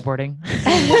by skateboarding.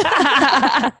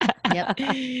 Yep.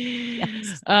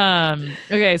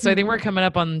 Okay, so I think we're coming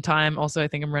up on time. Also, I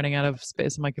think I'm running out of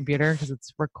space on my computer because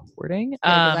it's recording.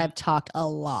 Because I've talked a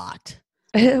lot.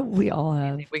 We all I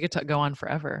have. think we could go on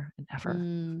forever and ever.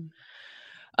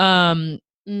 Mm.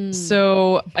 Mm.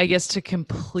 So I guess to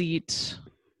complete,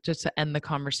 just to end the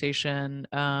conversation,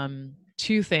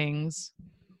 2 things.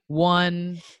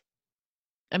 One,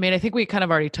 I mean, I think we kind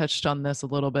of already touched on this a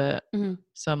little bit. Mhm.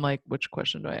 So I'm like, which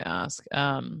question do I ask?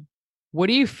 What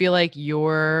do you feel like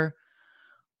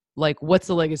what's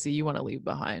the legacy you want to leave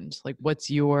behind? Like, what's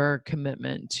your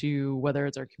commitment to whether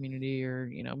it's our community or,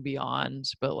 beyond,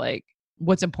 but like,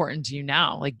 what's important to you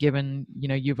now? Like, given,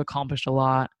 you've accomplished a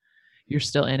lot, you're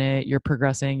still in it, you're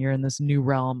progressing, you're in this new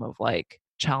realm of like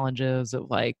challenges of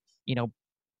like,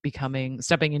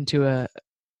 stepping into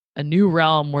a new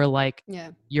realm where like Yeah.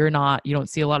 you don't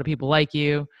see a lot of people like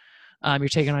you. You're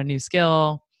taking on a new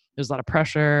skill. There's a lot of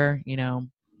pressure,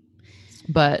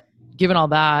 but given all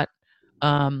that,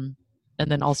 and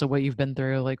then also what you've been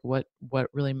through, like what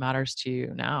really matters to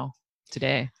you now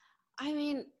today? I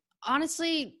mean,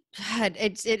 honestly, God,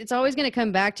 it's always going to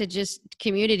come back to just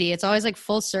community. It's always like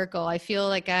full circle. I feel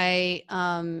like I've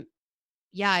kind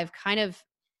of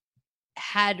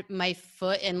had my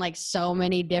foot in like so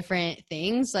many different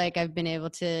things. Like I've been able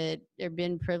to, or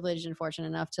been privileged and fortunate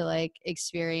enough to like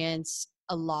experience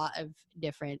a lot of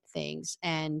different things.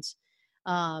 And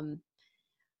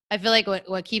I feel like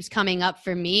what keeps coming up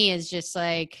for me is just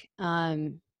like, I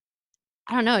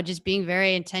don't know, just being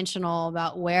very intentional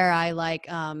about where I like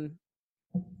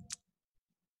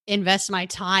invest my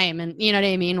time and, you know what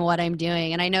I mean, what I'm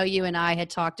doing. And I know you and I had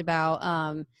talked about,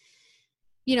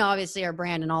 obviously our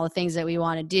brand and all the things that we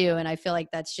want to do. And I feel like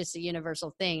that's just a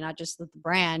universal thing, not just with the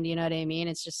brand, you know what I mean?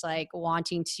 It's just like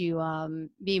wanting to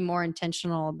be more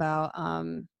intentional about,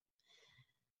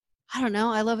 I don't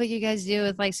know. I love what you guys do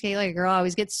with like Skate Like a Girl. I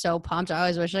always get so pumped. I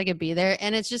always wish I could be there.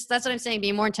 And it's just, that's what I'm saying,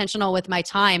 being more intentional with my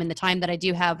time and the time that I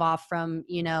do have off from,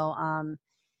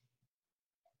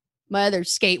 my other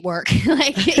skate work,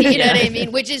 like, you know what I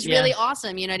mean? Which is really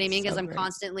awesome. You know what I mean? Because I'm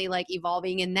constantly like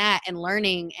evolving in that and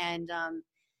learning and,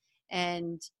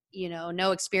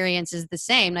 no experience is the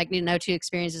same. Like, no 2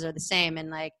 experiences are the same. And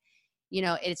like,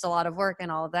 it's a lot of work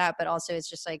and all of that, but also it's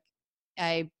just like,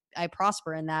 I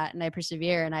prosper in that and I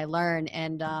persevere and I learn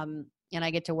and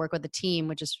I get to work with a team,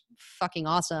 which is fucking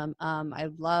awesome. I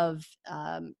love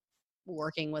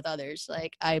working with others.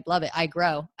 Like I love it. I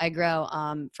grow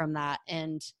from that.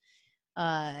 And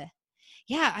I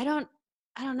don't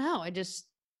know. I just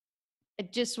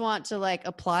want to like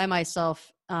apply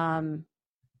myself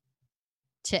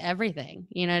to everything.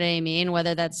 You know what I mean?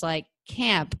 Whether that's like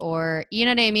camp or, you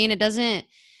know what I mean? It doesn't,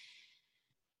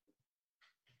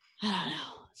 I don't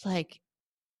know. It's like,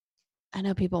 I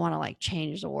know people want to like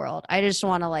change the world. I just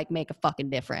want to like make a fucking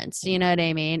difference. You know what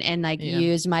I mean? And like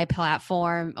use my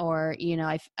platform or,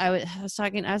 I was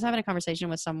having a conversation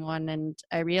with someone and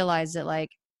I realized that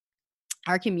like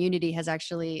our community has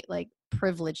actually like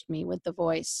privileged me with the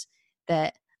voice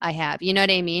that I have. You know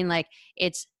what I mean? Like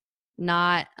it's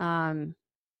not,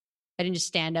 I didn't just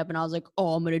stand up and I was like,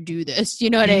 oh, I'm going to do this.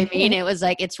 You know what I mean? It was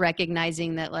like, it's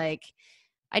recognizing that like,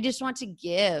 I just want to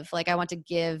give, like, I want to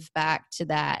give back to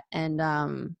that. And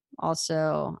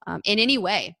also in any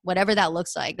way, whatever that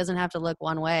looks like, doesn't have to look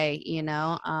one way, you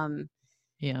know?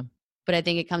 Yeah. But I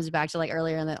think it comes back to like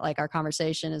earlier in the, like our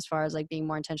conversation, as far as like being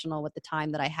more intentional with the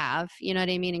time that I have, you know what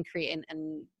I mean? And creating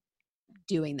and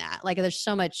doing that. Like there's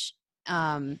so much,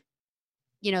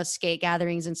 you know, skate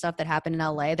gatherings and stuff that happen in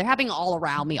LA. They're happening all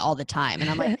around me all the time. And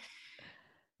I'm like,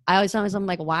 I always tell myself, I'm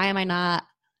like, why am I not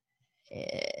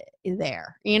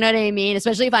there? You know what I mean?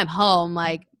 Especially if I'm home,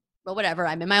 like, but whatever.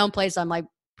 I'm in my own place. I'm like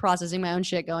processing my own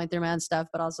shit, going through my own stuff,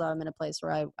 but also I'm in a place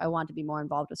where I want to be more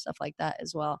involved with stuff like that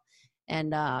as well.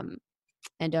 And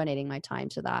donating my time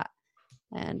to that.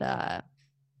 And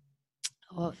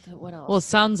what else? Well, it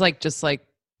sounds like just like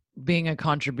being a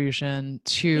contribution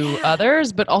to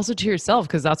others, but also to yourself,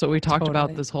 because that's what we talked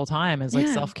about this whole time is like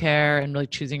self-care and really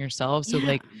choosing yourself. So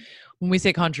like when we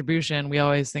say contribution, we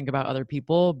always think about other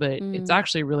people, but it's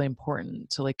actually really important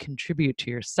to like contribute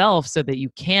to yourself so that you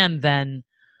can then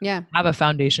have a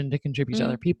foundation to contribute to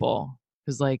other people.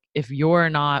 Because like if you're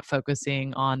not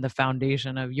focusing on the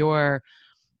foundation of your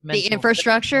the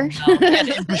infrastructure,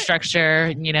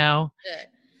 you know,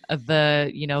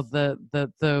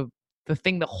 the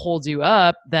thing that holds you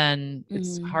up, then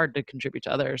it's hard to contribute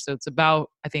to others. So it's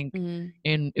about, I think,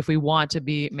 if we want to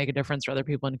make a difference for other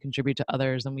people and contribute to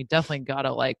others, then we definitely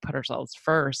gotta like put ourselves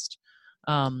first.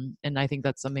 And I think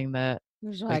that's something that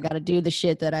I gotta do the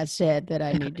shit that I said that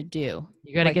I need to do.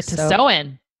 You gotta get to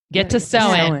sewing. Get to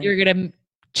sewing. You're gonna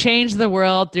change the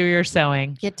world through your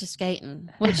sewing. Get to skating.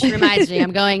 Which reminds me,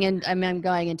 I'm going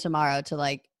in tomorrow to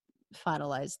like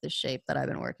finalize the shape that I've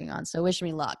been working on. So wish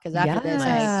me luck, because after this,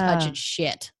 I ain't touching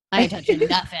shit. I ain't touching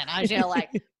nothing. I'm just gonna like,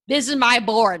 this is my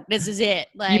board. This is it.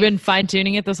 Like, you've been fine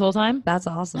tuning it this whole time? That's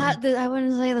awesome. I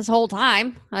wouldn't say this whole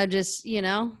time. I just, you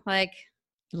know, like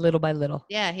little by little.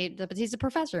 Yeah, but he's a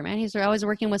professor, man. He's always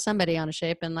working with somebody on a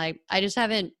shape, and like I just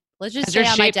haven't. Let's just say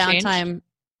on my downtime.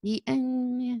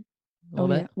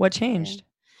 What changed?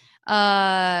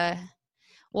 Well,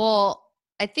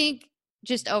 I think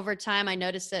just over time, I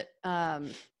noticed that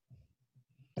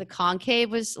the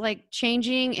concave was like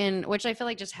changing, and which I feel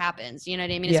like just happens. You know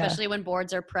what I mean? Especially when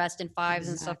boards are pressed in fives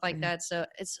and stuff like that. So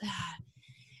it's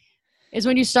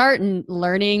when you start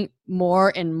learning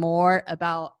more and more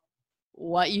about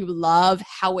what you love,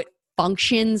 how it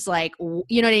functions, like,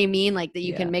 you know what I mean? Like that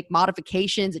you can make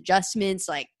modifications, adjustments,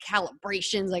 like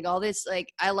calibrations, like all this.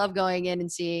 Like I love going in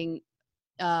and seeing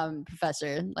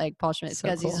Professor like Paul Schmitz,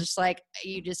 because he's just like,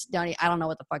 you just don't, I don't know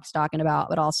what the fuck he's talking about,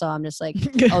 but also I'm just like,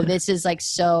 oh, this is like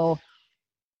so,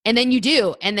 and then you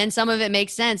do, and then some of it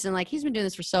makes sense, and like he's been doing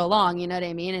this for so long, you know what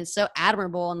I mean? And it's so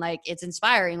admirable, and like it's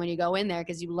inspiring when you go in there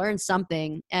because you learn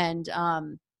something, and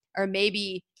or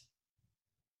maybe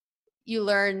you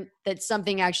learn that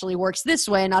something actually works this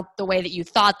way, not the way that you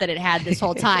thought that it had this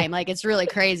whole time. Like it's really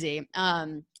crazy.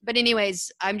 But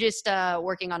anyways, I'm just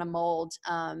working on a mold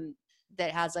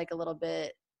that has like a little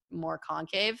bit more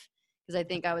concave, because I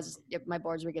think my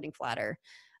boards were getting flatter.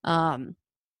 And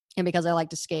because I like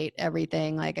to skate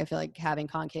everything, like I feel like having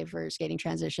concave for skating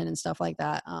transition and stuff like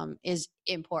that is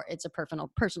important. It's a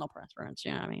personal preference,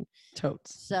 you know what I mean?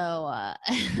 Totes. So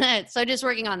so just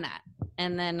working on that.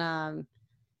 And then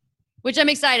which I'm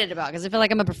excited about, because I feel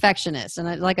like I'm a perfectionist.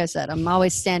 And like I said, I'm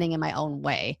always standing in my own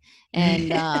way.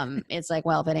 And it's like,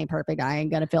 well, if it ain't perfect, I ain't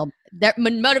going to feel that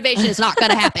motivation is not going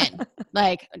to happen.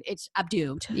 Like I'm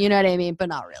doomed. You know what I mean? But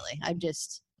not really. I've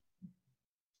just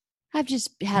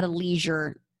had a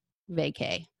leisure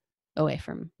vacay away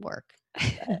from work.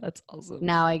 That's awesome.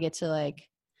 Now I get to like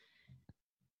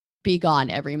be gone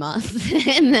every month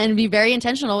and then be very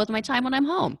intentional with my time when I'm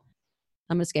home.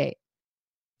 I'm going to skate.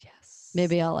 Yes.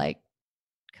 Maybe I'll like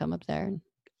come up there and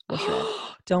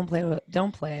don't play.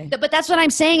 But that's what I'm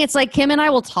saying. It's like Kim and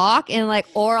I will talk, and like,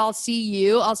 or I'll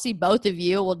see both of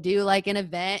you. We'll do like an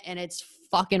event, and it's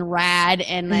fucking rad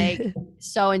and like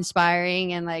so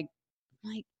inspiring, and like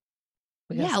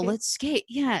let's skate.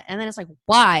 Yeah. And then it's like,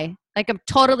 why? Like I'm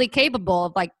totally capable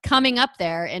of like coming up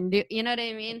there and do, you know what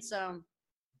I mean? So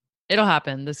it'll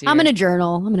happen this year. I'm gonna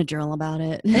journal about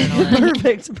it.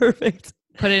 Perfect.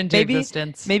 Put it into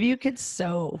existence. Maybe you could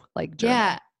sew like journal.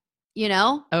 Yeah. You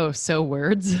know? Oh, sew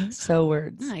words. Yeah,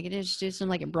 I could just do some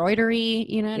like embroidery,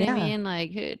 you know what I mean?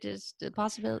 Like just the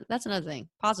possibility. That's another thing.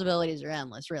 Possibilities are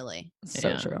endless, really.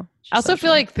 So true. I also feel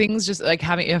like things just like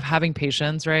having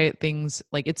patience, right? Things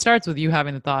like it starts with you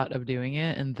having the thought of doing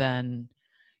it, and then,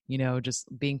 you know, just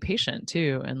being patient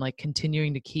too, and like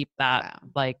continuing to keep that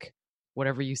like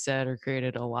whatever you said or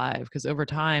created alive. Because over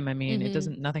time, I mean,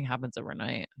 nothing happens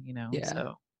overnight, you know? Yeah.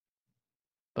 So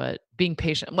but being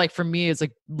patient, like for me, it's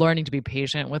like learning to be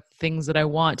patient with things that I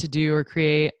want to do or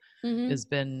create has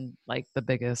been like the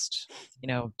biggest,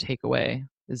 takeaway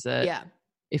is that Yeah.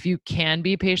 if you can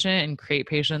be patient and create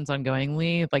patience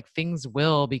ongoingly, like things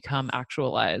will become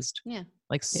actualized. Yeah.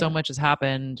 Like so much has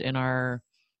happened in our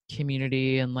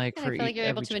community and like And for I feel like you're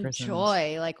able each to person's-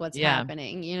 enjoy like what's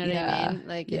happening. You know what I mean?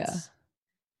 Like it's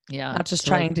not just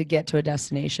So, like, trying to get to a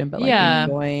destination, but like Yeah.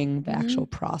 enjoying the actual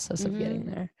process of getting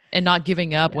there. and not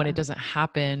giving up when Yeah. it doesn't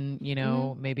happen,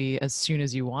 maybe as soon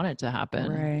as you want it to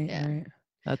happen. Right. Yeah. Right.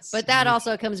 But that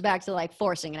also comes back to like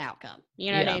forcing an outcome.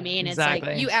 You know what Yeah, I mean? It's exactly.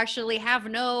 like you actually have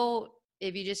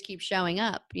if you just keep showing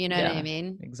up, you know what I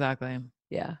mean? Exactly.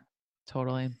 Yeah.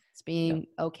 Totally. It's being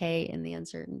okay in the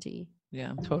uncertainty.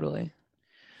 Yeah. Totally.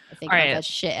 I think All about right. that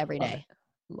shit every Love day.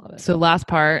 Love it. So last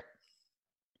part,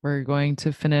 we're going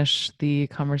to finish the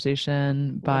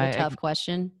conversation by A tough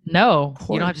question. No,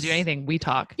 you don't have to do course. anything. We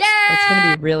talk. Yeah. It's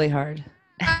going to be really hard.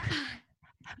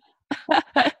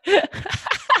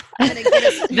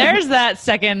 There's that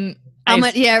second. How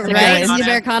much? Yeah, second right. The Americano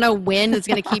Americano wind is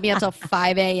going to keep me up till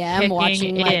 5 a.m. Kicking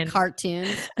watching like in.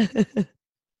 cartoons.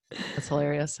 That's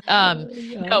hilarious. Oh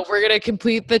No, we're gonna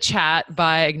complete the chat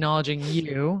by acknowledging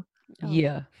you,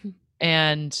 Yeah.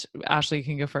 and Ashley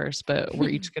can go first, but we're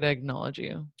each gonna acknowledge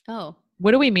you. Oh,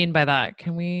 What do we mean by that?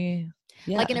 Can we?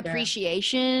 Yeah. like an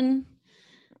appreciation.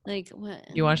 Like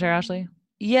what? You want to share, Ashley?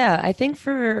 Yeah, I think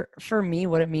for me,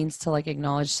 what it means to like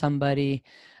acknowledge somebody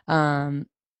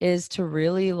is to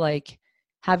really like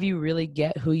have you really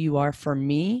get who you are for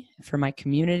me, for my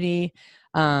community,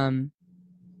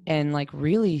 and like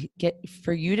really get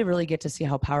for you to really get to see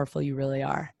how powerful you really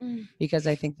are. Because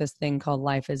I think this thing called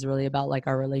life is really about like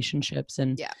our relationships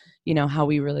and how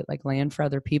we really like land for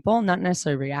other people, not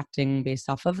necessarily reacting based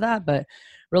off of that, but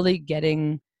really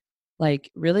getting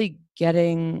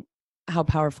how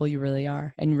powerful you really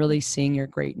are and really seeing your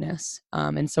greatness.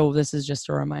 And so this is just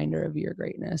a reminder of your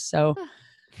greatness. So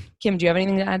Kim, do you have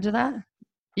anything to add to that?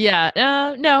 Yeah.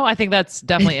 No, I think that's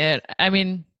definitely it. I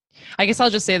mean, I guess I'll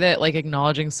just say that like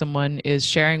acknowledging someone is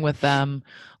sharing with them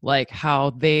like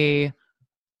how they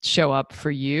show up for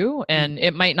you, and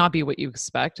it might not be what you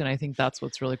expect. And I think that's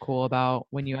what's really cool about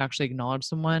when you actually acknowledge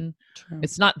someone. True.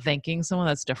 It's not thanking someone,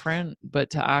 that's different, but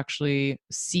to actually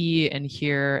see and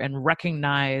hear and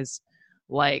recognize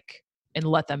like and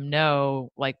let them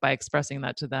know like by expressing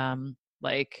that to them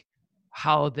like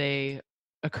how they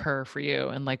occur for you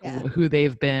and like who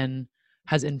they've been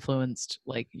has influenced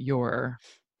like your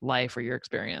life or your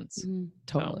experience.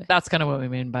 Totally. So that's kind of what we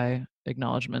mean by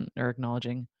acknowledgement or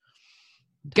acknowledging.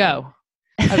 Go.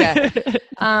 Okay.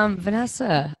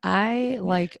 Vanessa, I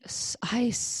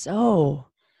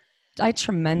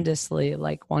tremendously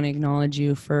like want to acknowledge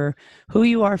you for who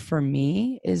you are for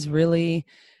me is really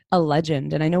a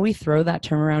legend. And I know we throw that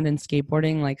term around in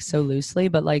skateboarding like so loosely,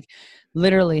 but like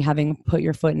literally having put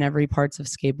your foot in every parts of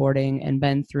skateboarding and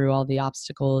been through all the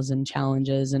obstacles and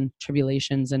challenges and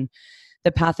tribulations, and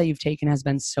the path that you've taken has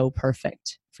been so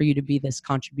perfect for you to be this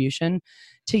contribution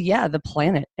to the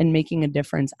planet and making a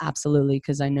difference. Absolutely.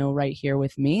 Because I know right here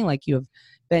with me, like you have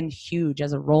been huge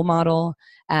as a role model,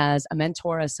 as a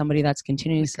mentor, as somebody that's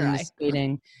continuously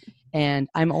skating. And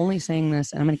I'm only saying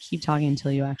this, and I'm going to keep talking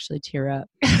until you actually tear up.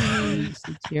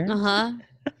 Tear?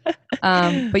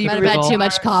 But you might have had too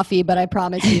much coffee, but I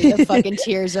promise you the fucking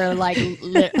tears are like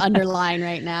underlying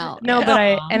right now. No, but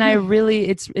I really,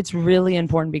 it's really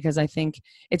important because I think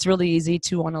it's really easy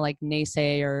to want to like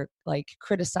naysay or like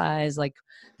criticize like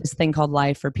this thing called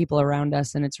life or people around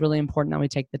us. And it's really important that we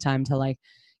take the time to like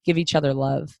give each other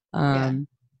love. And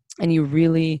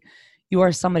you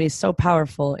are somebody so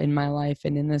powerful in my life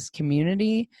and in this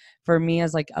community. For me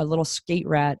as like a little skate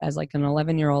rat, as like an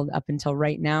 11-year-old up until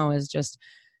right now, is just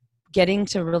getting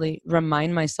to really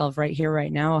remind myself right here,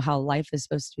 right now, how life is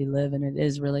supposed to be lived. And it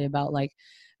is really about like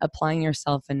applying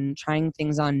yourself and trying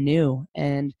things on new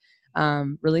and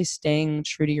really staying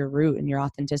true to your root and your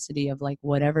authenticity of like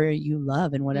whatever you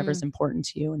love and whatever's important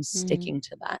to you and sticking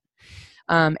to that.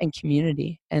 And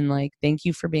community. And like, thank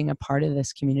you for being a part of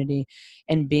this community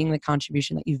and being the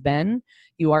contribution that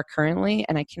you are currently.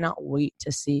 And I cannot wait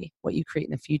to see what you create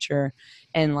in the future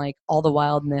and like all the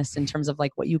wildness in terms of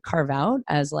like what you carve out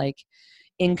as like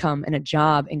income and a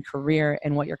job and career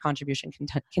and what your contribution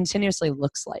continuously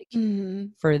looks like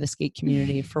for the skate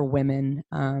community, for women,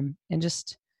 and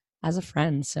just as a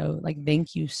friend. So like,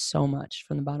 thank you so much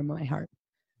from the bottom of my heart.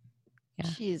 Yeah.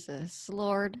 Jesus,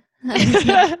 Lord.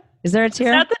 Is there a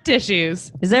tear? Is that the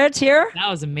tissues? Is there a tear? That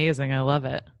was amazing. I love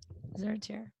it. Is there a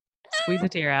tear? Squeeze a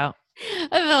tear out.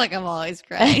 I feel like I'm always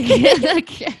crying.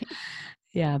 Okay.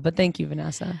 Yeah, but thank you,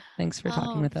 Vanessa. Thanks for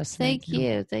talking with us tonight.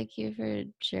 Thank you for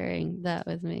sharing that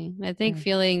with me. I think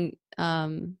Yeah.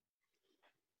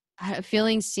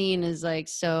 feeling seen is like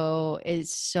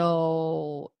it's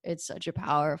such a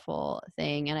powerful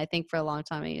thing. And I think for a long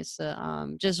time I used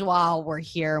to just while we're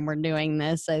here and we're doing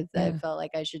this, I felt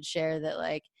like I should share that,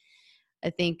 like, I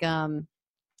think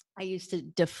I used to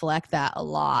deflect that a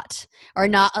lot, or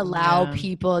not allow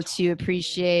people to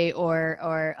appreciate or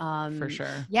For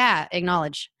sure.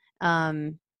 acknowledge,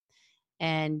 and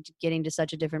getting to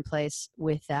such a different place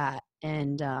with that.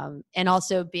 And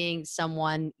also being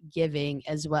someone giving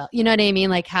as well. You know what I mean?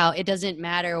 Like, how it doesn't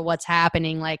matter what's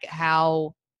happening, like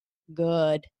how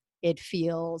good it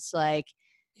feels like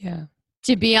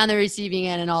to be on the receiving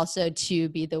end and also to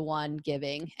be the one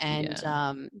giving. And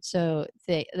so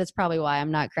that's probably why I'm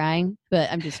not crying, but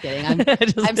I'm just kidding.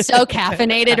 I'm so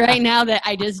caffeinated right now that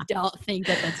I just don't think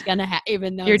that that's gonna happen,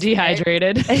 even though you're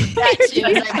dehydrated. That too.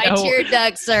 Like, my tear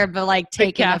ducts are like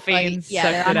taking caffeine.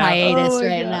 They're on hiatus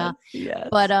right now. Yes.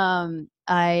 But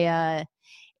I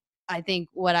think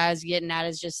what I was getting at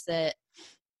is just that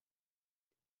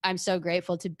I'm so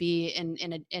grateful to be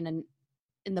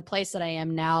in the place that I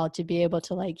am now, to be able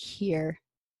to like hear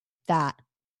that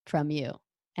from you.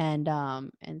 And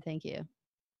thank you.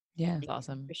 Yeah. That's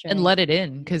awesome. Sure. And let it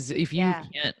in, because if you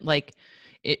can't, like,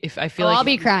 if I feel like I'll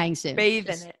be crying soon. Bathe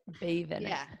in it.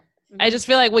 Yeah. I just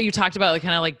feel like what you talked about, like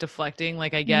kind of like deflecting,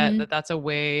 like I get that that's a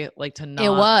way like to not. It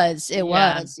was.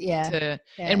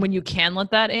 And when you can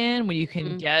let that in, when you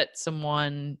can get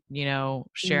someone,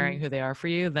 sharing who they are for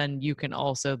you, then you can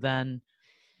also then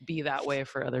be that way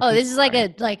for other people. This is like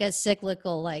a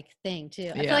cyclical like thing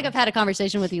too. I feel like I've had a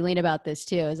conversation with Eileen about this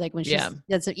too. It's like when she's,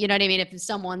 that's, you know what I mean? If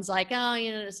someone's like, oh,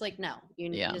 it's like, no, you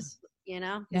just,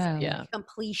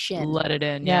 completion. Let it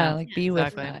in. Yeah. Like be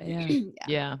with that.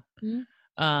 Yeah.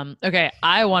 Okay.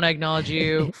 I want to acknowledge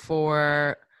you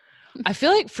for, I feel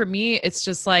like for me, it's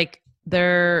just like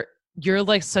you're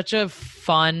like such a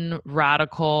fun,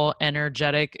 radical,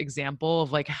 energetic example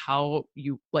of like how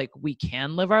we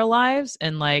can live our lives.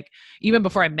 And like, even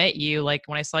before I met you, like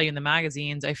when I saw you in the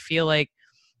magazines, I feel like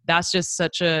that's just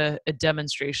such a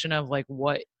demonstration of like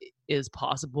what is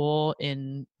possible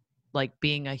in like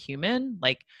being a human,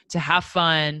 like to have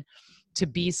fun, to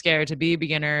be scared, to be a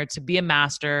beginner, to be a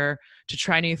master, to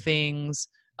try new things,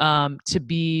 to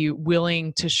be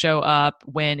willing to show up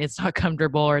when it's not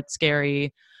comfortable or it's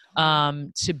scary,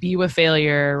 to be with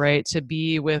failure, right? To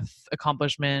be with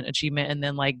accomplishment, achievement, and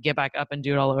then like get back up and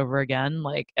do it all over again,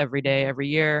 like every day, every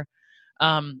year.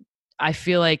 I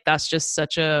feel like that's just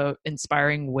such a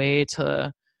inspiring way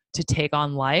to take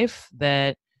on life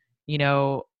that,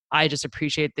 I just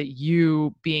appreciate that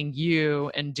you being you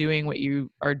and doing what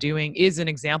you are doing is an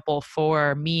example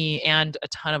for me and a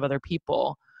ton of other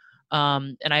people.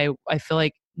 And I feel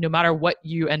like no matter what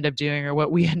you end up doing or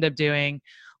what we end up doing,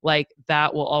 like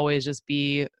that will always just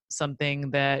be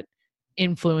something that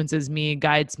influences me,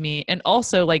 guides me, and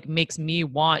also like makes me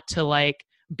want to like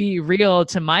be real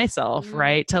to myself,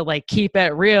 right? To like keep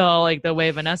it real, like the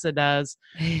way Vanessa does.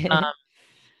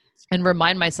 And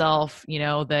remind myself,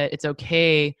 that it's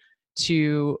okay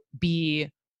to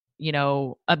be,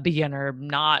 a beginner,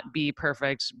 not be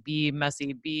perfect, be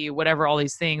messy, be whatever, all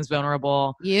these things,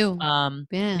 vulnerable. And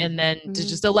then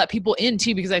to let people in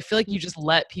too, because I feel like you just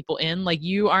let people in. Like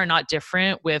you are not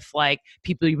different with like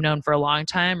people you've known for a long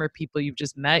time or people you've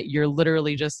just met. You're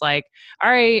literally just like, all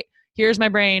right, here's my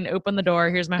brain, open the door.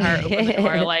 Here's my heart, open the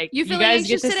door. Like you guys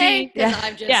get to see,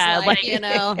 I'm just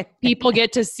like, people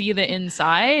get to see the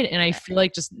inside. And I feel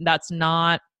like just that's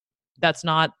not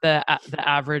the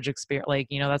average experience. Like,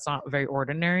 that's not very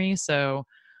ordinary. So,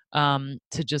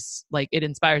 to just like, it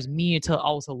inspires me to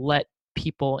also let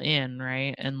people in.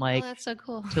 Right. And like, that's so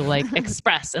cool to like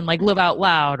express and like live out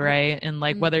loud. Right. And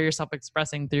like, whether you're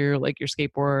self-expressing through like your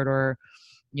skateboard or,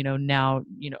 now,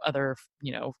 other,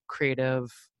 creative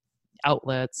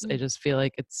outlets, I just feel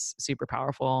like it's super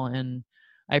powerful and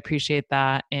I appreciate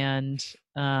that. And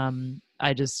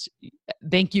I just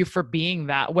thank you for being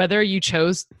that, whether you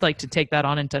chose like to take that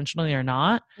on intentionally or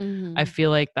not. I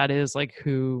feel like that is like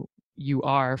who you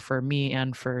are for me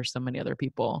and for so many other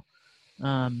people.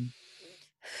 So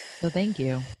thank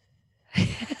you.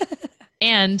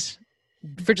 And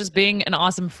for just being an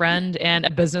awesome friend and a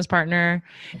business partner.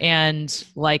 And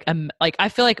like I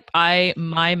feel like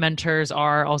my mentors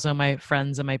are also my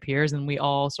friends and my peers, and we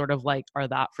all sort of like are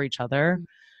that for each other.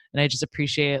 And I just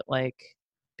appreciate like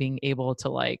being able to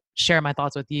like share my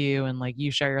thoughts with you and like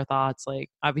you share your thoughts. Like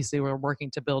obviously we're working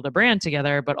to build a brand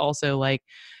together, but also like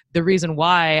the reason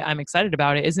why I'm excited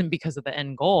about it isn't because of the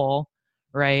end goal,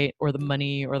 right? Or the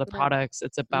money or the Right. products.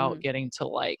 It's about Mhm. getting to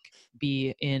like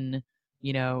be in,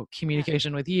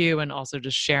 communication with you and also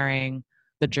just sharing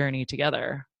the journey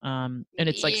together. And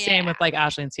it's like same Yeah. with like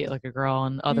Ashley and See It Like a Girl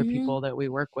and other Mhm. people that we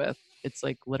work with. It's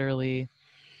like literally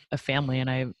a family, and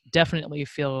I definitely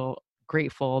feel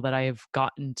grateful that I've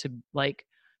gotten to like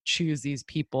choose these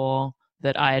people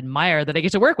that I admire that I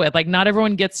get to work with. Like not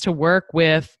everyone gets to work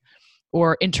with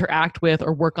or interact with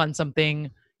or work on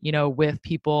something, with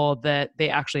people that they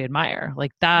actually admire.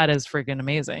 Like that is freaking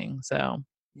amazing. So,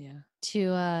 Yeah.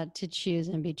 To choose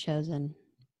and be chosen,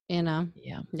 yeah.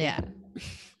 Yeah.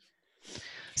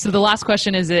 So the last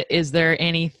question is there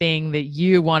anything that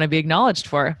you want to be acknowledged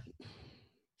for?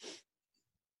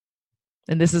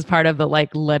 And this is part of the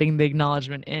like letting the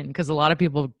acknowledgement in, because a lot of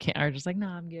people are just like, no,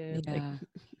 I'm good. Like, Yeah.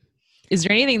 is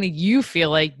there anything that you feel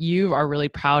like you are really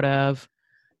proud of,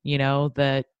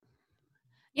 that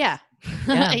Yeah.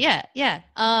 Yeah. Yeah.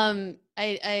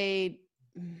 I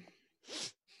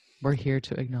we're here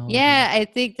to acknowledge? Yeah, I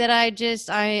think that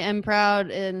I am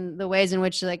proud in the ways in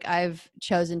which like I've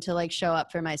chosen to like show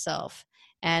up for myself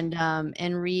and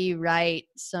rewrite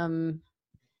some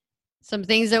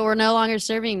things that were no longer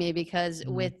serving me, because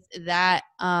Mhm.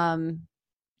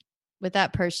 with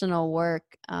that personal work,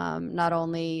 not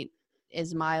only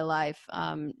is my life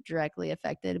directly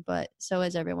affected, but so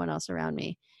is everyone else around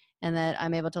me, and that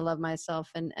I'm able to love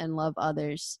myself and love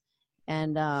others,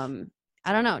 and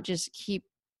I don't know, just keep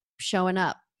showing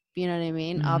up. You know what I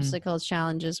mean? Mhm. Obstacles,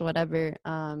 challenges, whatever.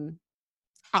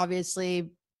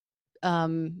 Obviously,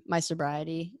 my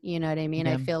sobriety. You know what I mean?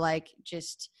 Yeah. I feel like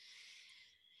just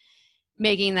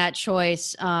making that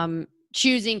choice,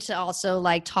 choosing to also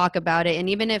like talk about it, and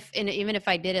even if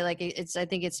I did it, like it's I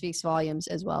think it speaks volumes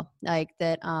as well, like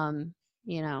that.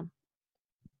 You know,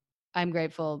 I'm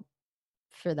grateful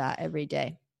for that every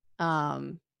day.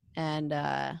 And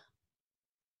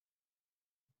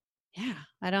Yeah,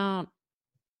 I don't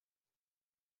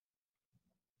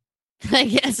I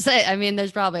guess I mean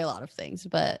there's probably a lot of things,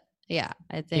 but yeah,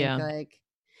 I think Yeah. like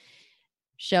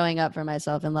showing up for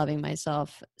myself and loving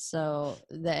myself, so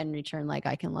that in return like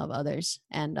I can love others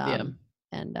and Yeah.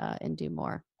 and do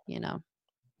more,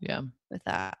 Yeah. with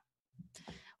that.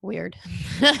 Weird.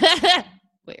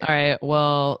 Weird. All right.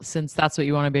 Well, since that's what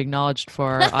you want to be acknowledged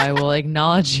for, I will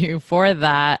acknowledge you for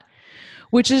that,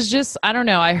 which is just, I don't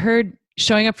know. I heard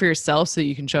showing up for yourself so that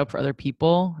you can show up for other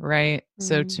people, right?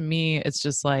 So Mhm. to me, it's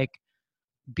just like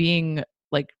being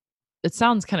like, it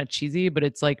sounds kind of cheesy, but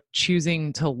it's like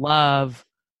choosing to love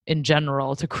in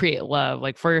general, to create love,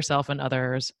 like for yourself and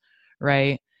others,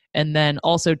 right? And then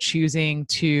also choosing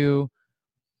to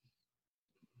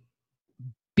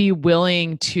be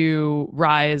willing to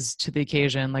rise to the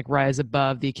occasion, like rise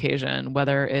above the occasion,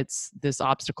 whether it's this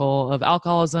obstacle of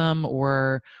alcoholism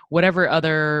or whatever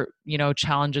other,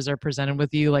 challenges are presented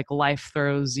with you. Like life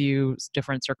throws you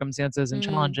different circumstances and Mhm.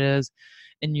 challenges,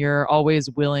 and you're always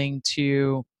willing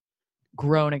to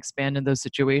grow and expand in those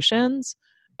situations.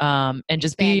 And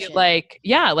just be Expansion. like,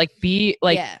 yeah, like be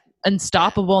like Yeah.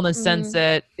 unstoppable in the sense Mhm.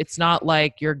 that it's not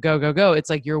like you're go, go, go.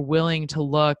 It's like you're willing to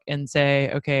look and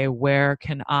say, okay, where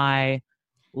can I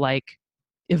like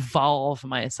evolve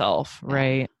myself?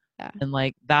 Right. Yeah. And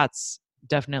like that's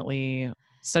definitely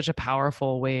such a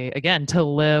powerful way, again, to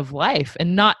live life,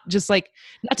 and not just like,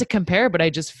 not to compare, but I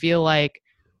just feel like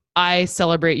I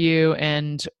celebrate you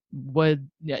and would,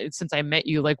 since I met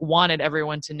you, like wanted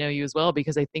everyone to know you as well,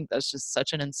 because I think that's just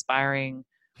such an inspiring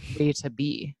way to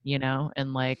be,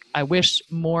 and like I wish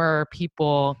more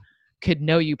people could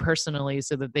know you personally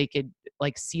so that they could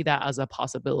like see that as a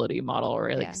possibility model, or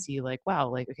like Yeah. see like, wow,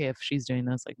 like, okay, if she's doing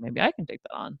this, like maybe I can take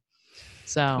that on.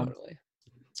 So Totally.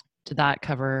 did that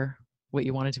cover what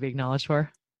you wanted to be acknowledged for?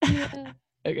 Yeah.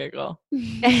 Okay, cool.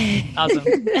 Awesome.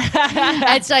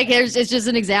 It's like it's just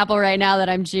an example right now that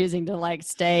I'm choosing to like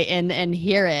stay in and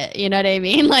hear it. You know what I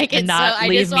mean? Like And it's so not I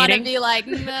leave just want to meeting? be like,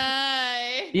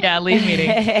 no. Yeah, leave meeting.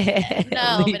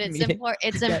 No, Leave but it's meeting. important.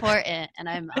 It's Okay. important, and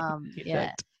I'm Keep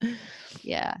yeah, it.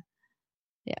 yeah.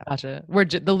 Gotcha.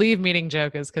 The leave meeting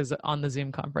joke is because on the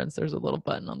Zoom conference, there's a little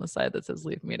button on the side that says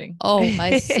leave meeting. Oh,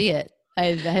 I see it. I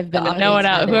have been. No one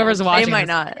else, whoever's watching, They might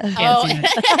this not. can't see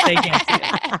it. They can't see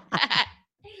it.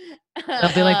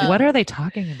 They'll be like, "What are they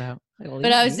talking about?"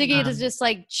 But I was thinking it's just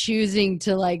like choosing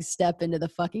to like step into the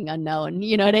fucking unknown.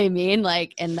 You know what I mean?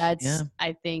 Like, and that's Yeah.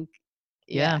 I think,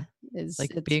 Yeah. it's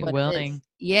Like it's being what it is. willing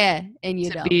Yeah, and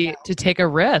you don't know. to take a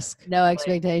risk. No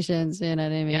expectations. You know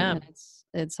what I mean? Yeah. And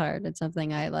it's hard. It's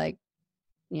something I like.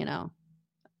 You know,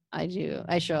 I do.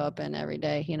 I show up in every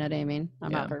day. You know what I mean?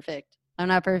 I'm Yeah. not perfect. I'm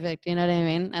not perfect. You know what I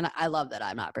mean? And I love that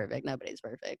I'm not perfect. Nobody's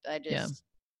perfect. I just,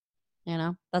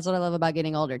 that's what I love about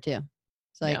getting older too.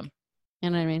 It's like, Yeah. you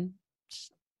know what I mean?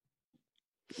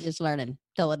 Just learning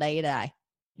till the day you die.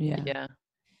 Yeah. Yeah.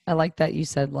 I like that you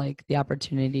said like the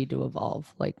opportunity to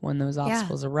evolve, like when those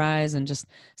obstacles arise and just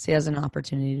see it as an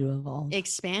opportunity to evolve.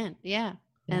 Expand. Yeah.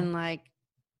 Yeah. And like,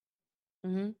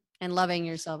 and loving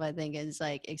yourself, I think, is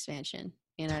like expansion.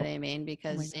 You know what I mean?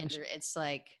 Because gosh. it's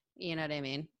like, you know what I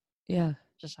mean? Yeah,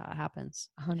 Just how it happens.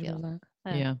 100%.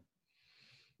 Yeah.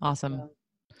 Awesome. So,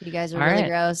 you guys are All really right.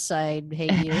 gross. I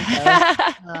hate you.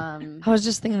 both. I was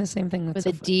just thinking the same thing. That's With so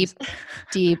a funny.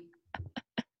 deep,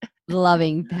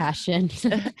 loving passion.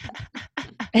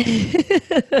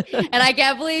 And I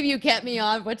can't believe you kept me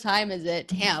on. What time is it?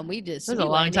 Damn, we It was a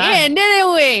long went time. in,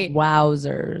 didn't we?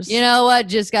 Wowzers. You know what?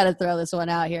 Just got to throw this one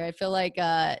out here. I feel like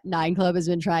Nine Club has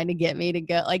been trying to get me to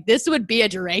go. Like, this would be a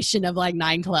duration of like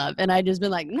Nine Club. And I just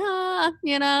been like, nah,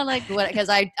 you know, like what? Because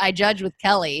I judge with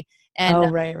Kelly. And Oh,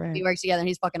 right. we work together and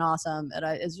he's fucking awesome. And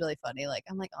it's really funny. Like,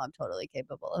 I'm like, oh, I'm totally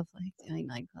capable of like doing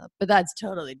Nine Club. But that's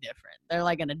totally different. They're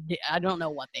like, I don't know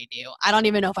what they do. I don't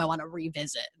even know if I want to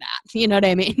revisit that. You know what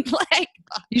I mean? Like,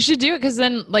 You should do it because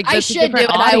then, like, I that's a should do different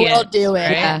it. I will audience, do it.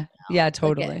 right? Yeah,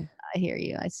 totally. I hear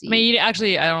you. I see. I mean, you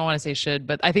actually, I don't want to say should,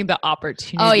 but I think the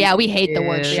opportunity. Oh, yeah. We hate the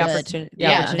word is- should. The opportunity,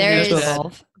 Yeah, there to is-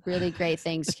 evolve. Really great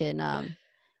things can come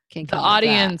The with that.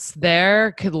 audience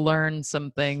there could learn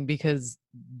something because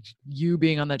you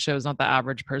being on that show is not the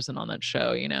average person on that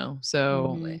show, you know?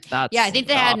 So Mhm. that's. Yeah, I think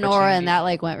they the had Nora opportunity. and that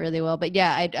like went really well. But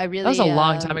yeah, I really. That was a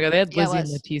long time ago. They had yeah, it Lizzie and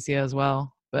was. Leticia as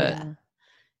well. But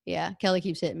Yeah, Kelly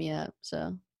keeps hitting me up,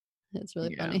 so it's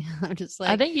really Yeah. funny. I'm just like,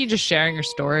 I think you just sharing your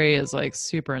story is like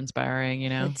super inspiring, you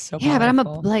know? It's so yeah, but I'm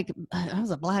powerful. I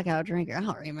was a blackout drinker. I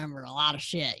don't remember a lot of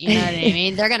shit. You know what I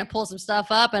mean? They're gonna pull some stuff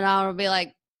up, and I'm gonna be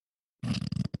like, I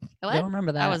don't what?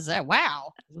 remember That that. was that?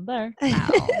 Wow. Wasn't there? Wow.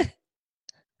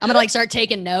 I'm gonna like start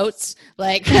taking notes,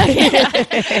 like.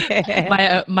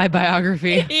 My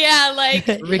biography. Yeah, like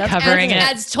Recovering it.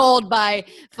 as told by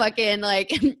fucking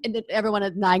like everyone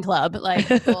at Nine Club. Like,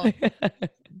 well,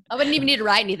 I wouldn't even need to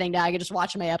write anything down. I could just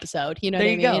watch my episode. You know There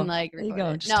what you I mean? go. Like, There you record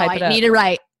go. it. Just No, type I it up. need to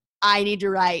write. I need to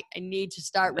write. I need to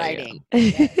start There you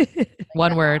writing.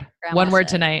 One word. Grandma One word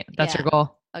said. tonight. That's Yeah. your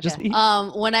goal. Okay. Just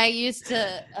when I used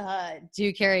to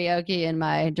do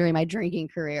karaoke during my drinking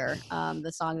career,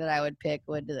 the song that I would pick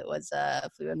was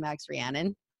Fleetwood Mac's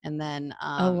Rhiannon, and then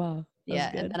Oh wow. That was yeah,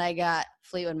 and good. then I got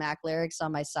Fleetwood Mac lyrics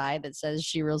on my side that says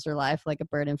she rules her life like a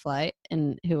bird in flight,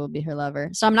 and who will be her lover.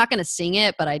 So I'm not going to sing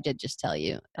it, but I did just tell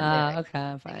you. a lyric. Okay,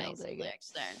 I fine. got I'll some take it.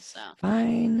 lyrics there, so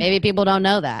Fine. maybe people don't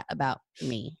know that about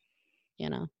me, you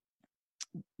know.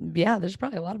 Yeah, there's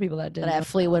probably a lot of people that did. But I have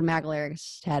Fleetwood Mac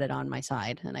lyrics tatted on my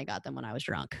side, and I got them when I was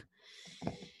drunk.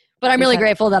 But I'm really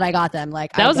grateful that I got them.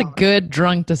 Like that was a good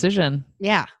drunk decision.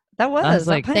 yeah. That was. I was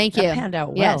like, thank that you. panned out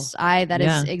well. Yes, that is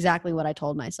Yeah. exactly what I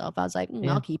told myself. I was like,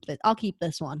 Yeah. I'll keep this. I'll keep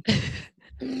this one,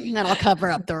 and then I'll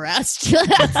cover up the rest.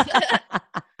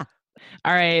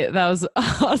 All right. That was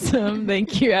awesome.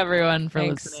 Thank you everyone for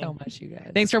Thanks listening. so much, you guys.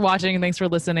 Thanks for watching and thanks for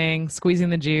listening, squeezing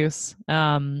the juice.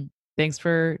 Thanks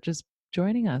for just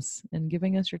joining us and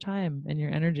giving us your time and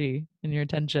your energy and your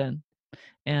attention.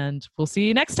 And we'll see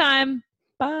you next time.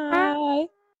 Bye.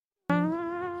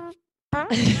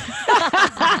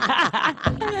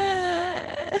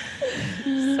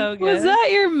 So good. Was that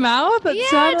your mouth? That Yeah,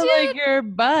 sounded dude. like your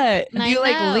butt. I You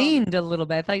like know. leaned a little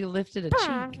bit. I thought you lifted a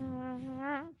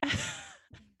cheek.